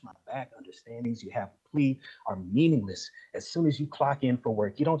scratch my back understandings you have to plea are meaningless. As soon as you clock in for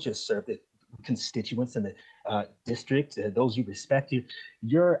work, you don't just serve the constituents in the district, those you respect.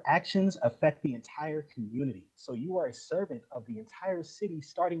 Your actions affect the entire community. So you are a servant of the entire city,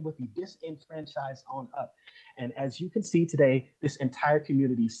 starting with the disenfranchised on up. And as you can see today, this entire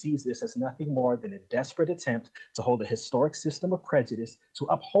community sees this as nothing more than a desperate attempt to hold a historic system of prejudice, to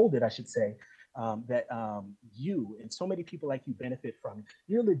uphold it, I should say, that you and so many people like you benefit from.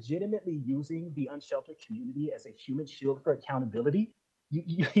 You're legitimately using the unsheltered community as a human shield for accountability.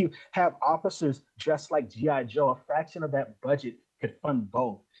 You have officers dressed like G.I. Joe. A fraction of that budget could fund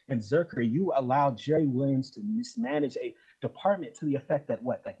both. And Zerker, you allowed Jerry Williams to mismanage a department to the effect that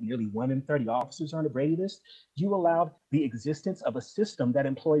like nearly 1 in 30 officers are on the Brady list. You allowed the existence of a system that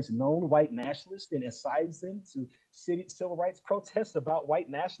employs known white nationalists and assigns them to civil rights protests about white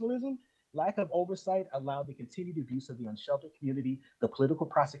nationalism. Lack of oversight allowed the continued abuse of the unsheltered community, the political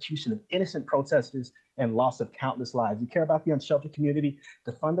prosecution of innocent protesters, and loss of countless lives. You care about the unsheltered community,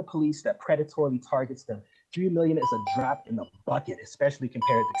 defund the police that predatorily targets them. $3 million is a drop in the bucket, especially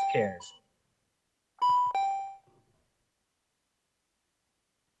compared to CARES.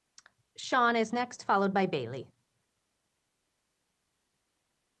 Sean is next, followed by Bailey.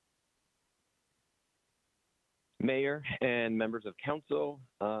 Mayor and members of council,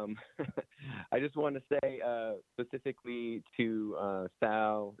 I just want to say specifically to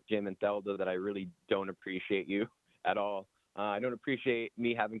Sal, Jim, and Thelda that I really don't appreciate you at all. I don't appreciate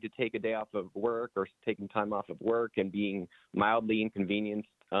me having to take a day off of work or taking time off of work and being mildly inconvenienced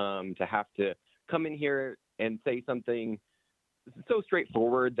to have to come in here and say something so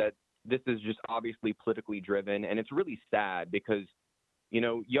straightforward that this is just obviously politically driven. And it's really sad because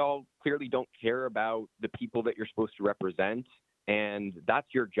y'all clearly don't care about the people that you're supposed to represent, and that's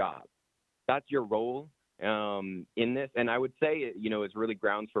your job. That's your role in this. And I would say, it's really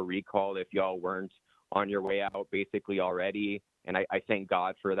grounds for recall if y'all weren't on your way out basically already. And I thank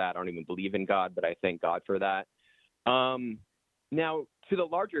God for that. I don't even believe in God, but I thank God for that. Now, to the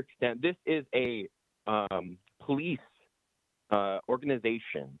larger extent, this is a police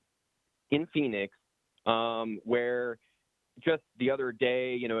organization in Phoenix where just the other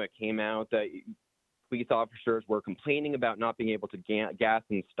day, it came out that police officers were complaining about not being able to gas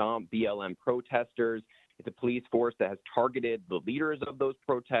and stomp BLM protesters. It's a police force that has targeted the leaders of those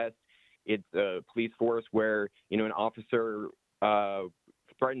protests. It's a police force where, an officer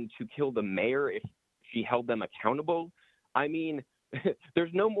threatened to kill the mayor if she held them accountable. I mean,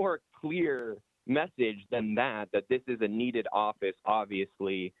 there's no more clear message than that this is a needed office,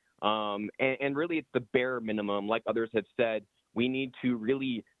 obviously. And really, it's the bare minimum. Like others have said, we need to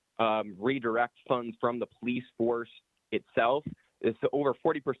really redirect funds from the police force itself. It's over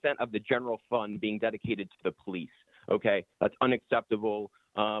 40% of the general fund being dedicated to the police. Okay, that's unacceptable.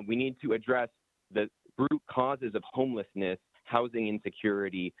 We need to address the root causes of homelessness, housing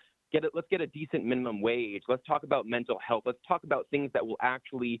insecurity. Let's get a decent minimum wage. Let's talk about mental health. Let's talk about things that will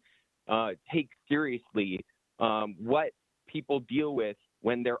actually take seriously what people deal with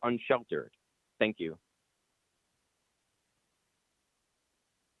when they're unsheltered. Thank you.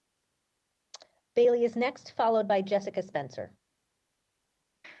 Bailey is next, followed by Jessica Spencer.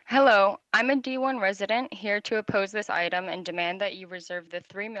 Hello, I'm a D1 resident here to oppose this item and demand that you reserve the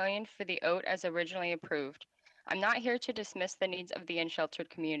 $3 million for the OAT as originally approved. I'm not here to dismiss the needs of the unsheltered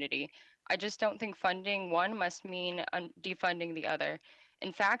community. I just don't think funding one must mean defunding the other.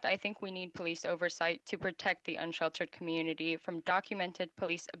 In fact, I think we need police oversight to protect the unsheltered community from documented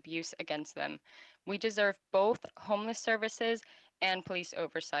police abuse against them. We deserve both homeless services and police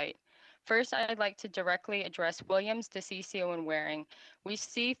oversight. First, I'd like to directly address Williams, DeCiccio, and Waring. We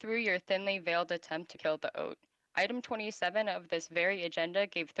see through your thinly veiled attempt to kill the oat. Item 27 of this very agenda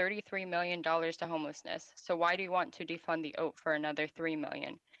gave $33 million to homelessness. So why do you want to defund the oat for another $3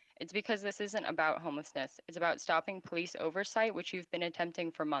 million? It's because this isn't about homelessness. It's about stopping police oversight, which you've been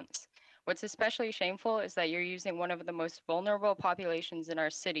attempting for months. What's especially shameful is that you're using one of the most vulnerable populations in our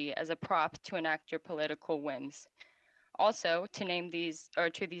city as a prop to enact your political whims. Also, to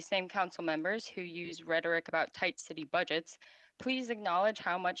these same council members who use rhetoric about tight city budgets, please acknowledge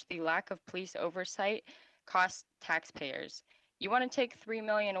how much the lack of police oversight costs taxpayers. You want to take $3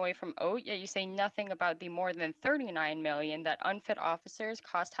 million away from OAT, yet you say nothing about the more than $39 million that unfit officers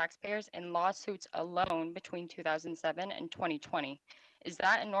cost taxpayers in lawsuits alone between 2007 and 2020. Is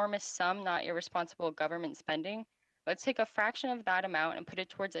that enormous sum not irresponsible government spending? Let's take a fraction of that amount and put it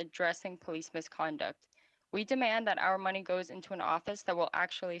towards addressing police misconduct. We demand that our money goes into an office that will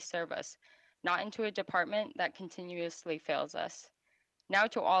actually serve us, not into a department that continuously fails us. Now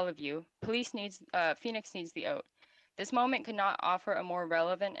to all of you, Phoenix needs the oat. This moment could not offer a more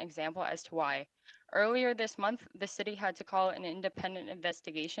relevant example as to why. Earlier this month, the city had to call an independent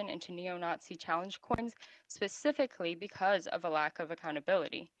investigation into neo-Nazi challenge coins specifically because of a lack of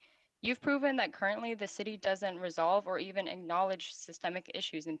accountability. You've proven that currently the city doesn't resolve or even acknowledge systemic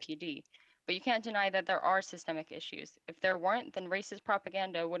issues in PD. But you can't deny that there are systemic issues. If there weren't, then racist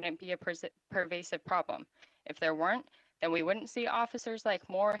propaganda wouldn't be a pervasive problem. If there weren't, then we wouldn't see officers like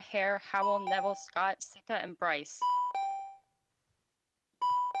Moore, Hare, Howell, Neville, Scott, Sika, and Bryce.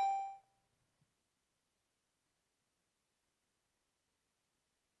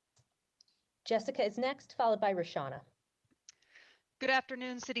 Jessica is next, followed by Roshana. Good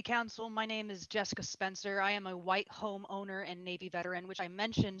afternoon, City Council. My name is Jessica Spencer. I am a white homeowner and Navy veteran, which I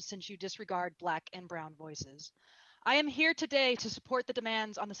mentioned since you disregard Black and brown voices. I am here today to support the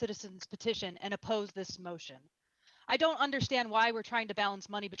demands on the citizens' petition and oppose this motion. I don't understand why we're trying to balance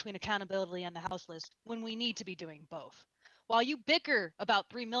money between accountability and the House list when we need to be doing both. While you bicker about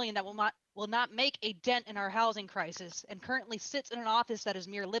 $3 million that will not make a dent in our housing crisis and currently sits in an office that is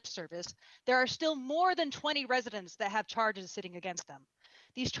mere lip service, there are still more than 20 residents that have charges sitting against them.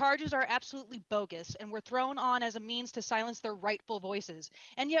 These charges are absolutely bogus and were thrown on as a means to silence their rightful voices,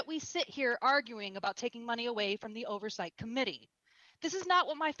 and yet we sit here arguing about taking money away from the Oversight Committee. This is not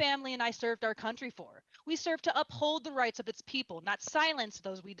what my family and I served our country for. We serve to uphold the rights of its people, not silence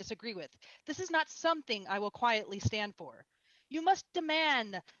those we disagree with. This is not something I will quietly stand for. You must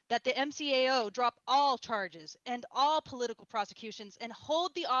demand that the MCAO drop all charges and all political prosecutions and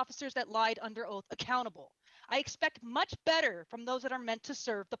hold the officers that lied under oath accountable. I expect much better from those that are meant to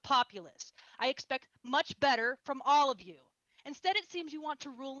serve the populace. I expect much better from all of you. Instead, it seems you want to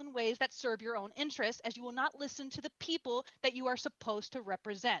rule in ways that serve your own interests, as you will not listen to the people that you are supposed to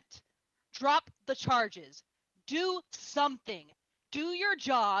represent. Drop the charges. Do something. Do your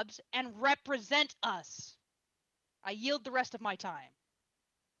jobs and represent us. I yield the rest of my time.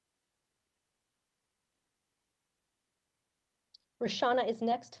 Roshana is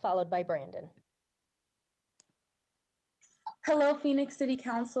next, followed by Brandon. Hello, Phoenix City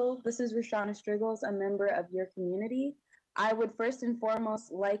Council. This is Roshana Striggles, a member of your community. I would first and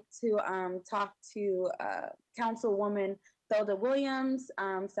foremost like to talk to Councilwoman Thelda Williams,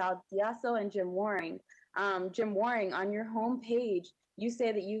 Sal Diaso, and Jim Waring. Jim Waring, on your homepage, you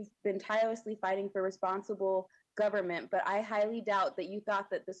say that you've been tirelessly fighting for responsible government, but I highly doubt that you thought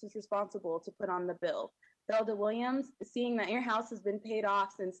that this was responsible to put on the bill. Thelda Williams, seeing that your house has been paid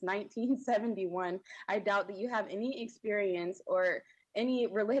off since 1971, I doubt that you have any experience or any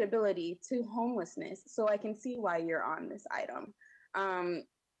relatability to homelessness, so I can see why you're on this item.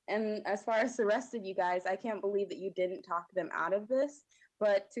 And as far as the rest of you guys, I can't believe that you didn't talk them out of this,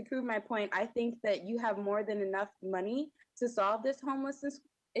 but to prove my point, I think that you have more than enough money to solve this homelessness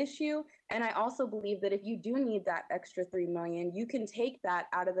issue, and I also believe that if you do need that extra $3 million, you can take that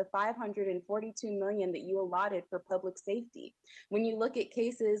out of the $542 million that you allotted for public safety. When you look at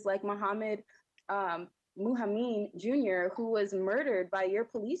cases like Muhammad Muhammin Jr., who was murdered by your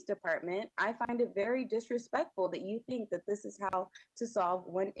police department, I find it very disrespectful that you think that this is how to solve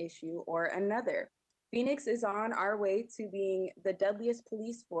one issue or another. Phoenix is on our way to being the deadliest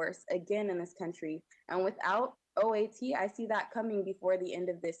police force again in this country, and without OAT, I see that coming before the end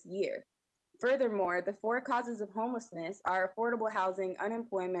of this year. Furthermore, the 4 causes of homelessness are affordable housing,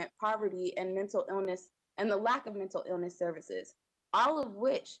 unemployment, poverty, and mental illness, and the lack of mental illness services, all of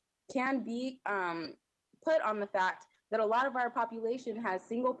which can be put on the fact that a lot of our population has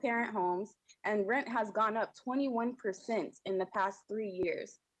single parent homes and rent has gone up 21% in the past 3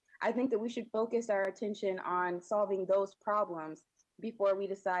 years. I think that we should focus our attention on solving those problems before we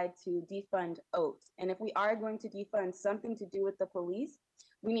decide to defund OAT. And if we are going to defund something to do with the police,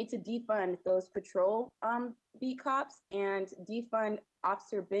 we need to defund those patrol beat cops and defund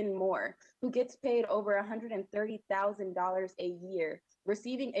Officer Ben Moore, who gets paid over $130,000 a year,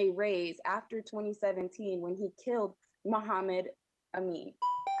 receiving a raise after 2017 when he killed Muhammad Amin.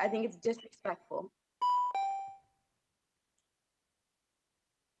 I think it's disrespectful.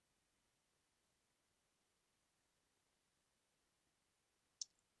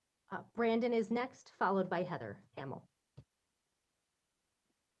 Brandon is next, followed by Heather Hamill.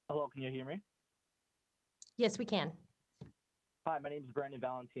 Hello, can you hear me? Yes, we can. Hi, my name is Brandon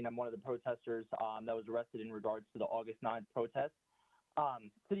Valentine. I'm one of the protesters that was arrested in regards to the August 9th protest.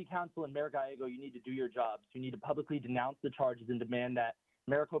 City Council and Mayor Gallego, you need to do your jobs. You need to publicly denounce the charges and demand that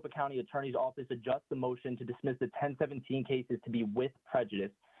Maricopa County Attorney's Office adjust the motion to dismiss the 1017 cases to be with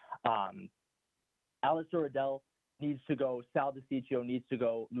prejudice. Alistair Adele needs to go, Sal DeCiccio needs to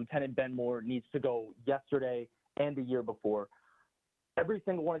go, Lieutenant Ben Moore needs to go yesterday and the year before. Every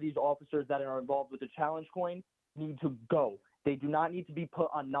single one of these officers that are involved with the challenge coin need to go. They do not need to be put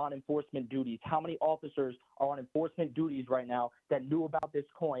on non-enforcement duties. How many officers are on enforcement duties right now that knew about this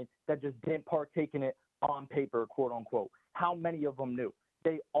coin that just didn't partake in it on paper, quote unquote? How many of them knew?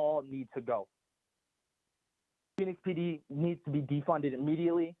 They all need to go. Phoenix PD needs to be defunded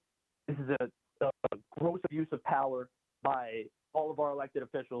immediately. This is a gross abuse of power by all of our elected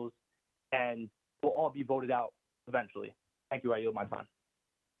officials, and we'll all be voted out eventually. Thank you. I yield my time.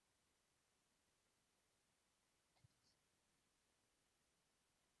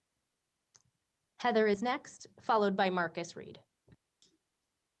 Heather is next, followed by Marcus Reed.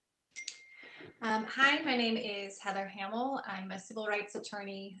 Hi, my name is Heather Hamill. I'm a civil rights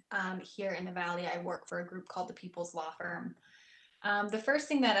attorney here in the Valley. I work for a group called the People's Law Firm. The first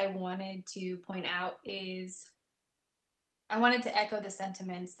thing that I wanted to point out is I wanted to echo the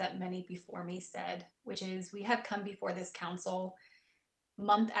sentiments that many before me said, which is we have come before this council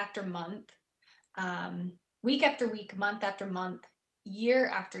month after month, week after week, month after month, year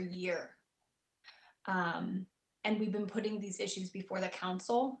after year. And we've been putting these issues before the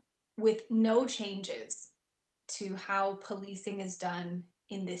council with no changes to how policing is done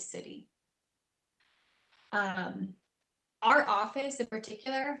in this city. Our office in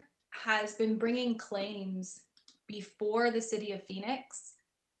particular has been bringing claims before the city of Phoenix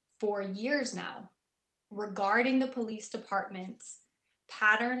for years now regarding the police department's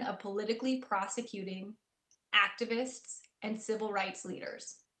pattern of politically prosecuting activists and civil rights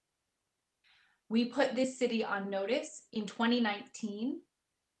leaders. We put this city on notice in 2019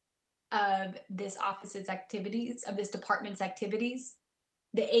 of this office's activities, of this department's activities.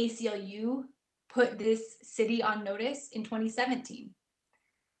 The ACLU put this city on notice in 2017.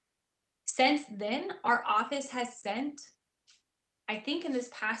 Since then, our office has sent, I think in this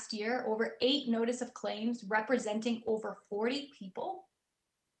past year, over 8 notice of claims representing over 40 people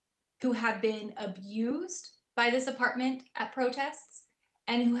who have been abused by this department at protests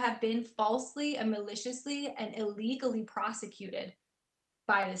and who have been falsely and maliciously and illegally prosecuted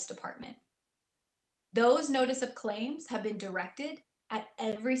by this department. Those notice of claims have been directed at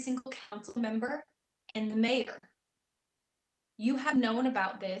every single council member and the mayor. You have known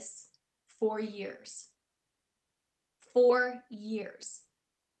about this for years. 4 years.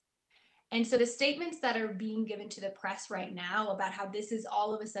 And so the statements that are being given to the press right now about how this is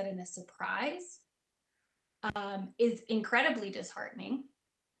all of a sudden a surprise is incredibly disheartening,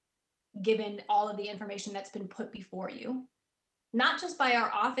 given all of the information that's been put before you, not just by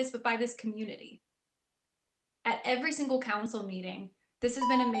our office, but by this community. At every single council meeting, this has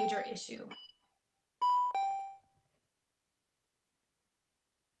been a major issue.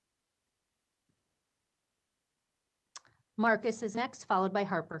 Marcus is next, followed by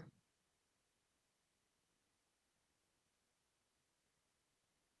Harper.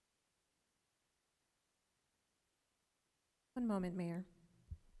 One moment, Mayor.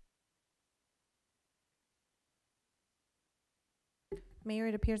 Mayor,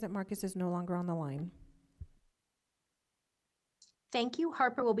 it appears that Marcus is no longer on the line. Thank you.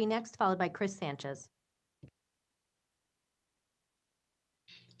 Harper will be next, followed by Chris Sanchez.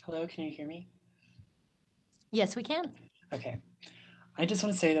 Hello, can you hear me? Yes, we can. Okay. I just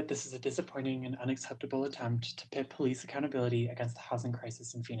want to say that this is a disappointing and unacceptable attempt to pit police accountability against the housing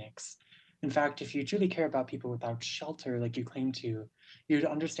crisis in Phoenix. In fact, if you truly care about people without shelter like you claim to, you'd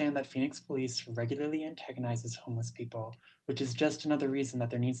understand that Phoenix police regularly antagonizes homeless people, which is just another reason that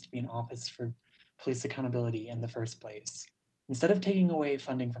there needs to be an office for police accountability in the first place. Instead of taking away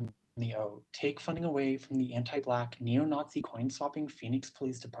funding from the O, take funding away from the anti-Black neo-Nazi coin-swapping Phoenix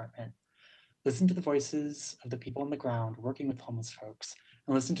Police Department. Listen to the voices of the people on the ground working with homeless folks,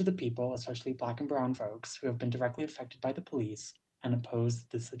 and listen to the people, especially Black and Brown folks, who have been directly affected by the police and oppose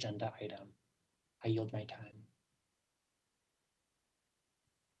this agenda item. I yield my time.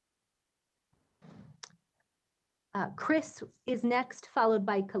 Chris is next, followed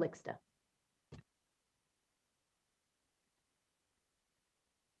by Calixta.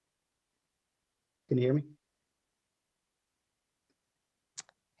 Can you hear me?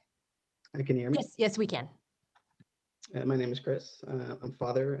 Can you hear me? Yes, we can. My name is Chris. I'm a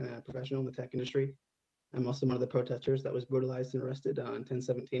father and a professional in the tech industry. I'm also one of the protesters that was brutalized and arrested on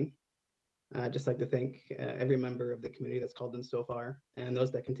 10/17. I'd just like to thank every member of the community that's called in so far, and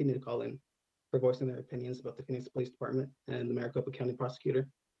those that continue to call in for voicing their opinions about the Phoenix Police Department and the Maricopa County Prosecutor.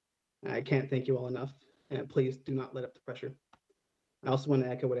 I can't thank you all enough, and please do not let up the pressure. I also want to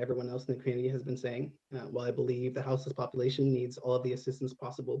echo what everyone else in the community has been saying. While I believe the houseless population needs all of the assistance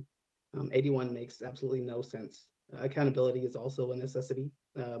possible, 81 makes absolutely no sense. Accountability is also a necessity.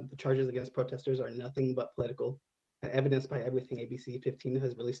 The charges against protesters are nothing but political, evidenced by everything ABC 15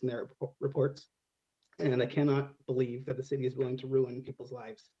 has released in their reports. And I cannot believe that the city is willing to ruin people's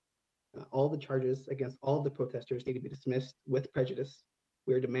lives. All the charges against all of the protesters need to be dismissed with prejudice.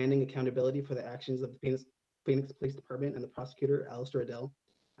 We are demanding accountability for the actions of the Phoenix Police Department and the prosecutor, Alistair Adele.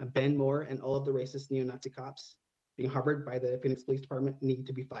 Ben Moore and all of the racist neo-Nazi cops being harbored by the Phoenix Police Department need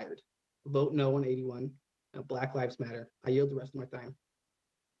to be fired. Vote no on 81. Black Lives Matter. I yield the rest of my time.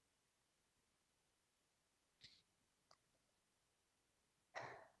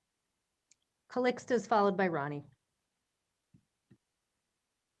 Calixta is followed by Ronnie.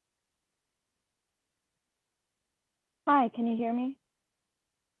 Hi, can you hear me?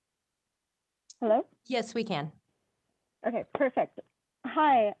 Hello? Yes, we can. Okay, perfect.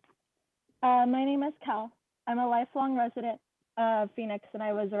 Hi, my name is Cal. I'm a lifelong resident of Phoenix, and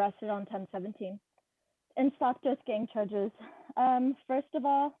I was arrested on 10/17 and stopped with gang charges. First of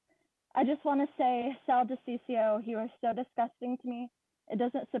all, I just want to say, Sal DeCiccio, you are so disgusting to me. It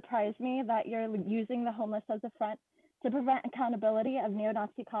doesn't surprise me that you're using the homeless as a front to prevent accountability of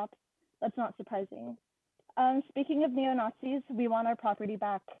neo-Nazi cops. That's not surprising. Speaking of neo-Nazis, we want our property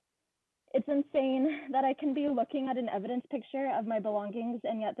back. It's insane that I can be looking at an evidence picture of my belongings,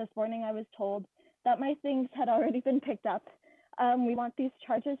 and yet this morning I was told that my things had already been picked up. We want these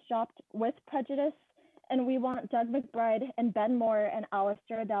charges dropped with prejudice, and we want Doug McBride and Ben Moore and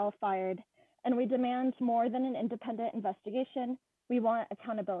Alistair Adele fired. And we demand more than an independent investigation. We want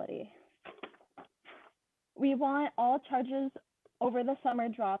accountability. We want all charges over the summer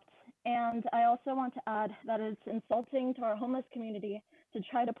dropped. And I also want to add that it's insulting to our homeless community to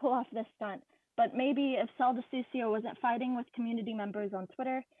try to pull off this stunt. But maybe if Sal DeCiccio wasn't fighting with community members on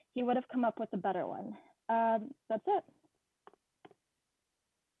Twitter, he would have come up with a better one. That's it.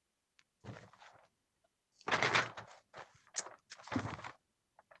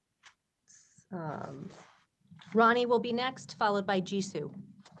 Ronnie will be next, followed by Jisoo.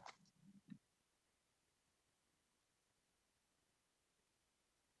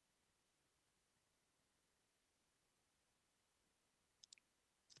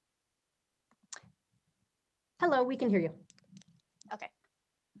 Hello, we can hear you. Okay.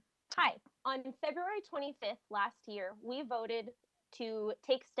 Hi. On February 25th last year, we voted to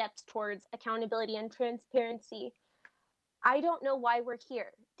take steps towards accountability and transparency. I don't know why we're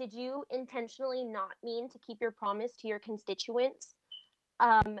here. Did you intentionally not mean to keep your promise to your constituents?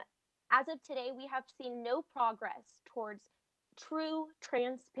 As of today, we have seen no progress towards true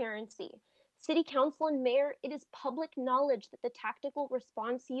transparency. City Council and Mayor, it is public knowledge that the Tactical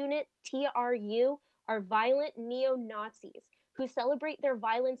Response Unit, TRU, are violent neo-Nazis who celebrate their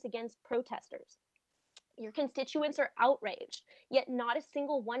violence against protesters. Your constituents are outraged, yet not a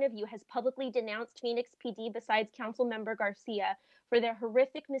single one of you has publicly denounced Phoenix PD besides Councilmember Garcia for their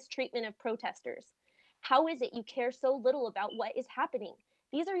horrific mistreatment of protesters. How is it you care so little about what is happening?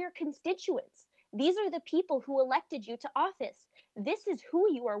 These are your constituents. These are the people who elected you to office. This is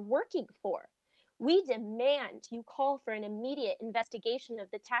who you are working for. We demand you call for an immediate investigation of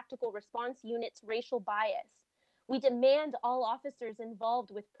the Tactical Response Unit's racial bias. We demand all officers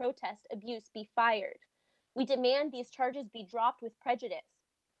involved with protest abuse be fired. We demand these charges be dropped with prejudice.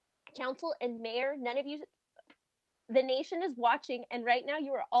 Council and Mayor, none of you, the nation is watching, and right now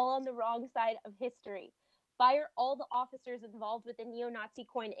you are all on the wrong side of history. Fire all the officers involved with the neo-Nazi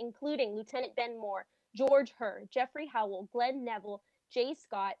coin, including Lieutenant Ben Moore, George Herr, Jeffrey Howell, Glenn Neville, Jay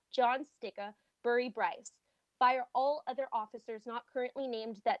Scott, John Sticka, Burry Bryce. Fire all other officers not currently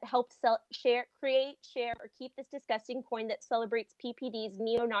named that helped create, share, or keep this disgusting coin that celebrates PPD's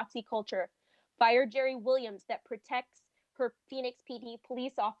neo-Nazi culture. Fire Jerry Williams that protects for Phoenix PD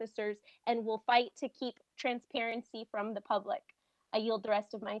police officers and will fight to keep transparency from the public. I yield the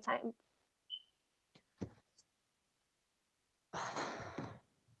rest of my time.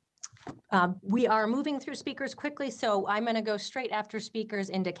 We are moving through speakers quickly, so I'm going to go straight after speakers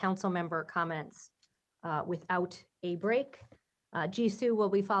into council member comments without a break. Jisoo will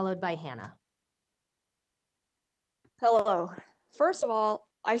be followed by Hannah. Hello. First of all,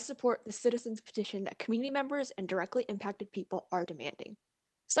 I support the citizens petition that community members and directly impacted people are demanding.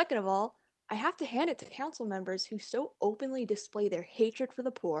 Second of all, I have to hand it to council members who so openly display their hatred for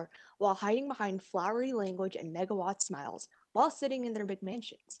the poor while hiding behind flowery language and megawatt smiles while sitting in their big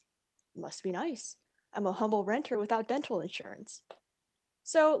mansions. Must be nice. I'm a humble renter without dental insurance.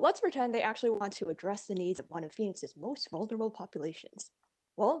 So let's pretend they actually want to address the needs of one of Phoenix's most vulnerable populations.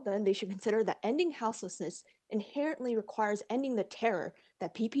 Well, then they should consider that ending houselessness inherently requires ending the terror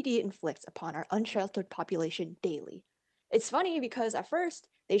that PPD inflicts upon our unsheltered population daily. It's funny because at first,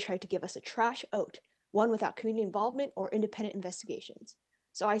 they tried to give us a trash oat, one without community involvement or independent investigations.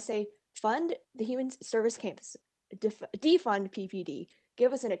 So I say, fund the Human Service Campus, defund PPD,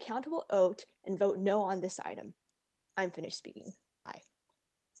 give us an accountable oat, and vote no on this item. I'm finished speaking. Bye.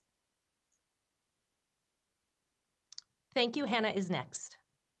 Thank you. Hannah is next.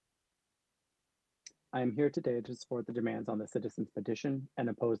 I am here today to support the demands on the citizens petition and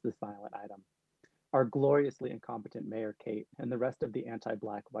oppose this violent item. Our gloriously incompetent Mayor Kate and the rest of the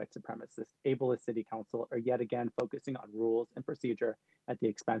anti-Black white supremacist ableist city council are yet again focusing on rules and procedure at the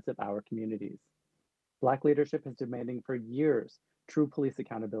expense of our communities. Black leadership has demanding for years true police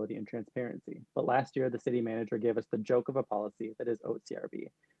accountability and transparency, but last year the city manager gave us the joke of a policy that is OCRB,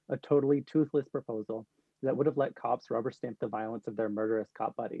 a totally toothless proposal that would have let cops rubber stamp the violence of their murderous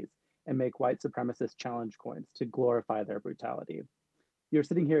cop buddies and make white supremacist challenge coins to glorify their brutality. You're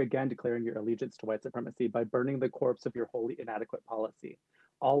sitting here again declaring your allegiance to white supremacy by burning the corpse of your wholly inadequate policy,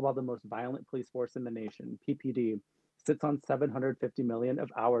 all while the most violent police force in the nation, PPD, sits on $750 million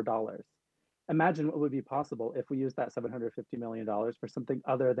of our dollars. Imagine what would be possible if we used that $750 million for something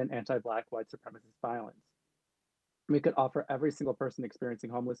other than anti-Black white supremacist violence. We could offer every single person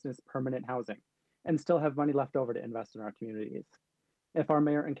experiencing homelessness permanent housing and still have money left over to invest in our communities. If our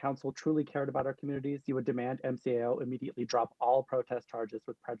mayor and council truly cared about our communities, you would demand MCAO immediately drop all protest charges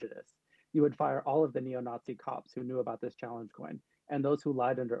with prejudice. You would fire all of the neo-Nazi cops who knew about this challenge coin and those who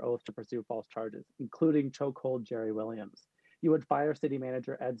lied under oath to pursue false charges, including chokehold Jerry Williams. You would fire city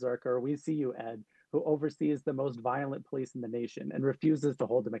manager Ed Zerker, we see you, Ed, who oversees the most violent police in the nation and refuses to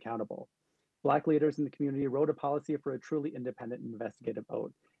hold them accountable. Black leaders in the community wrote a policy for a truly independent investigative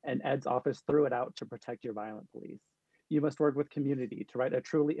oath, and Ed's office threw it out to protect your violent police. You must work with community to write a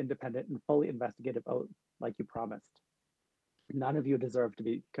truly independent and fully investigative oath like you promised. None of you deserve to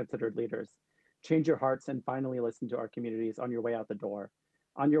be considered leaders. Change your hearts and finally listen to our communities on your way out the door.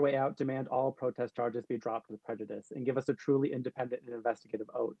 On your way out, demand all protest charges be dropped with prejudice and give us a truly independent and investigative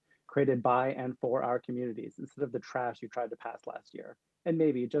oath created by and for our communities instead of the trash you tried to pass last year. And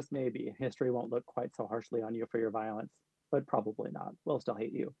maybe, just maybe, history won't look quite so harshly on you for your violence, but probably not. We'll still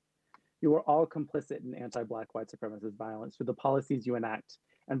hate you. You are all complicit in anti-Black white supremacist violence through the policies you enact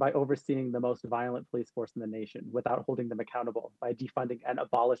and by overseeing the most violent police force in the nation without holding them accountable by defunding and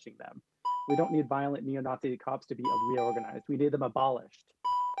abolishing them. We don't need violent neo-Nazi cops to be reorganized. We need them abolished.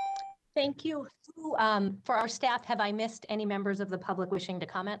 Thank you. For our staff, have I missed any members of the public wishing to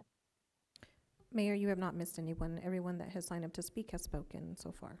comment? Mayor, you have not missed anyone. Everyone that has signed up to speak has spoken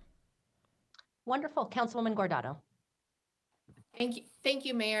so far. Wonderful. Councilwoman Guardado. Thank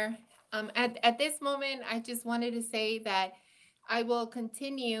you, Mayor. At this moment, I just wanted to say that I will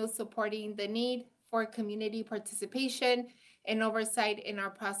continue supporting the need for community participation and oversight in our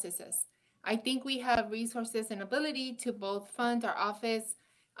processes. I think we have resources and ability to both fund our Office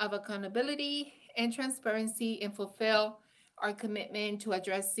of Accountability and Transparency and fulfill our commitment to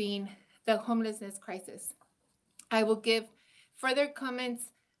addressing the homelessness crisis. I will give further comments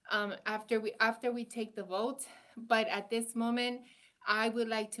after we take the vote, but at this moment, I would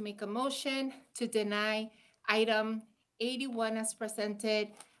like to make a motion to deny item 81 as presented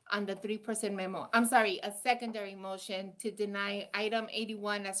on the 3% memo. I'm sorry, a secondary motion to deny item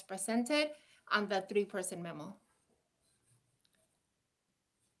 81 as presented on the 3% memo.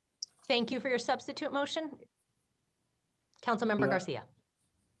 Thank you for your substitute motion. Councilmember Garcia.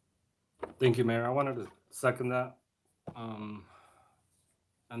 Thank you, Mayor. I wanted to second that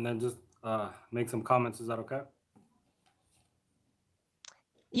and then just make some comments. Is that okay?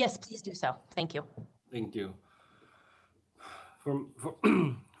 Yes, please do so. Thank you. Thank you.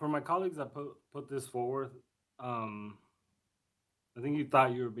 For my colleagues that put this forward, I think you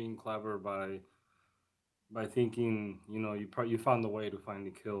thought you were being clever by by thinking, you found a way to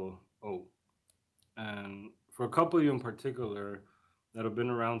finally kill O. And for a couple of you in particular that have been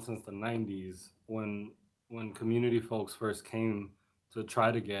around since the 90s, when community folks first came to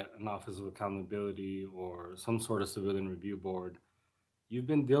try to get an Office of Accountability or some sort of civilian review board, you've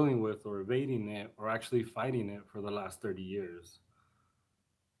been dealing with or evading it or actually fighting it for the last 30 years.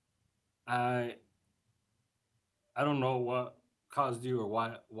 I don't know what caused you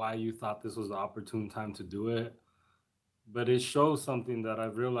or why you thought this was the opportune time to do it, but it shows something that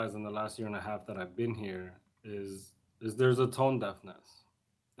I've realized in the last year and a half that I've been here is there's a tone deafness,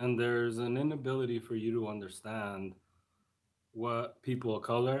 and there's an inability for you to understand what people of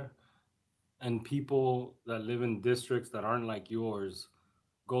color and people that live in districts that aren't like yours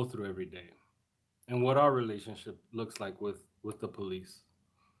go through every day, and what our relationship looks like with the police.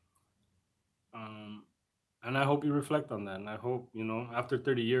 And I hope you reflect on that. And I hope, after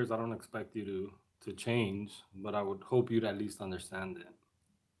 30 years, I don't expect you to change, but I would hope you'd at least understand it.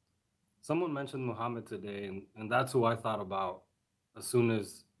 Someone mentioned Muhammad today, and that's who I thought about as soon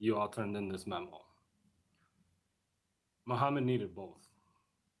as you all turned in this memo. Muhammad needed both.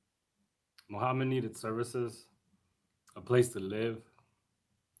 Muhammad needed services, a place to live,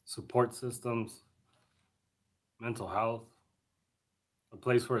 support systems, mental health, a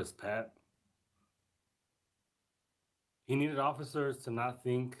place for his pet. He needed officers to not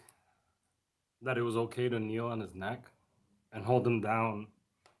think that it was okay to kneel on his neck and hold him down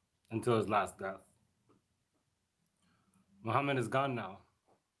until his last death. Muhammad is gone now,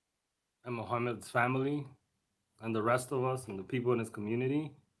 and Muhammad's family and the rest of us and the people in his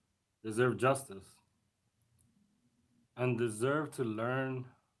community deserve justice and deserve to learn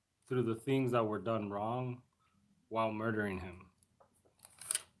through the things that were done wrong while murdering him.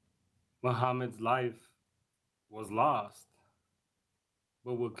 Muhammad's life was lost,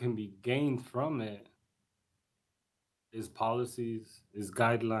 but what can be gained from it is policies, is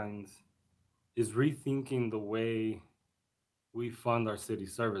guidelines, is rethinking the way we fund our city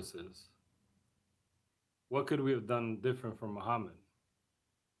services. What could we have done different for Muhammad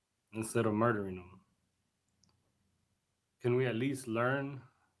instead of murdering him? Can we at least learn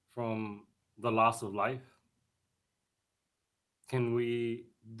from the loss of life? Can we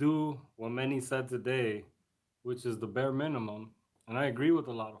do what many said today, which is the bare minimum? And I agree with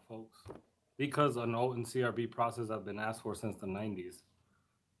a lot of folks, because an OAT and CRB process have been asked for since the 90s.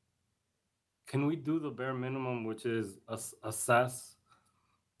 Can we do the bare minimum, which is assess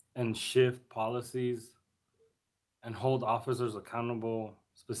and shift policies and hold officers accountable,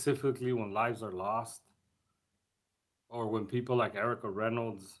 specifically when lives are lost or when people like Erica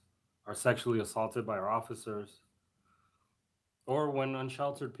Reynolds are sexually assaulted by our officers, or when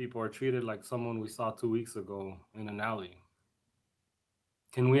unsheltered people are treated like someone we saw 2 weeks ago in an alley?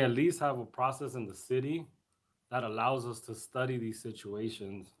 Can we at least have a process in the city that allows us to study these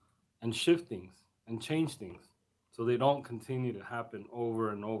situations and shift things and change things so they don't continue to happen over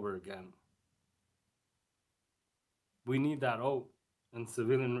and over again? We need that OAT and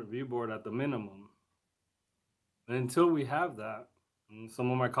Civilian Review Board at the minimum. And until we have that, and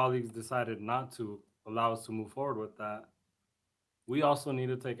some of my colleagues decided not to allow us to move forward with that, we also need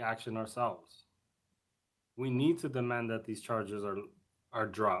to take action ourselves. We need to demand that these charges are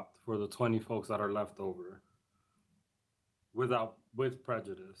dropped for the 20 folks that are left over with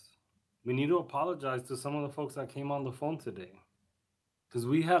prejudice. We need to apologize to some of the folks that came on the phone today, because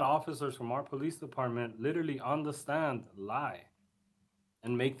we had officers from our police department literally on the stand lie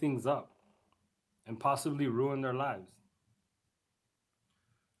and make things up and possibly ruin their lives.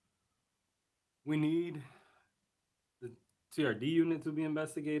 We need the TRD unit to be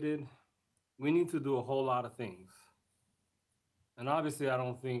investigated. We need to do a whole lot of things. And obviously, I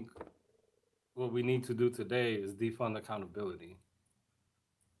don't think what we need to do today is defund accountability.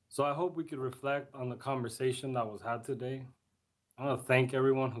 So I hope we could reflect on the conversation that was had today. I want to thank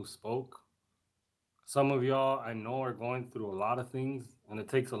everyone who spoke. Some of y'all I know are going through a lot of things, and it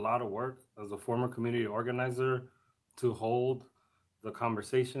takes a lot of work as a former community organizer to hold the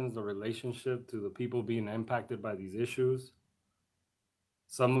conversations, the relationship to the people being impacted by these issues.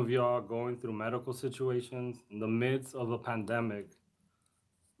 Some of y'all are going through medical situations in the midst of a pandemic.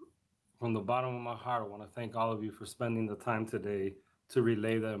 From the bottom of my heart, I want to thank all of you for spending the time today to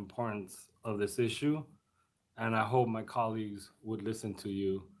relay the importance of this issue. And I hope my colleagues would listen to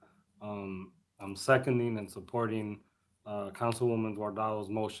you. I'm seconding and supporting Councilwoman Guardado's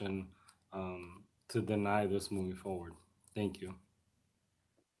motion to deny this moving forward. Thank you.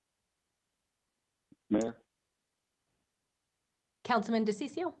 Mayor? Councilman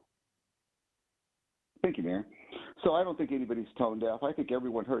DeCiccio? Thank you, Mayor. So I don't think anybody's tone deaf. I think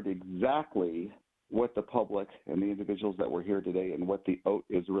everyone heard exactly what the public and the individuals that were here today and what the oath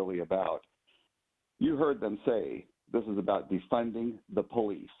is really about. You heard them say this is about defunding the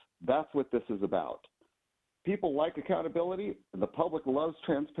police. That's what this is about. People like accountability, and the public loves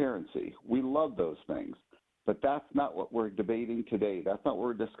transparency. We love those things. But that's not what we're debating today. That's not what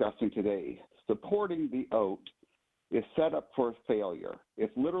we're discussing today. Supporting the oath is set up for failure.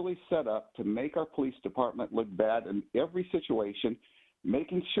 It's literally set up to make our police department look bad in every situation,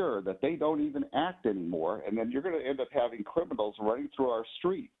 making sure that they don't even act anymore. And then you're going to end up having criminals running through our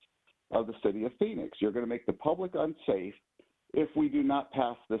streets of the city of Phoenix. You're going to make the public unsafe if we do not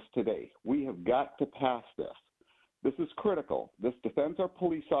pass this today. We have got to pass this. This is critical. This defends our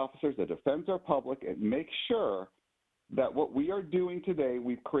police officers, it defends our public, and makes sure that what we are doing today,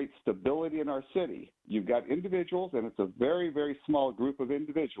 we create stability in our city. You've got individuals, and it's a very, very small group of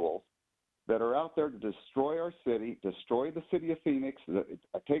individuals that are out there to destroy our city, destroy the city of Phoenix,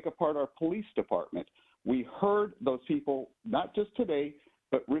 take apart our police department. We heard those people, not just today,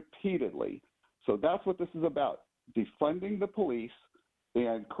 but repeatedly. So that's what this is about, defunding the police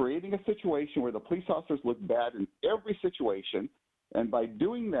and creating a situation where the police officers look bad in every situation. And by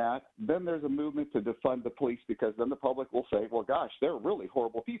doing that, then there's a movement to defund the police, because then the public will say, well, gosh, they're really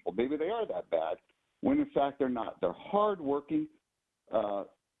horrible people. Maybe they are that bad, when in fact they're not. They're hardworking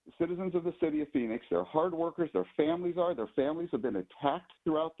citizens of the city of Phoenix. They're hard workers. Their families are. Their families have been attacked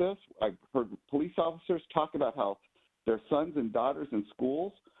throughout this. I've heard police officers talk about how their sons and daughters in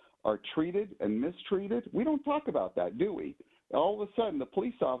schools are treated and mistreated. We don't talk about that, do we? All of a sudden, the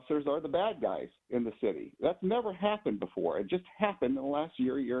police officers are the bad guys in the city. That's never happened before. It just happened in the last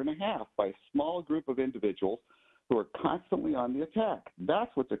year and a half by a small group of individuals who are constantly on the attack.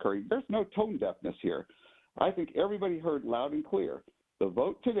 That's what's occurring. There's no tone deafness here. I think everybody heard loud and clear. The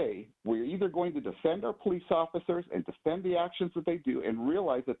vote today, we're either going to defend our police officers and defend the actions that they do and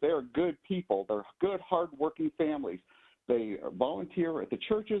realize that they are good people. They're good, hardworking families. They volunteer at the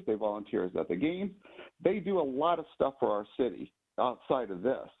churches. They volunteer at the games. They do a lot of stuff for our city outside of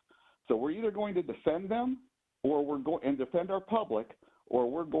this. So we're either going to defend them, or we're going and defend our public, or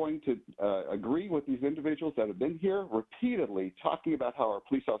we're going to agree with these individuals that have been here repeatedly talking about how our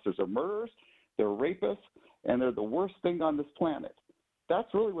police officers are murderers, they're rapists, and they're the worst thing on this planet.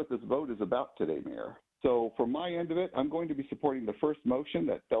 That's really what this vote is about today, Mayor. So for my end of it, I'm going to be supporting the first motion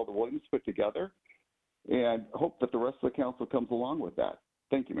that Felder Williams put together, and hope that the rest of the council comes along with that.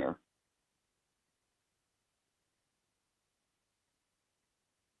 Thank you, Mayor.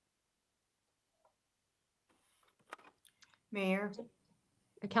 Mayor.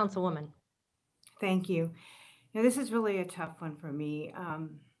 Councilwoman. Thank you. Now, this is really a tough one for me.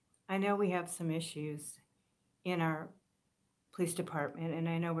 I know we have some issues in our police department, and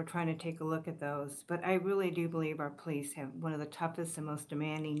I know we're trying to take a look at those, but I really do believe our police have one of the toughest and most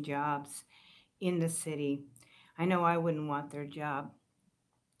demanding jobs in the city. I know I wouldn't want their job.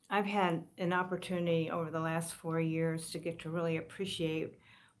 I've had an opportunity over the last 4 years to get to really appreciate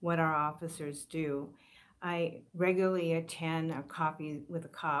what our officers do. I regularly attend a coffee with a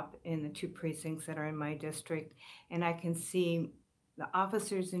cop in the 2 precincts that are in my district, and I can see the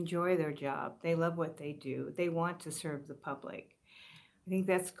officers enjoy their job. They love what they do. They want to serve the public. I think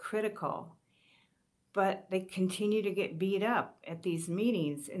that's critical. But they continue to get beat up at these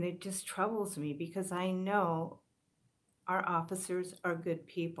meetings, and it just troubles me because I know our officers are good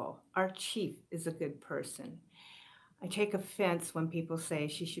people. Our chief is a good person. I take offense when people say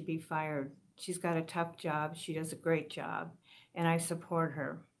she should be fired. She's got a tough job. She does a great job, and I support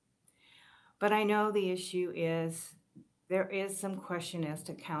her. But I know the issue is there is some question as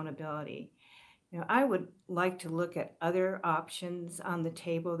to accountability. You know, I would like to look at other options on the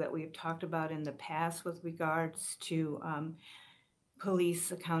table that we've talked about in the past with regards to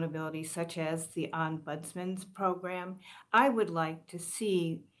police accountability, such as the Ombudsman's program. I would like to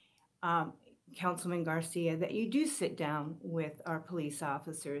see, Councilman Garcia, that you do sit down with our police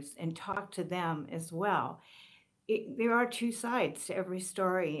officers and talk to them as well. There are 2 sides to every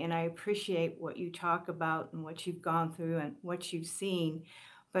story, and I appreciate what you talk about and what you've gone through and what you've seen,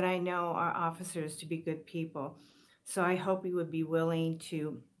 but I know our officers to be good people. So I hope you would be willing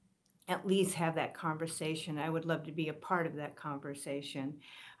to at least have that conversation. I would love to be a part of that conversation.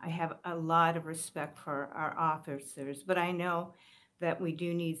 I have a lot of respect for our officers, but I know that we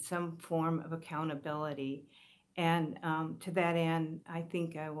do need some form of accountability. And to that end, I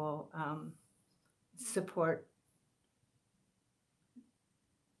think I will support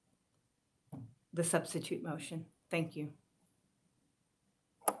the substitute motion. Thank you.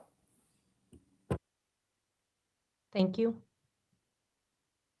 Thank you.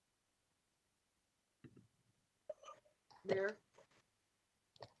 Mayor?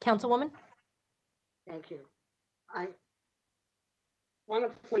 Councilwoman? Thank you. I want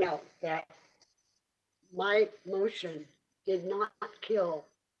to point out that my motion did not kill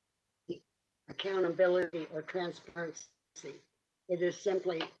the accountability or transparency. It is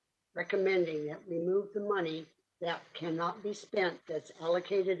simply recommending that we move the money that cannot be spent that's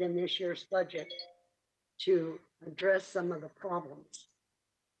allocated in this year's budget to address some of the problems.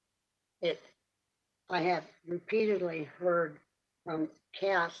 I have repeatedly heard from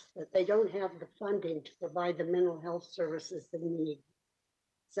CAS that they don't have the funding to provide the mental health services they need,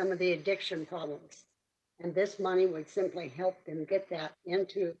 some of the addiction problems. And this money would simply help them get that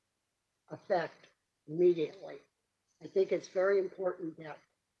into effect immediately. I think it's very important that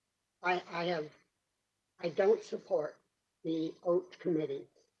I don't support the OAT committee.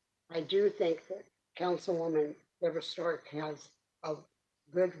 I do think that Councilwoman Deborah Stark has a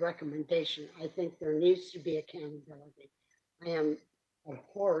good recommendation. I think there needs to be accountability. I am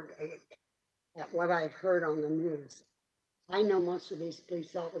abhorred at what I've heard on the news. I know most of these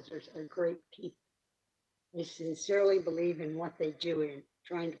police officers are great people. They sincerely believe in what they do in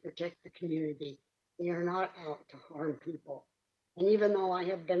trying to protect the community. They are not out to harm people. And even though I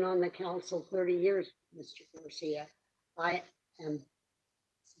have been on the council 30 years, Mr. Garcia, I am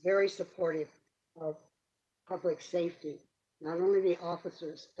very supportive of public safety, not only the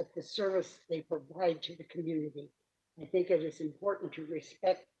officers, but the service they provide to the community. I think it is important to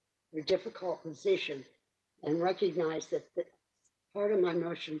respect their difficult position and recognize that part of my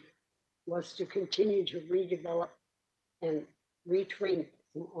motion was to continue to redevelop and retrain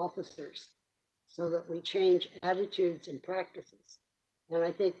some officers so that we change attitudes and practices. And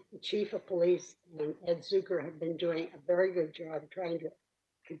I think the chief of police and Ed Zucker have been doing a very good job trying to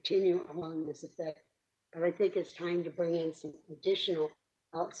continue along this effect. But I think it's time to bring in some additional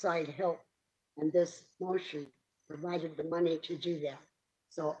outside help. And this motion provided the money to do that.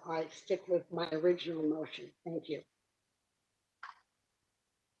 So I stick with my original motion. Thank you.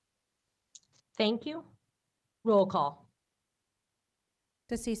 Thank you. Roll call.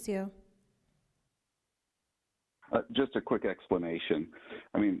 DeCiccio. Just a quick explanation.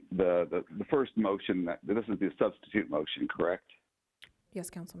 I mean, the first motion, this is the substitute motion, correct? Yes,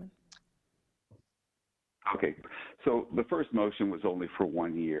 Councilman. Okay, so the first motion was only for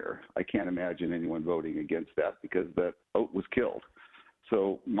 1 year. I can't imagine anyone voting against that because that vote was killed.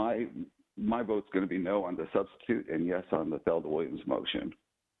 So my vote's going to be no on the substitute and yes on the Felder Williams motion.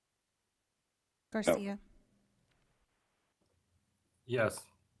 Garcia. Yes.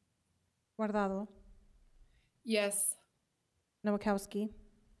 Guardado. Yes. Nowakowski.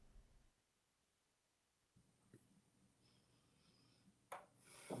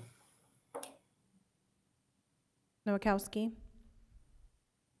 Nowakowski.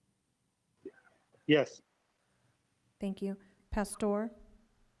 Yes. Thank you. Pastor.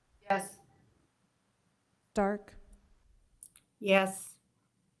 Yes. Stark. Yes.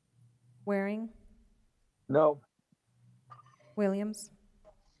 Waring. No. Williams.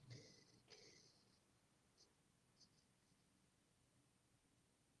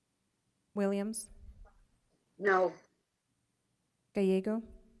 Williams. No. Gallego.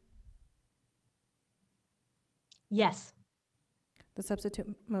 Yes. The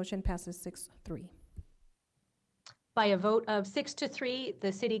substitute motion passes 6-3. By a vote of 6-3,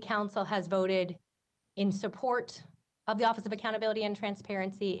 the City Council has voted in support of the Office of Accountability and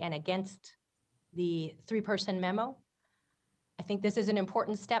Transparency and against the 3-person memo. I think this is an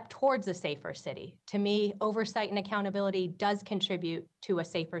important step towards a safer city. To me, oversight and accountability does contribute to a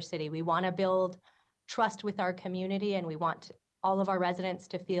safer city. We want to build trust with our community, and we want all of our residents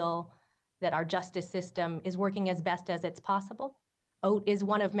to feel that our justice system is working as best as it's possible. OAT is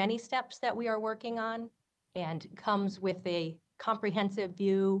one of many steps that we are working on and comes with a comprehensive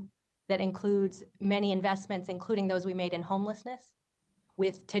view that includes many investments, including those we made in homelessness.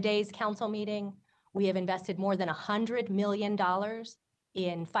 With today's council meeting, we have invested more than $100 million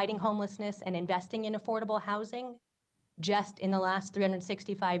in fighting homelessness and investing in affordable housing just in the last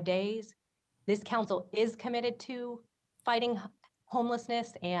 365 days. This council is committed to fighting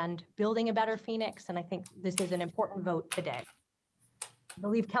homelessness and building a better Phoenix, and I think this is an important vote today. I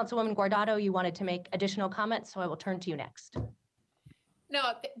believe Councilwoman Guardado, you wanted to make additional comments, so I will turn to you next. No,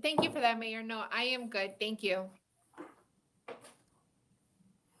 thank you for that, Mayor. No, I am good. Thank you.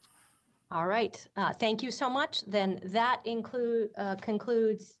 All right, thank you so much. Then that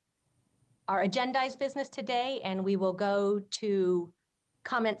concludes our agendized business today, and we will go to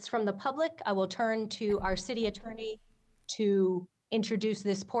comments from the public. I will turn to our city attorney to introduce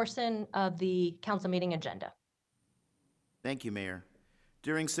this portion of the council meeting agenda. Thank you, Mayor.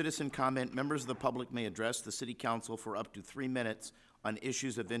 During citizen comment, members of the public may address the City Council for up to 3 minutes on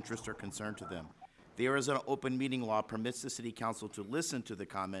issues of interest or concern to them. The Arizona Open Meeting Law permits the City Council to listen to the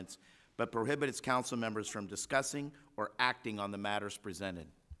comments, but prohibits council members from discussing or acting on the matters presented.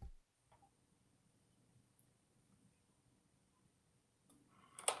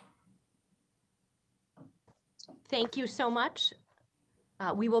 Thank you so much.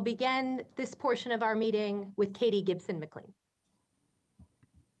 We will begin this portion of our meeting with Katie Gibson McLean.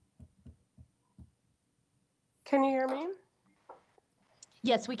 Can you hear me?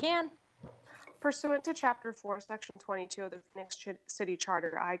 Yes, we can. Pursuant to Chapter 4, Section 22 of the Phoenix City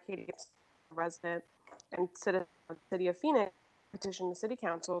Charter, I, Katie Gibson, resident and citizen of the City of Phoenix, petition the City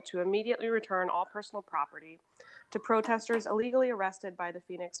Council to immediately return all personal property to protesters illegally arrested by the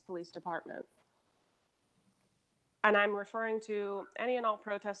Phoenix Police Department. And I'm referring to any and all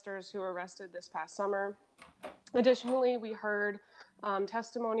protesters who were arrested this past summer. Additionally, we heard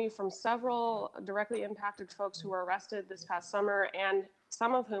testimony from several directly impacted folks who were arrested this past summer, and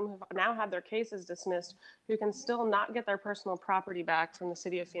some of whom have now had their cases dismissed, who can still not get their personal property back from the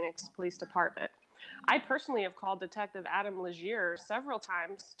City of Phoenix Police Department. I personally have called Detective Adam Legier several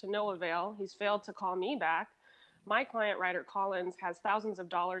times to no avail. He's failed to call me back. My client, Ryder Collins, has thousands of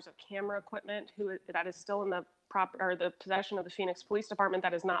dollars of camera equipment that is still in the possession of the Phoenix Police Department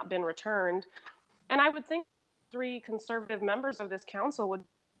that has not been returned. And I would think 3 conservative members of this council would be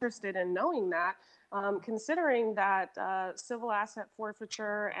interested in knowing that, considering that civil asset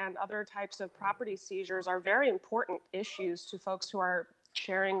forfeiture and other types of property seizures are very important issues to folks who are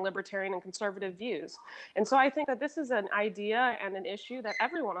sharing libertarian and conservative views. And so I think that this is an idea and an issue that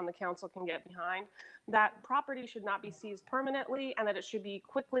everyone on the council can get behind, that property should not be seized permanently and that it should be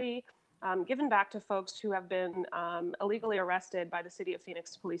quickly given back to folks who have been illegally arrested by the City of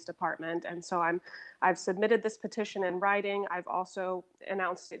Phoenix Police Department. And so I've submitted this petition in writing. I've also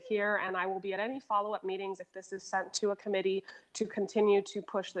announced it here, and I will be at any follow-up meetings if this is sent to a committee to continue to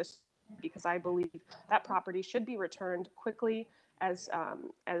push this, because I believe that property should be returned quickly as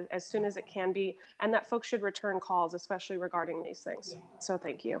soon as it can be, and that folks should return calls, especially regarding these things. So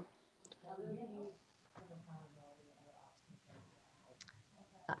thank you.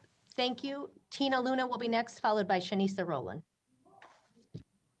 Thank you. Tina Luna will be next, followed by Shanisa Rowland.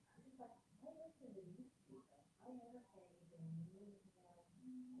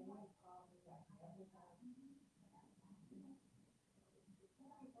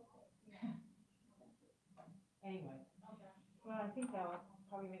 Anyway, well, I think I'll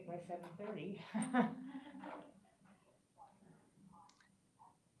probably make by 7:30.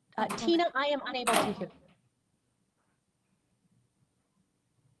 Tina, I am unable to hear.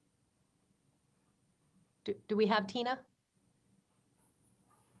 Do we have Tina?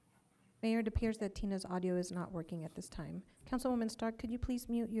 Mayor, it appears that Tina's audio is not working at this time. Councilwoman Stark, could you please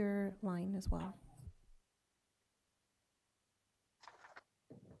mute your line as well?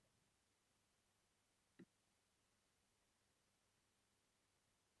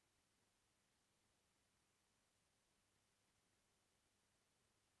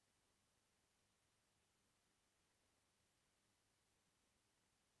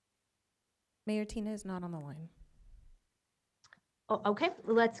 Mayor, Tina is not on the line. Oh, okay,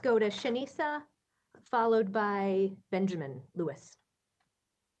 let's go to Shanisa, followed by Benjamin Lewis.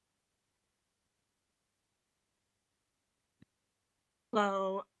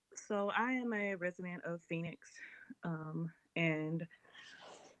 Hello, so I am a resident of Phoenix, and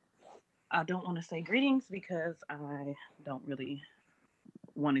I don't want to say greetings because I don't really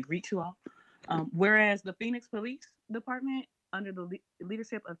want to greet you all. Whereas the Phoenix Police Department, under the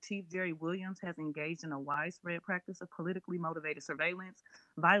leadership of Chief Jerry Williams, has engaged in a widespread practice of politically motivated surveillance,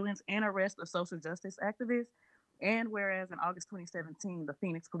 violence, and arrest of social justice activists. And whereas in August 2017, the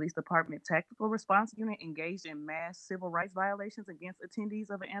Phoenix Police Department Tactical Response Unit engaged in mass civil rights violations against attendees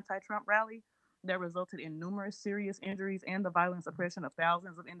of an anti-Trump rally that resulted in numerous serious injuries and the violent suppression of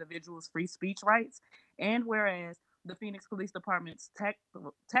thousands of individuals' free speech rights. And whereas the Phoenix Police Department's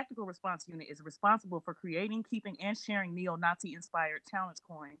Tactical Response Unit is responsible for creating, keeping, and sharing neo-Nazi-inspired challenge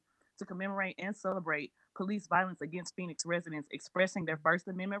coin to commemorate and celebrate police violence against Phoenix residents expressing their First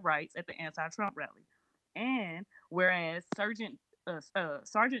Amendment rights at the anti-Trump rally. And whereas Sergeant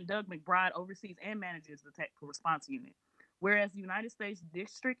Doug McBride oversees and manages the Tactical Response Unit. Whereas the United States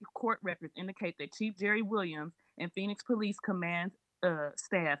District Court records indicate that Chief Jerry Williams and Phoenix Police Command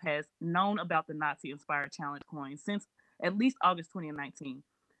staff has known about the Nazi-inspired challenge coin since at least August 2019,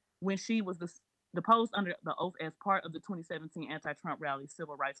 when she was deposed under the oath as part of the 2017 anti-Trump rally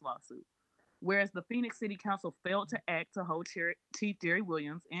civil rights lawsuit. Whereas the Phoenix City Council failed to act to hold Chief Jerry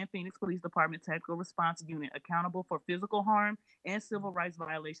Williams and Phoenix Police Department Tactical Response Unit accountable for physical harm and civil rights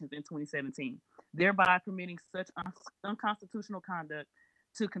violations in 2017, thereby permitting such unconstitutional conduct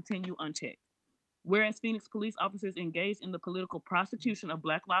to continue unchecked. Whereas Phoenix police officers engaged in the political prosecution of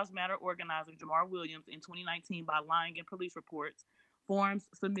Black Lives Matter organizer Jamar Williams in 2019 by lying in police reports, forms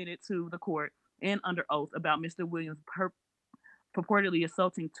submitted to the court, and under oath about Mr. Williams purportedly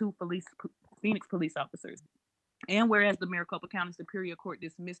assaulting two Phoenix police officers. And whereas the Maricopa County Superior Court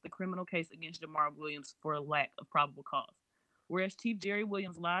dismissed the criminal case against Jamar Williams for a lack of probable cause. Whereas Chief Jerry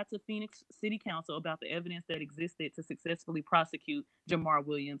Williams lied to Phoenix City Council about the evidence that existed to successfully prosecute Jamar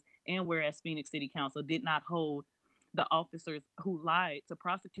Williams, and whereas Phoenix City Council did not hold the officers who lied to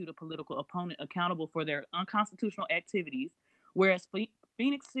prosecute a political opponent accountable for their unconstitutional activities, whereas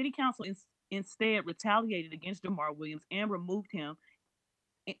Phoenix City Council instead retaliated against Jamar Williams and removed him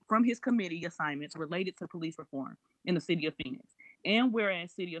from his committee assignments related to police reform in the city of Phoenix. And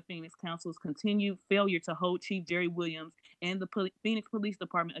whereas City of Phoenix Council's continued failure to hold Chief Jerry Williams and the Phoenix Police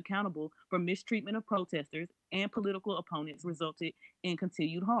Department accountable for mistreatment of protesters and political opponents resulted in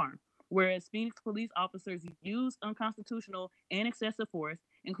continued harm. Whereas Phoenix police officers used unconstitutional and excessive force,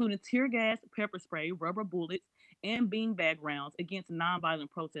 including tear gas, pepper spray, rubber bullets, and beanbag rounds against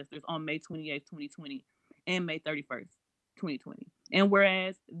nonviolent protesters on May 28, 2020 and May 31st, 2020. And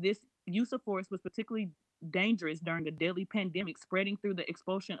whereas this use of force was particularly dangerous during a deadly pandemic spreading through the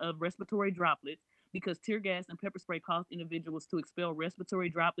expulsion of respiratory droplets, because tear gas and pepper spray caused individuals to expel respiratory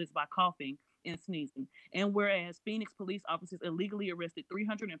droplets by coughing and sneezing. And whereas Phoenix police officers illegally arrested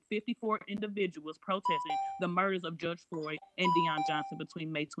 354 individuals protesting the murders of Judge Floyd and Deion Johnson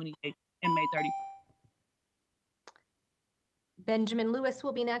between May 28th and May 31st. Benjamin Lewis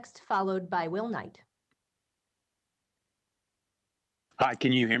will be next, followed by Will Knight. Hi,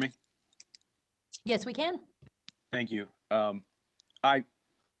 can you hear me? Yes, we can. Thank you. I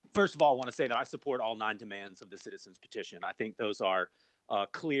first of all want to say that I support all 9 demands of the citizens petition. I think those are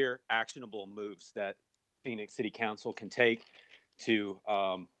clear, actionable moves that Phoenix City Council can take to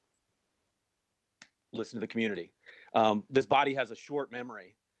listen to the community. This body has a short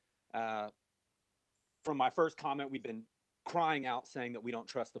memory. From my first comment, we've been crying out saying that we don't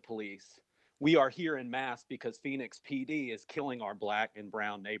trust the police. We are here en masse because Phoenix PD is killing our Black and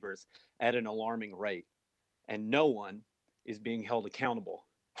brown neighbors at an alarming rate, and no one is being held accountable.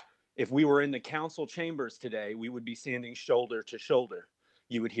 If we were in the council chambers today, we would be standing shoulder to shoulder.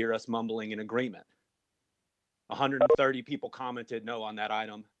 You would hear us mumbling in agreement. 130 people commented no on that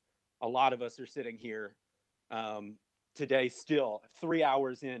item. A lot of us are sitting here today still 3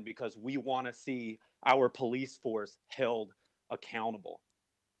 hours in because we want to see our police force held accountable.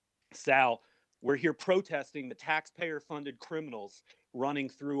 Sal, we're here protesting the taxpayer-funded criminals running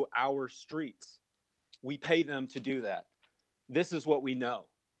through our streets. We pay them to do that. This is what we know.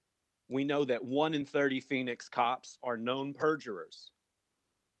 We know that 1 in 30 Phoenix cops are known perjurers.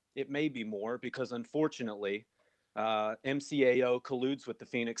 It may be more because, unfortunately, MCAO colludes with the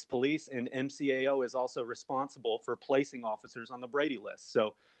Phoenix police, and MCAO is also responsible for placing officers on the Brady list.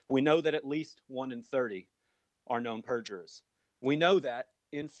 So we know that at least 1 in 30 are known perjurers. We know that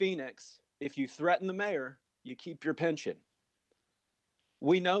in Phoenix, if you threaten the mayor, you keep your pension.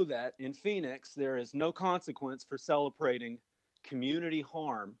 We know that in Phoenix, there is no consequence for celebrating community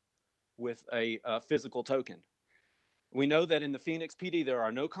harm with a physical token. We know that in the Phoenix PD, there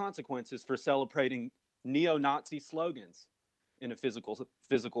are no consequences for celebrating neo-Nazi slogans in a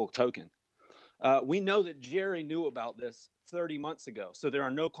physical token. We know that Jerry knew about this 30 months ago, so there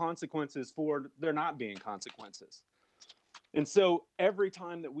are no consequences for there not being consequences. And so every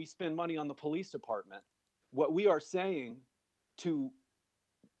time that we spend money on the police department, what we are saying to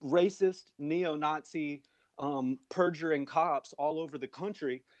racist, neo-Nazi, perjuring cops all over the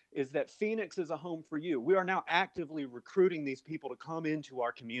country is that Phoenix is a home for you. We are now actively recruiting these people to come into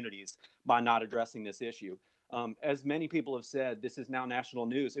our communities by not addressing this issue. As many people have said, this is now national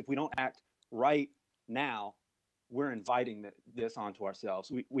news. If we don't act right now, we're inviting this onto ourselves.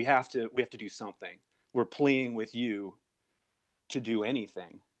 We have to do something. We're pleading with you to do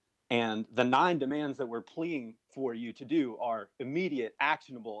anything. And the 9 demands that we're pleading for you to do are immediate,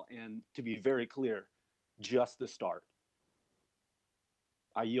 actionable, and to be very clear, just the start.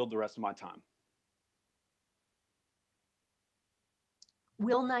 I yield the rest of my time.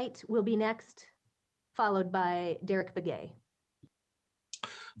 Will Knight will be next, followed by Derek Begay.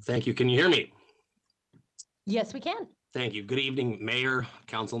 Thank you. Can you hear me? Yes, we can. Thank you. Good evening, Mayor,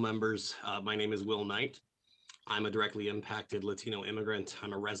 council members. My name is Will Knight. I'm a directly impacted Latino immigrant.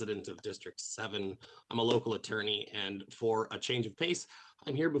 I'm a resident of District 7. I'm a local attorney, and for a change of pace,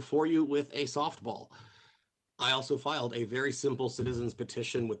 I'm here before you with a softball. I also filed a very simple citizens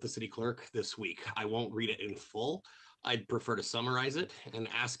petition with the city clerk this week. I won't read it in full. I'd prefer to summarize it and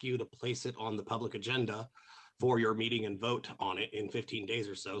ask you to place it on the public agenda for your meeting and vote on it in 15 days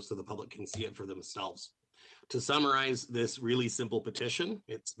or so the public can see it for themselves. To summarize this really simple petition,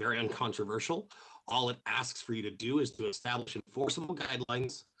 it's very uncontroversial. All it asks for you to do is to establish enforceable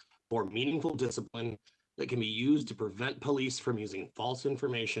guidelines for meaningful discipline that can be used to prevent police from using false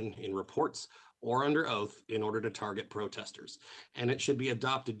information in reports or under oath in order to target protesters. And it should be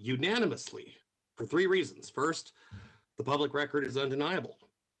adopted unanimously for 3 reasons. First, the public record is undeniable.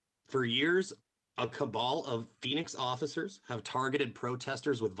 For years, a cabal of Phoenix officers have targeted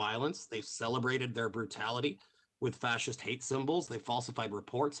protesters with violence. They've celebrated their brutality with fascist hate symbols. They falsified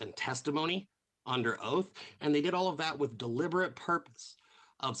reports and testimony under oath. And they did all of that with deliberate purpose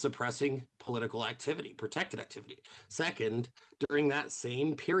of suppressing political activity, protected activity. Second, during that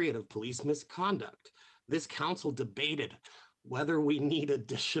same period of police misconduct, this council debated whether we need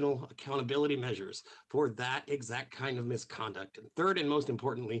additional accountability measures for that exact kind of misconduct. And third, and most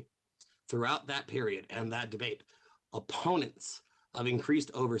importantly, throughout that period and that debate, opponents of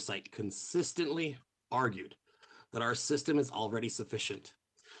increased oversight consistently argued that our system is already sufficient.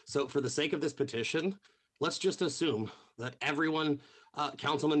 So for the sake of this petition, let's just assume that everyone,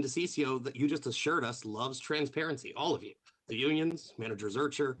 Councilman DeCiccio, that you just assured us loves transparency, all of you, the unions, Manager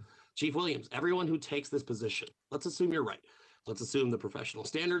Zurcher, Chief Williams, everyone who takes this position. Let's assume you're right. Let's assume the Professional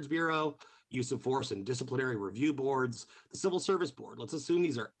Standards Bureau, Use of Force and Disciplinary Review Boards, the Civil Service Board. Let's assume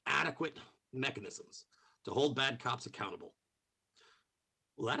these are adequate mechanisms to hold bad cops accountable.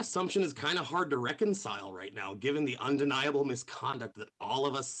 Well, that assumption is kind of hard to reconcile right now, given the undeniable misconduct that all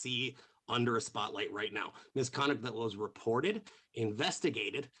of us see under a spotlight right now. Misconduct that was reported,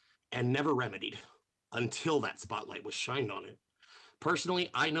 investigated, and never remedied until that spotlight was shined on it. Personally,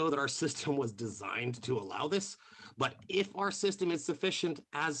 I know that our system was designed to allow this, but if our system is sufficient,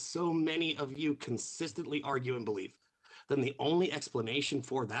 as so many of you consistently argue and believe, then the only explanation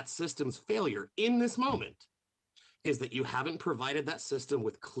for that system's failure in this moment is that you haven't provided that system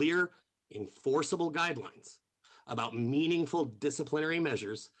with clear, enforceable guidelines about meaningful disciplinary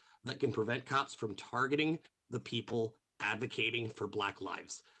measures that can prevent cops from targeting the people advocating for Black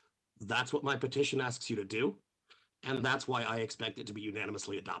lives. That's what my petition asks you to do, and that's why I expect it to be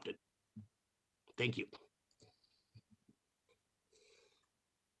unanimously adopted. Thank you.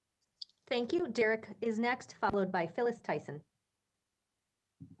 Thank you. Derek is next, followed by Phyllis Tyson.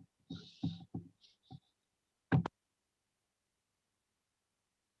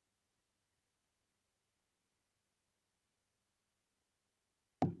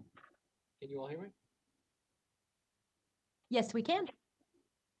 Can you all hear me? Yes, we can.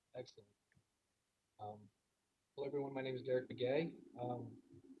 Excellent. Hello, everyone. My name is Derek Begay.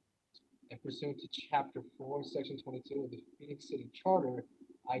 And pursuant to Chapter 4, Section 22 of the Phoenix City Charter,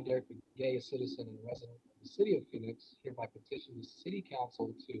 I, Derek Begay, a citizen and resident of the City of Phoenix, hereby petition the City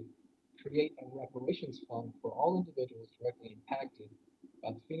Council to create a reparations fund for all individuals directly impacted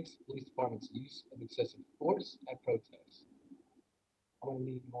by the Phoenix Police Department's use of excessive force at protests. I'm going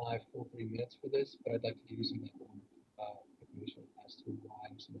to need my full 3 minutes for this, but I'd like to give you some background information as to why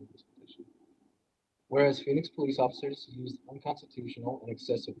I'm submitting this petition. Whereas Phoenix police officers used unconstitutional and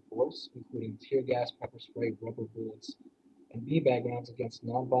excessive force, including tear gas, pepper spray, rubber bullets, and beanbag rounds against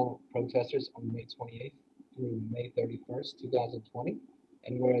nonviolent protesters on May 28th through May 31st, 2020,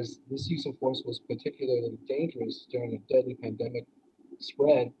 and whereas this use of force was particularly dangerous during a deadly pandemic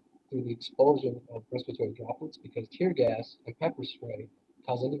spread through the expulsion of respiratory droplets, because tear gas and pepper spray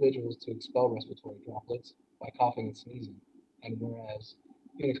cause individuals to expel respiratory droplets by coughing and sneezing, and whereas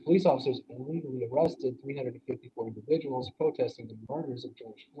Phoenix police officers illegally arrested 354 individuals protesting the murders of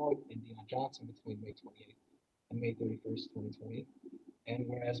George Floyd and Deion Johnson between May 28th and May 31st, 2020. And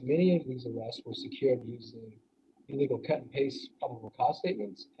whereas many of these arrests were secured using illegal cut and paste probable cause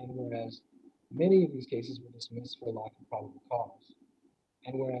statements, and whereas many of these cases were dismissed for lack of probable cause.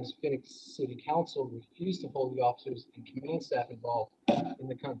 And whereas Phoenix City Council refused to hold the officers and command staff involved in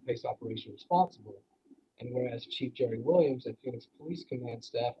the cut and paste operation responsible, and whereas Chief Jerry Williams at Phoenix Police Command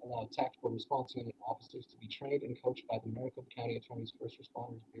staff allowed tactical response unit officers to be trained and coached by the Maricopa County Attorney's First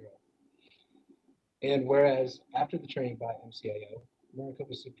Responders Bureau. And whereas after the training by MCAO,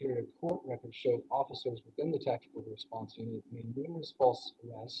 Maricopa Superior Court records showed officers within the tactical response unit made numerous false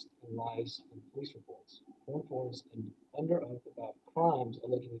arrests and lies in police reports, phone calls, and under oath about crimes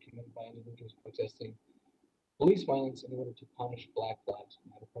allegedly committed by individuals protesting police violence in order to punish Black Lives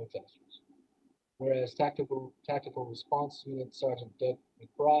Matter protesters. Whereas tactical response unit Sergeant Doug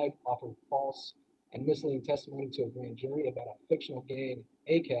McBride offered false and misleading testimony to a grand jury about a fictional gang,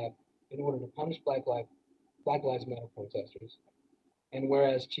 ACAB, in order to punish Black Lives Matter protesters. And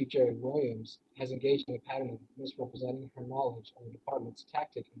whereas Chief Jerry Williams has engaged in a pattern of misrepresenting her knowledge of the department's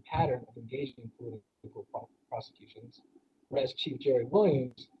tactic and pattern of engaging in political prosecutions, whereas Chief Jerry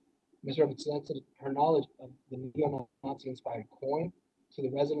Williams misrepresented her knowledge of the neo-Nazi inspired coin to the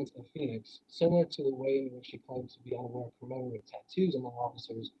residents of Phoenix, similar to the way in which she claimed to be unaware of commemorative tattoos among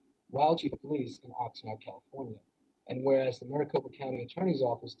officers while chief of police in Oxnard, California. And whereas the Maricopa County Attorney's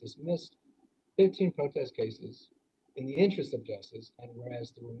Office dismissed 15 protest cases in the interest of justice, and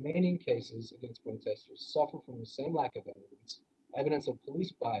whereas the remaining cases against protesters suffer from the same lack of evidence of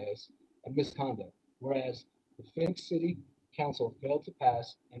police bias and misconduct, whereas the Phoenix City Council failed to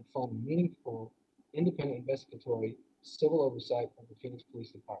pass and fund meaningful, independent investigatory civil oversight of the Phoenix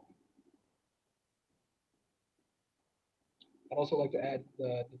Police Department. I'd also like to add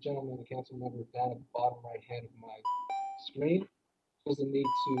the gentleman, the council member down at the bottom right hand of my screen, feels the need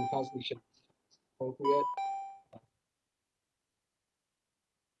to constantly show appropriate.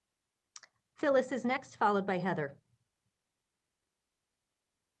 Phyllis is next, followed by Heather.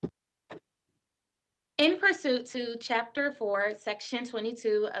 In pursuit to Chapter 4, Section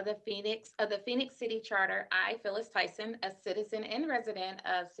 22 of the Phoenix City Charter, I, Phyllis Tyson, a citizen and resident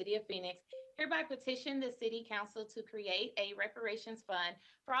of City of Phoenix, hereby petition the City Council to create a reparations fund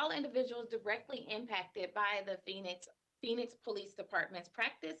for all individuals directly impacted by the Phoenix Police Department's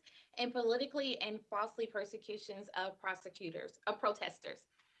practice and politically and falsely persecutions of protesters.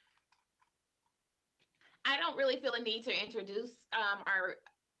 I don't really feel a need to introduce or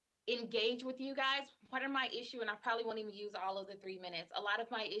engage with you guys. Part of my issue, and I probably won't even use all of the 3 minutes, a lot of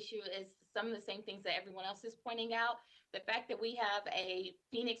my issue is some of the same things that everyone else is pointing out. The fact that we have a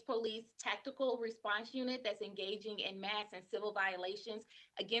Phoenix Police Tactical Response Unit that's engaging in mass and civil violations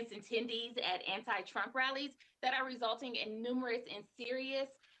against attendees at anti-Trump rallies that are resulting in numerous and serious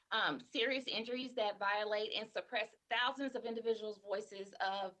injuries that violate and suppress thousands of individuals' voices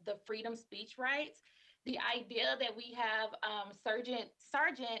of the freedom speech rights. The idea that we have Sergeant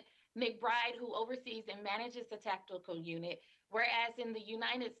McBride, who oversees and manages the tactical unit, whereas in the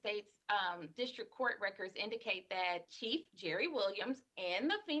United States District Court records indicate that Chief Jerry Williams and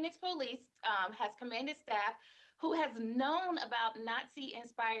the Phoenix Police has commanded staff who has known about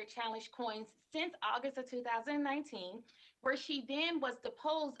Nazi-inspired challenge coins since August of 2019, where she then was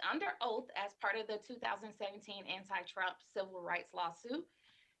deposed under oath as part of the 2017 anti-Trump civil rights lawsuit.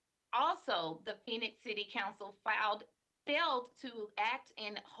 Also, the Phoenix City Council failed to act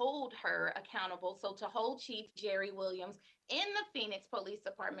and hold her accountable. So to hold Chief Jerry Williams in the Phoenix Police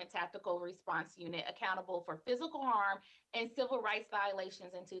Department Tactical Response Unit accountable for physical harm and civil rights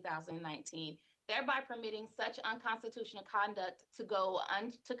violations in 2019, thereby permitting such unconstitutional conduct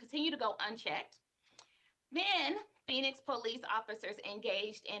to continue to go unchecked. Then Phoenix police officers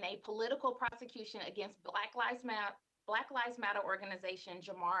engaged in a political prosecution against Black Lives Matter organizer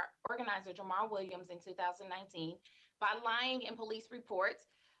Jamar Williams in 2019 by lying in police reports,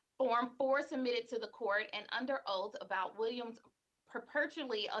 Form 4 submitted to the court and under oath about Williams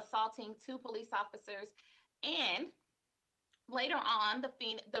perpetually assaulting 2 police officers. And later on, the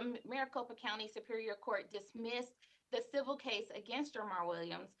Maricopa County Superior Court dismissed the civil case against Jamar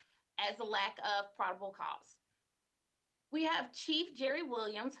Williams as a lack of probable cause. We have Chief Jerry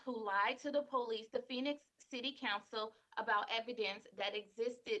Williams, who lied to the police, the Phoenix City Council, about evidence that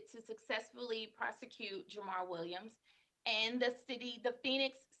existed to successfully prosecute Jamar Williams. And the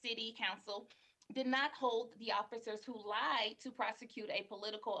Phoenix City Council did not hold the officers who lied to prosecute a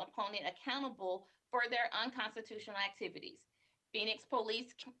political opponent accountable for their unconstitutional activities. Phoenix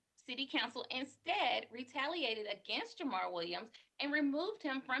City Council instead retaliated against Jamar Williams and removed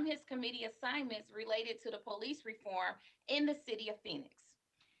him from his committee assignments related to the police reform in the city of Phoenix.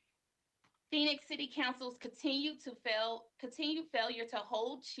 Phoenix City Council's continued failure to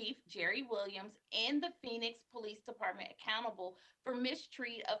hold Chief Jerry Williams and the Phoenix Police Department accountable for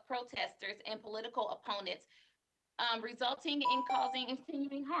mistreat of protesters and political opponents, resulting in causing and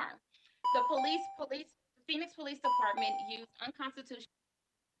continuing harm. The Phoenix Police Department used unconstitutional.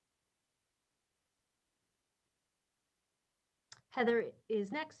 Heather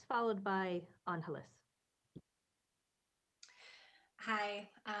is next, followed by Angeles. Hi,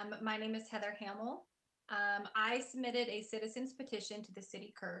 my name is Heather Hamill. I submitted a citizen's petition to the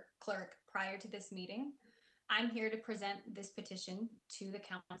city clerk prior to this meeting. I'm here to present this petition to the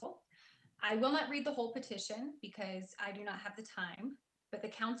council. I will not read the whole petition because I do not have the time, but the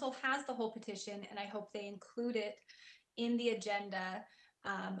council has the whole petition and I hope they include it in the agenda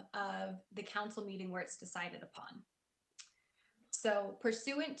of the council meeting where it's decided upon. So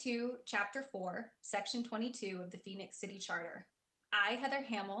pursuant to Chapter 4, Section 22 of the Phoenix City Charter, I, Heather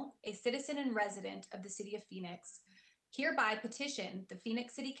Hamill, a citizen and resident of the City of Phoenix, hereby petition the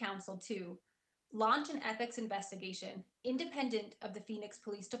Phoenix City Council to launch an ethics investigation independent of the Phoenix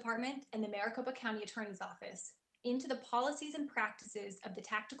Police Department and the Maricopa County Attorney's Office into the policies and practices of the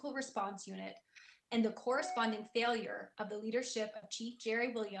Tactical Response Unit and the corresponding failure of the leadership of Chief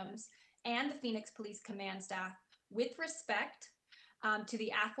Jerry Williams and the Phoenix Police Command staff with respect to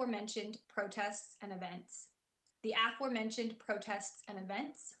the aforementioned protests and events. The aforementioned protests and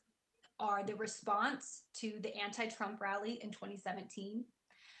events are the response to the anti-Trump rally in 2017,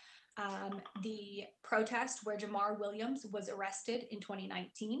 the protest where Jamar Williams was arrested in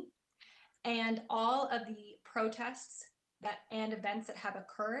 2019, and all of the protests and events that have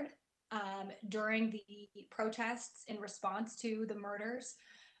occurred during the protests in response to the murders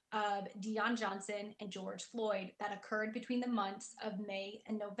of Deion Johnson and George Floyd that occurred between the months of May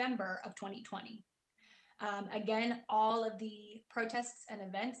and November of 2020. Again, all of the protests and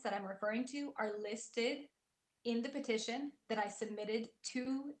events that I'm referring to are listed in the petition that I submitted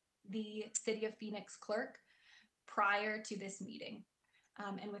to the City of Phoenix clerk prior to this meeting.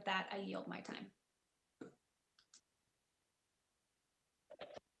 And with that, I yield my time.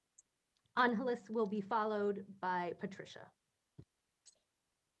 Angeles will be followed by Patricia.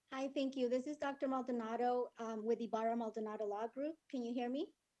 Hi, thank you. This is Dr. Maldonado with the Ibarra Maldonado Law Group. Can you hear me?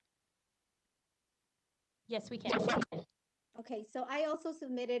 Yes, we can. Okay, so I also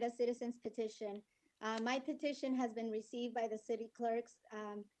submitted a citizen's petition. My petition has been received by the city clerks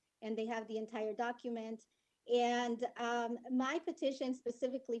and they have the entire document. And my petition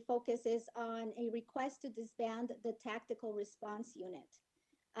specifically focuses on a request to disband the Tactical Response Unit.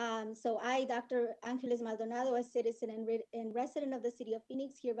 So I, Dr. Angeles Maldonado, a citizen and resident of the City of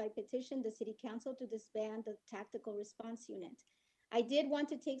Phoenix, hereby petition the City Council to disband the Tactical Response Unit. I did want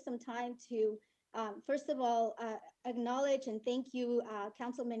to take some time to, first of all, acknowledge and thank you,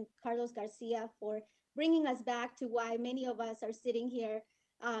 Councilman Carlos Garcia, for bringing us back to why many of us are sitting here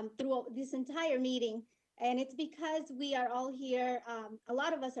through this entire meeting. And it's because we are all here, a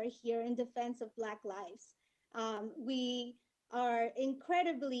lot of us are here in defense of Black lives. We are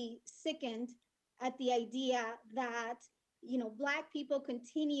incredibly sickened at the idea that, you know, Black people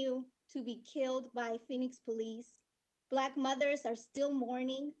continue to be killed by Phoenix police. Black mothers are still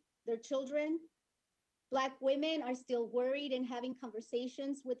mourning their children. Black women are still worried and having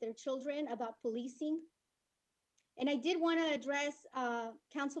conversations with their children about policing. And I did want to address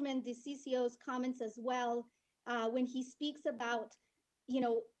Councilman DeCicio's comments as well when he speaks about, you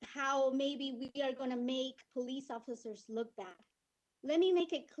know, how maybe we are going to make police officers look bad. Let me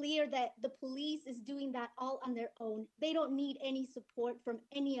make it clear that the police is doing that all on their own. They don't need any support from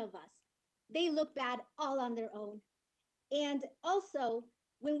any of us. They look bad all on their own. And also,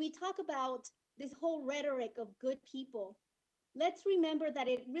 when we talk about this whole rhetoric of good people, let's remember that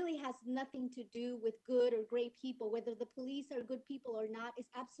it really has nothing to do with good or great people. Whether the police are good people or not is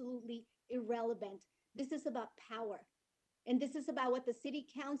absolutely irrelevant. This is about power. And this is about what the City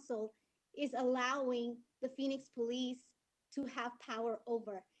Council is allowing the Phoenix Police to have power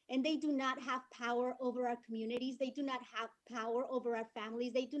over. And they do not have power over our communities. They do not have power over our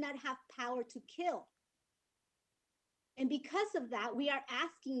families. They do not have power to kill. And because of that, we are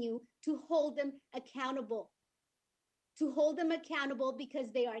asking you to hold them accountable. To hold them accountable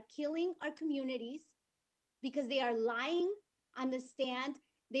because they are killing our communities, because they are lying on the stand,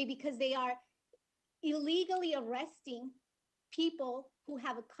 because they are illegally arresting people who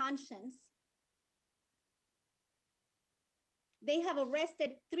have a conscience. They have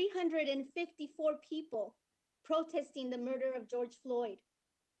arrested 354 people protesting the murder of George Floyd.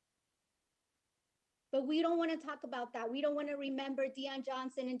 But we don't want to talk about that. We don't want to remember Deion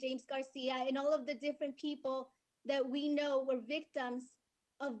Johnson and James Garcia and all of the different people that we know were victims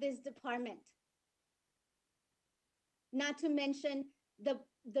of this department. Not to mention the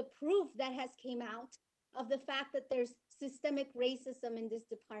proof that has came out of the fact that there's systemic racism in this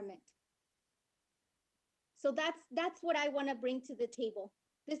department. So that's what I want to bring to the table.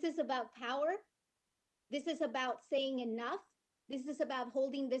 This is about power. This is about saying enough. This is about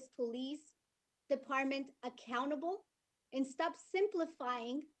holding this police department accountable and stop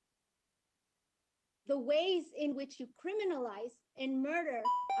simplifying the ways in which you criminalize and murder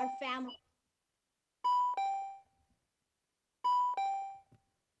our family.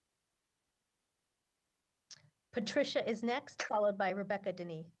 Patricia is next, followed by Rebecca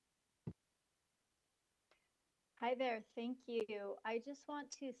Denis. Hi there, thank you. I just want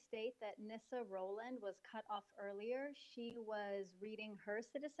to state that Nissa Rowland was cut off earlier. She was reading her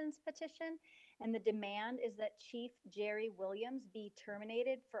citizen's petition, and the demand is that Chief Jerry Williams be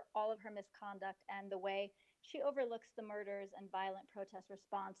terminated for all of her misconduct and the way she overlooks the murders and violent protest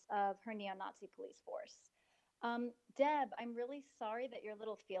response of her neo-Nazi police force. Deb, I'm really sorry that your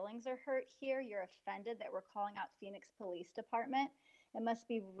little feelings are hurt here. You're offended that we're calling out Phoenix Police Department. It must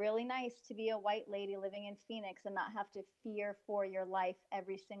be really nice to be a white lady living in Phoenix and not have to fear for your life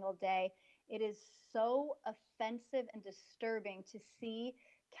every single day. It is so offensive and disturbing to see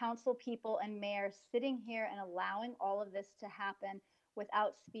council people and mayor sitting here and allowing all of this to happen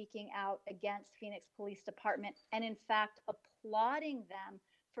without speaking out against Phoenix Police Department and in fact applauding them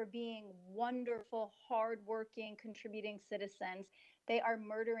for being wonderful, hardworking, contributing citizens. They are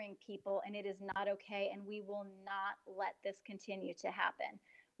murdering people, and it is not okay, and we will not let this continue to happen.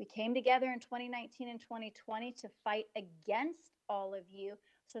 We came together in 2019 and 2020 to fight against all of you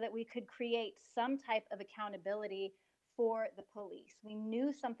so that we could create some type of accountability for the police. We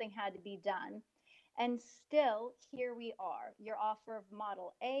knew something had to be done. And still, here we are. Your offer of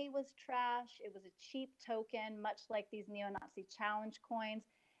Model A was trash. It was a cheap token, much like these neo-Nazi challenge coins.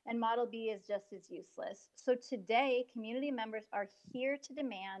 And Model B is just as useless. So today, community members are here to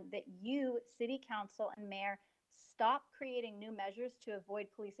demand that you, City Council and Mayor, stop creating new measures to avoid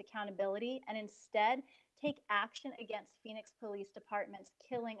police accountability and instead take action against Phoenix Police Department's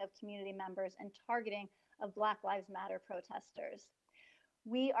killing of community members and targeting of Black Lives Matter protesters.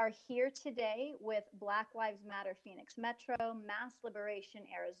 We are here today with Black Lives Matter Phoenix Metro, Mass Liberation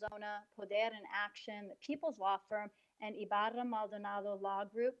Arizona, Poder in Action, the People's Law Firm, and Ibarra Maldonado Law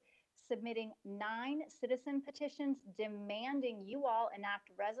Group, submitting 9 citizen petitions demanding you all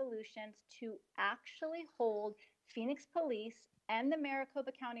enact resolutions to actually hold Phoenix Police and the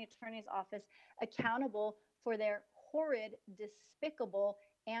Maricopa County Attorney's Office accountable for their horrid, despicable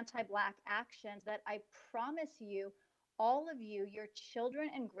anti-Black actions that I promise you, all of you, your children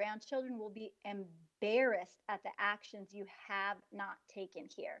and grandchildren will be embarrassed at the actions you have not taken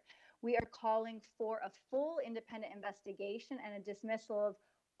here. We are calling for a full independent investigation and a dismissal of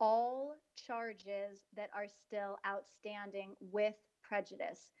all charges that are still outstanding with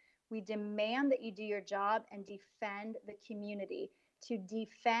prejudice. We demand that you do your job and defend the community. To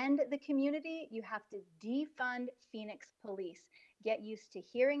defend the community, you have to defund Phoenix Police. Get used to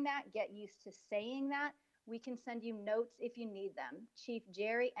hearing that, get used to saying that. We can send you notes if you need them. Chief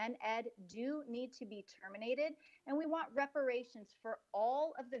Jerry and Ed do need to be terminated, and we want reparations for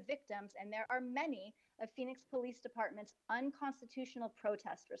all of the victims, and there are many, of Phoenix Police Department's unconstitutional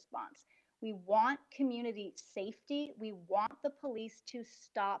protest response. We want community safety. We want the police to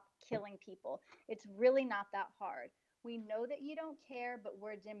stop killing people. It's really not that hard. We know that you don't care, but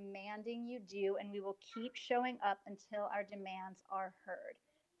we're demanding you do, and we will keep showing up until our demands are heard.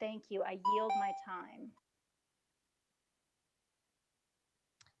 Thank you. I yield my time.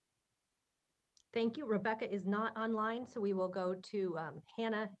 Thank you. Rebecca is not online, so we will go to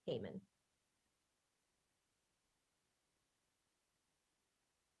Hannah Heyman.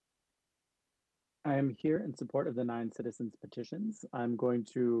 I am here in support of the 9 citizens petitions. I'm going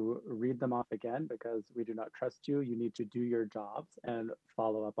to read them off again because we do not trust you. You need to do your jobs and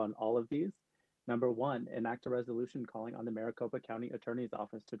follow up on all of these. Number 1, enact a resolution calling on the Maricopa County Attorney's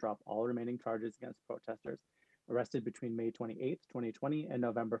Office to drop all remaining charges against protesters arrested between May 28, 2020 and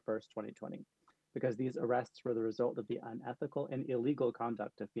November 1st, 2020, because these arrests were the result of the unethical and illegal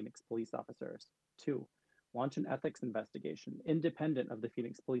conduct of Phoenix police officers. 2, launch an ethics investigation independent of the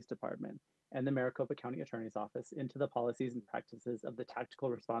Phoenix Police Department and the Maricopa County Attorney's Office into the policies and practices of the Tactical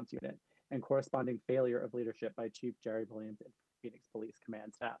Response Unit and corresponding failure of leadership by Chief Jerry Williams and Phoenix Police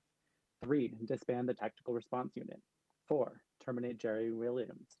Command staff. 3, disband the Tactical Response Unit. 4, terminate Jerry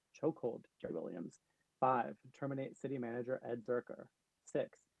Williams, chokehold Jerry Williams. 5, terminate City Manager Ed Zerker.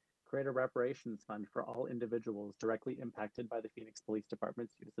 6, create a reparations fund for all individuals directly impacted by the Phoenix Police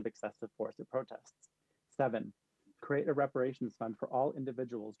Department's use of excessive force at protests. 7, create a reparations fund for all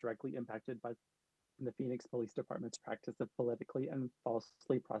individuals directly impacted by the Phoenix Police Department's practice of politically and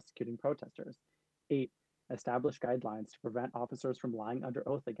falsely prosecuting protesters. 8, establish guidelines to prevent officers from lying under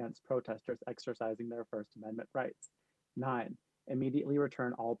oath against protesters exercising their First Amendment rights. 9, immediately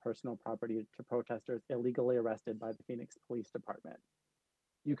return all personal property to protesters illegally arrested by the Phoenix Police Department.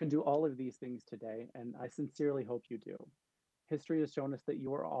 You can do all of these things today, and I sincerely hope you do. History has shown us that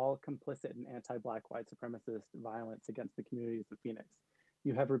you are all complicit in anti-Black white supremacist violence against the communities of Phoenix.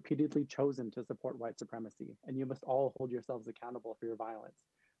 You have repeatedly chosen to support white supremacy, and you must all hold yourselves accountable for your violence,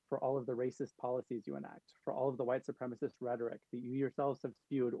 for all of the racist policies you enact, for all of the white supremacist rhetoric that you yourselves have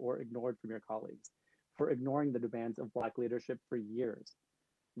spewed or ignored from your colleagues, for ignoring the demands of Black leadership for years.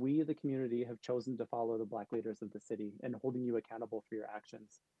 We, the community, have chosen to follow the Black leaders of the city and holding you accountable for your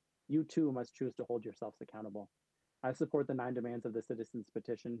actions. You too must choose to hold yourselves accountable. I support the 9 demands of the citizens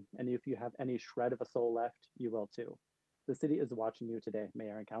petition, and if you have any shred of a soul left, you will too. The city is watching you today,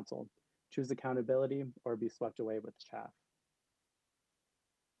 Mayor and Council. choose accountability, or be swept away with the chaff.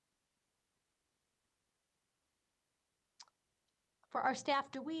 For our staff,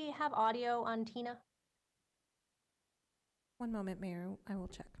 do we have audio on Tina? One moment, Mayor, I will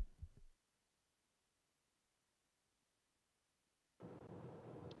check.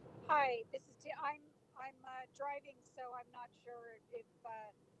 Hi, this is I'm driving, so I'm not sure if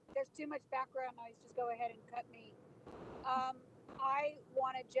there's too much background noise. Just go ahead and cut me. I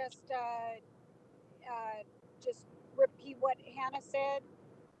want to just repeat what Hannah said.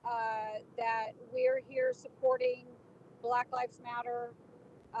 That we're here supporting Black Lives Matter,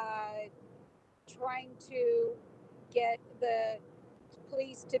 trying to get the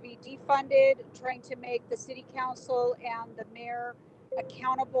police to be defunded, trying to make the city council and the mayor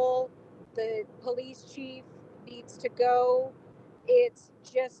accountable. The police chief needs to go. It's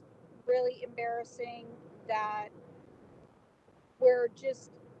just really embarrassing that we're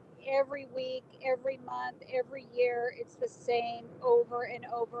just every week, every month, every year, it's the same over and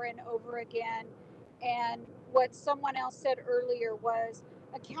over and over again. And what someone else said earlier was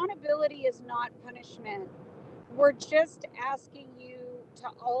accountability is not punishment. We're just asking you to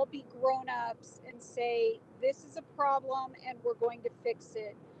all be grown-ups and say, this is a problem and we're going to fix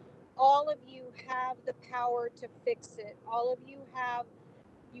it. All of you have the power to fix it. All of you have,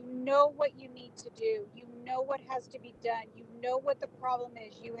 you know what you need to do. You know what has to be done. You know what the problem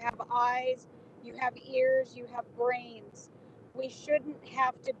is. You have eyes, you have ears, you have brains. We shouldn't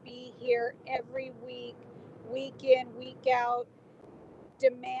have to be here every week, week in, week out,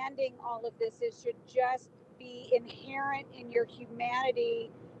 demanding all of this. It should just be inherent in your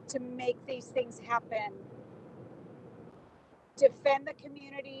humanity to make these things happen. Defend the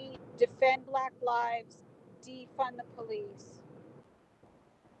community, defend Black lives, defund the police.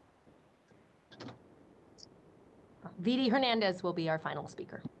 Vidi Hernandez will be our final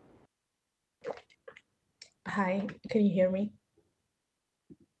speaker. Hi, can you hear me?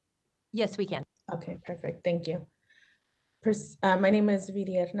 Yes, we can. Okay, perfect. Thank you. My name is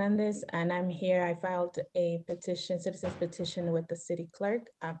Vidi Hernandez, and I'm here. I filed a petition, citizens petition with the city clerk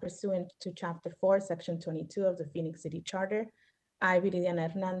pursuant to Chapter 4, Section 22 of the Phoenix City Charter. I,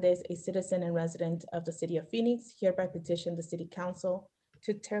 Viridiana Hernandez, a citizen and resident of the city of Phoenix, hereby petition the city council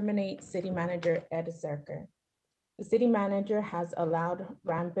to terminate city manager Ed Zerker. The city manager has allowed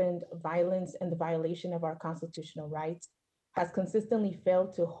rampant violence and the violation of our constitutional rights, has consistently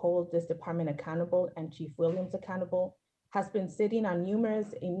failed to hold this department accountable and Chief Williams accountable, has been sitting on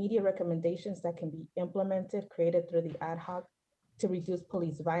numerous immediate recommendations that can be implemented, created through the ad hoc to reduce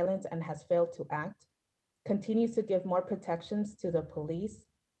police violence, and has failed to act, continues to give more protections to the police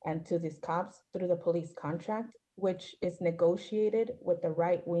and to these cops through the police contract, which is negotiated with the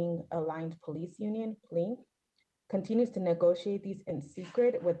right-wing aligned police union, PLINC, continues to negotiate these in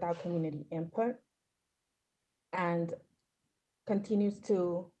secret without community input, and continues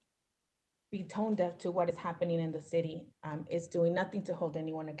to be tone deaf to what is happening in the city, is doing nothing to hold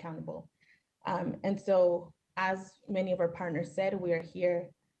anyone accountable. And so, as many of our partners said, we are here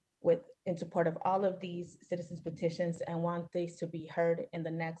in support of all of these citizens petitions and want these to be heard in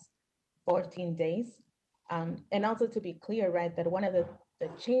the next 14 days. And also to be clear, right, that one of the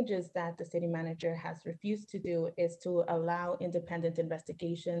changes that the city manager has refused to do is to allow independent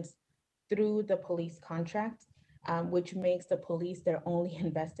investigations through the police contract, which makes the police their only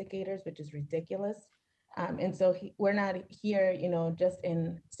investigators, which is ridiculous. And so we're not here, just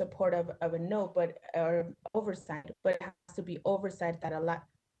in support of a no, or oversight, but it has to be oversight that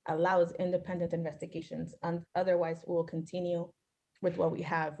allows independent investigations. And otherwise, we will continue with what we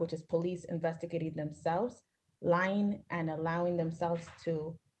have, which is police investigating themselves, lying, and allowing themselves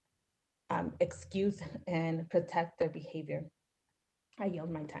to excuse and protect their behavior. I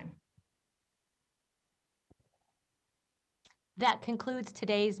yield my time. That concludes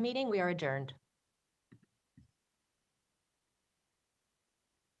today's meeting. We are adjourned.